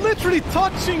 I'm literally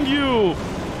touching you!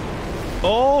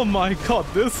 Oh my god,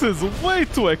 this is way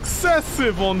too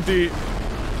excessive on the...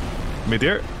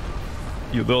 Midir,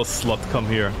 you little slut, come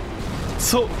here.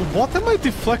 So, what am I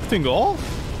deflecting off?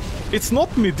 It's not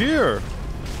Midir.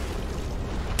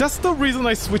 That's the reason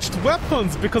I switched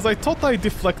weapons, because I thought I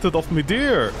deflected off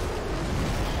Midir.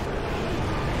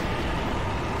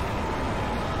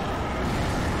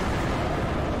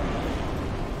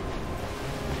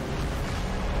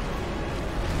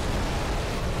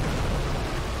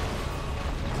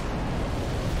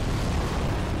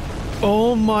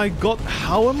 Oh my god,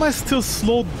 how am I still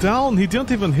slowed down? He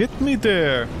didn't even hit me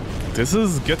there. This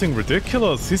is getting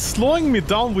ridiculous. He's slowing me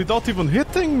down without even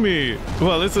hitting me.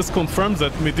 Well, this just confirms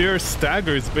that Midir's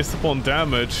stagger is based upon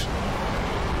damage.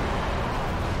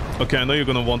 Okay, I know you're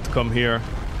gonna want to come here.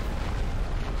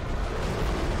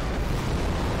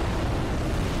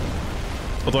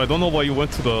 Although I don't know why you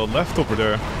went to the left over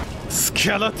there.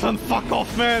 Skeleton, fuck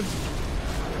off, man!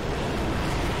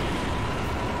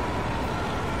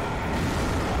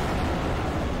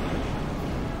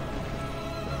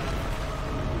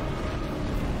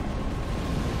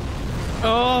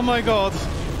 Oh my god.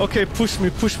 Okay, push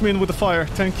me in with the fire.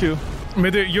 Thank you.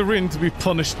 Midir, you're in to be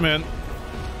punished, man.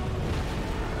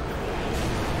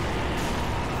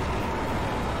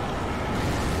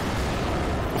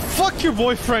 Fuck your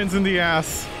boyfriends in the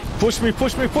ass. Push me.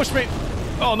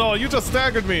 Oh no, you just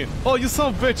staggered me. Oh, you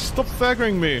son of a bitch, stop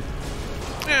staggering me.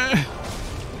 God,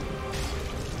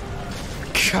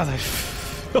 I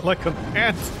feel like an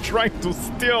ant trying to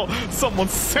steal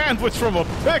someone's sandwich from a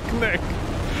picnic.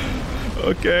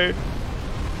 Okay.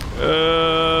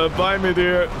 Bye,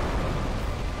 Midir.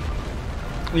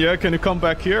 Yeah, can you come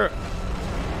back here?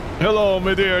 Hello,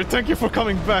 Midir. Thank you for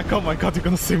coming back. Oh my god, you're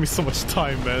gonna save me so much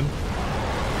time, man.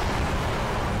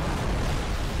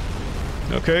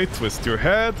 Okay, twist your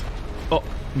head. Oh,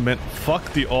 man,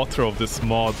 fuck the author of this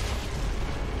mod.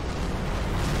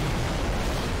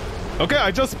 Okay,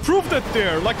 I just proved it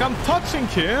there. Like, I'm touching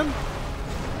him.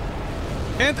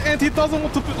 And he doesn't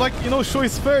want to, like, you know, show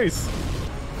his face.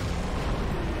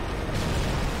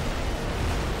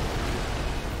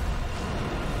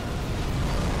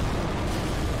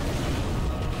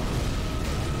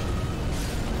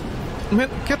 Man,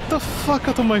 get the fuck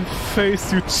out of my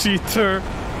face, you cheater!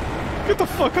 Get the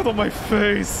fuck out of my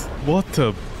face! What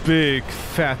a big,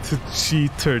 fat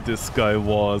cheater this guy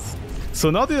was. So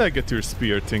now did I get your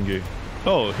spear thingy?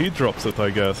 Oh, he drops it, I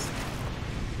guess.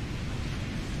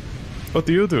 What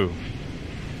do you do?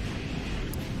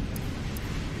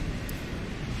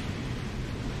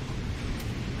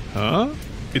 Huh?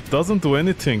 It doesn't do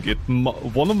anything.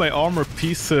 One of my armor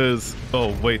pieces...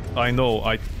 Oh, wait, I know,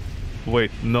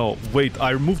 Wait, no, wait, I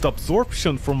removed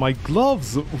absorption from my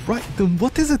gloves. Right, then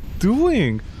what is it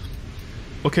doing?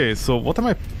 Okay, so what am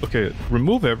I... Okay,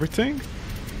 remove everything.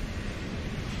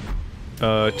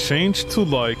 Change to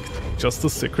like just a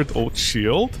Sacred Oath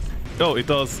shield. Oh, it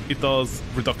does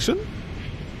reduction?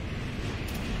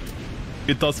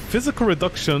 It does physical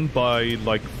reduction by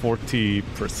like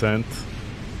 40%.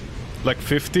 Like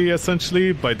 50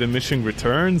 essentially by diminishing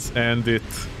returns, and it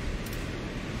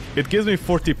gives me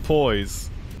 40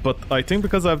 poise. But I think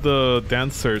because I have the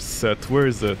Dancer set, where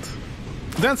is it?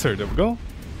 Dancer, there we go.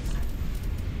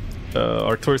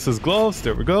 Artorias' gloves,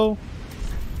 there we go.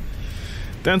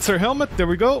 Dancer helmet, there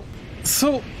we go.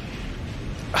 So...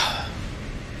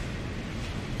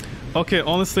 okay,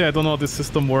 honestly, I don't know how this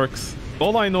system works.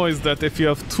 All I know is that if you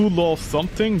have too low of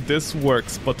something, this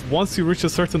works. But once you reach a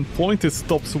certain point, it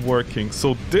stops working.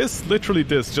 So this, literally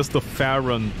this, just the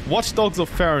Farron. Watchdogs of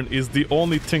Farron is the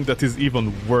only thing that is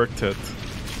even worth it.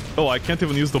 Oh, I can't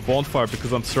even use the bonfire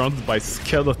because I'm surrounded by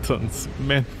skeletons.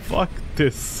 Man, fuck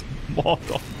this mod,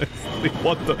 honestly.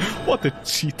 What a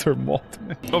cheater mod,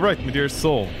 man. Alright, Meteor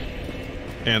Soul.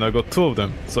 And I got 2 of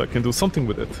them, so I can do something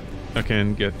with it. I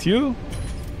can get you.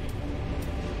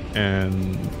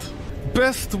 And...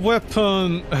 best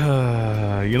weapon...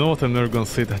 you know what, I'm never gonna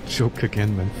say that joke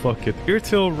again, man. Fuck it.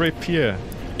 Irtil Rapier.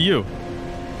 You.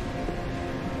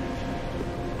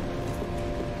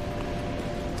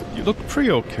 You look pretty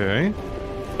okay,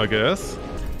 I guess.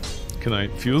 Can I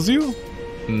fuse you?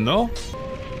 No?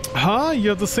 Huh? You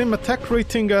have the same attack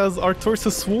rating as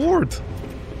Artorias' sword.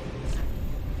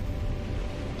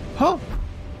 Huh?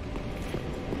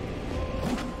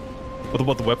 What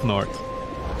about the weapon art?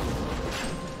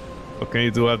 Okay,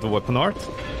 you do have the weapon art.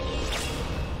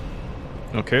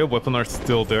 Okay, weapon art's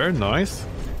still there, nice.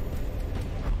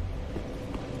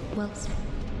 Well, sir.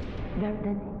 Well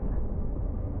done.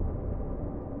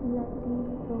 Lucky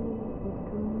soul, the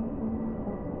dream in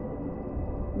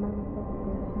the manifest.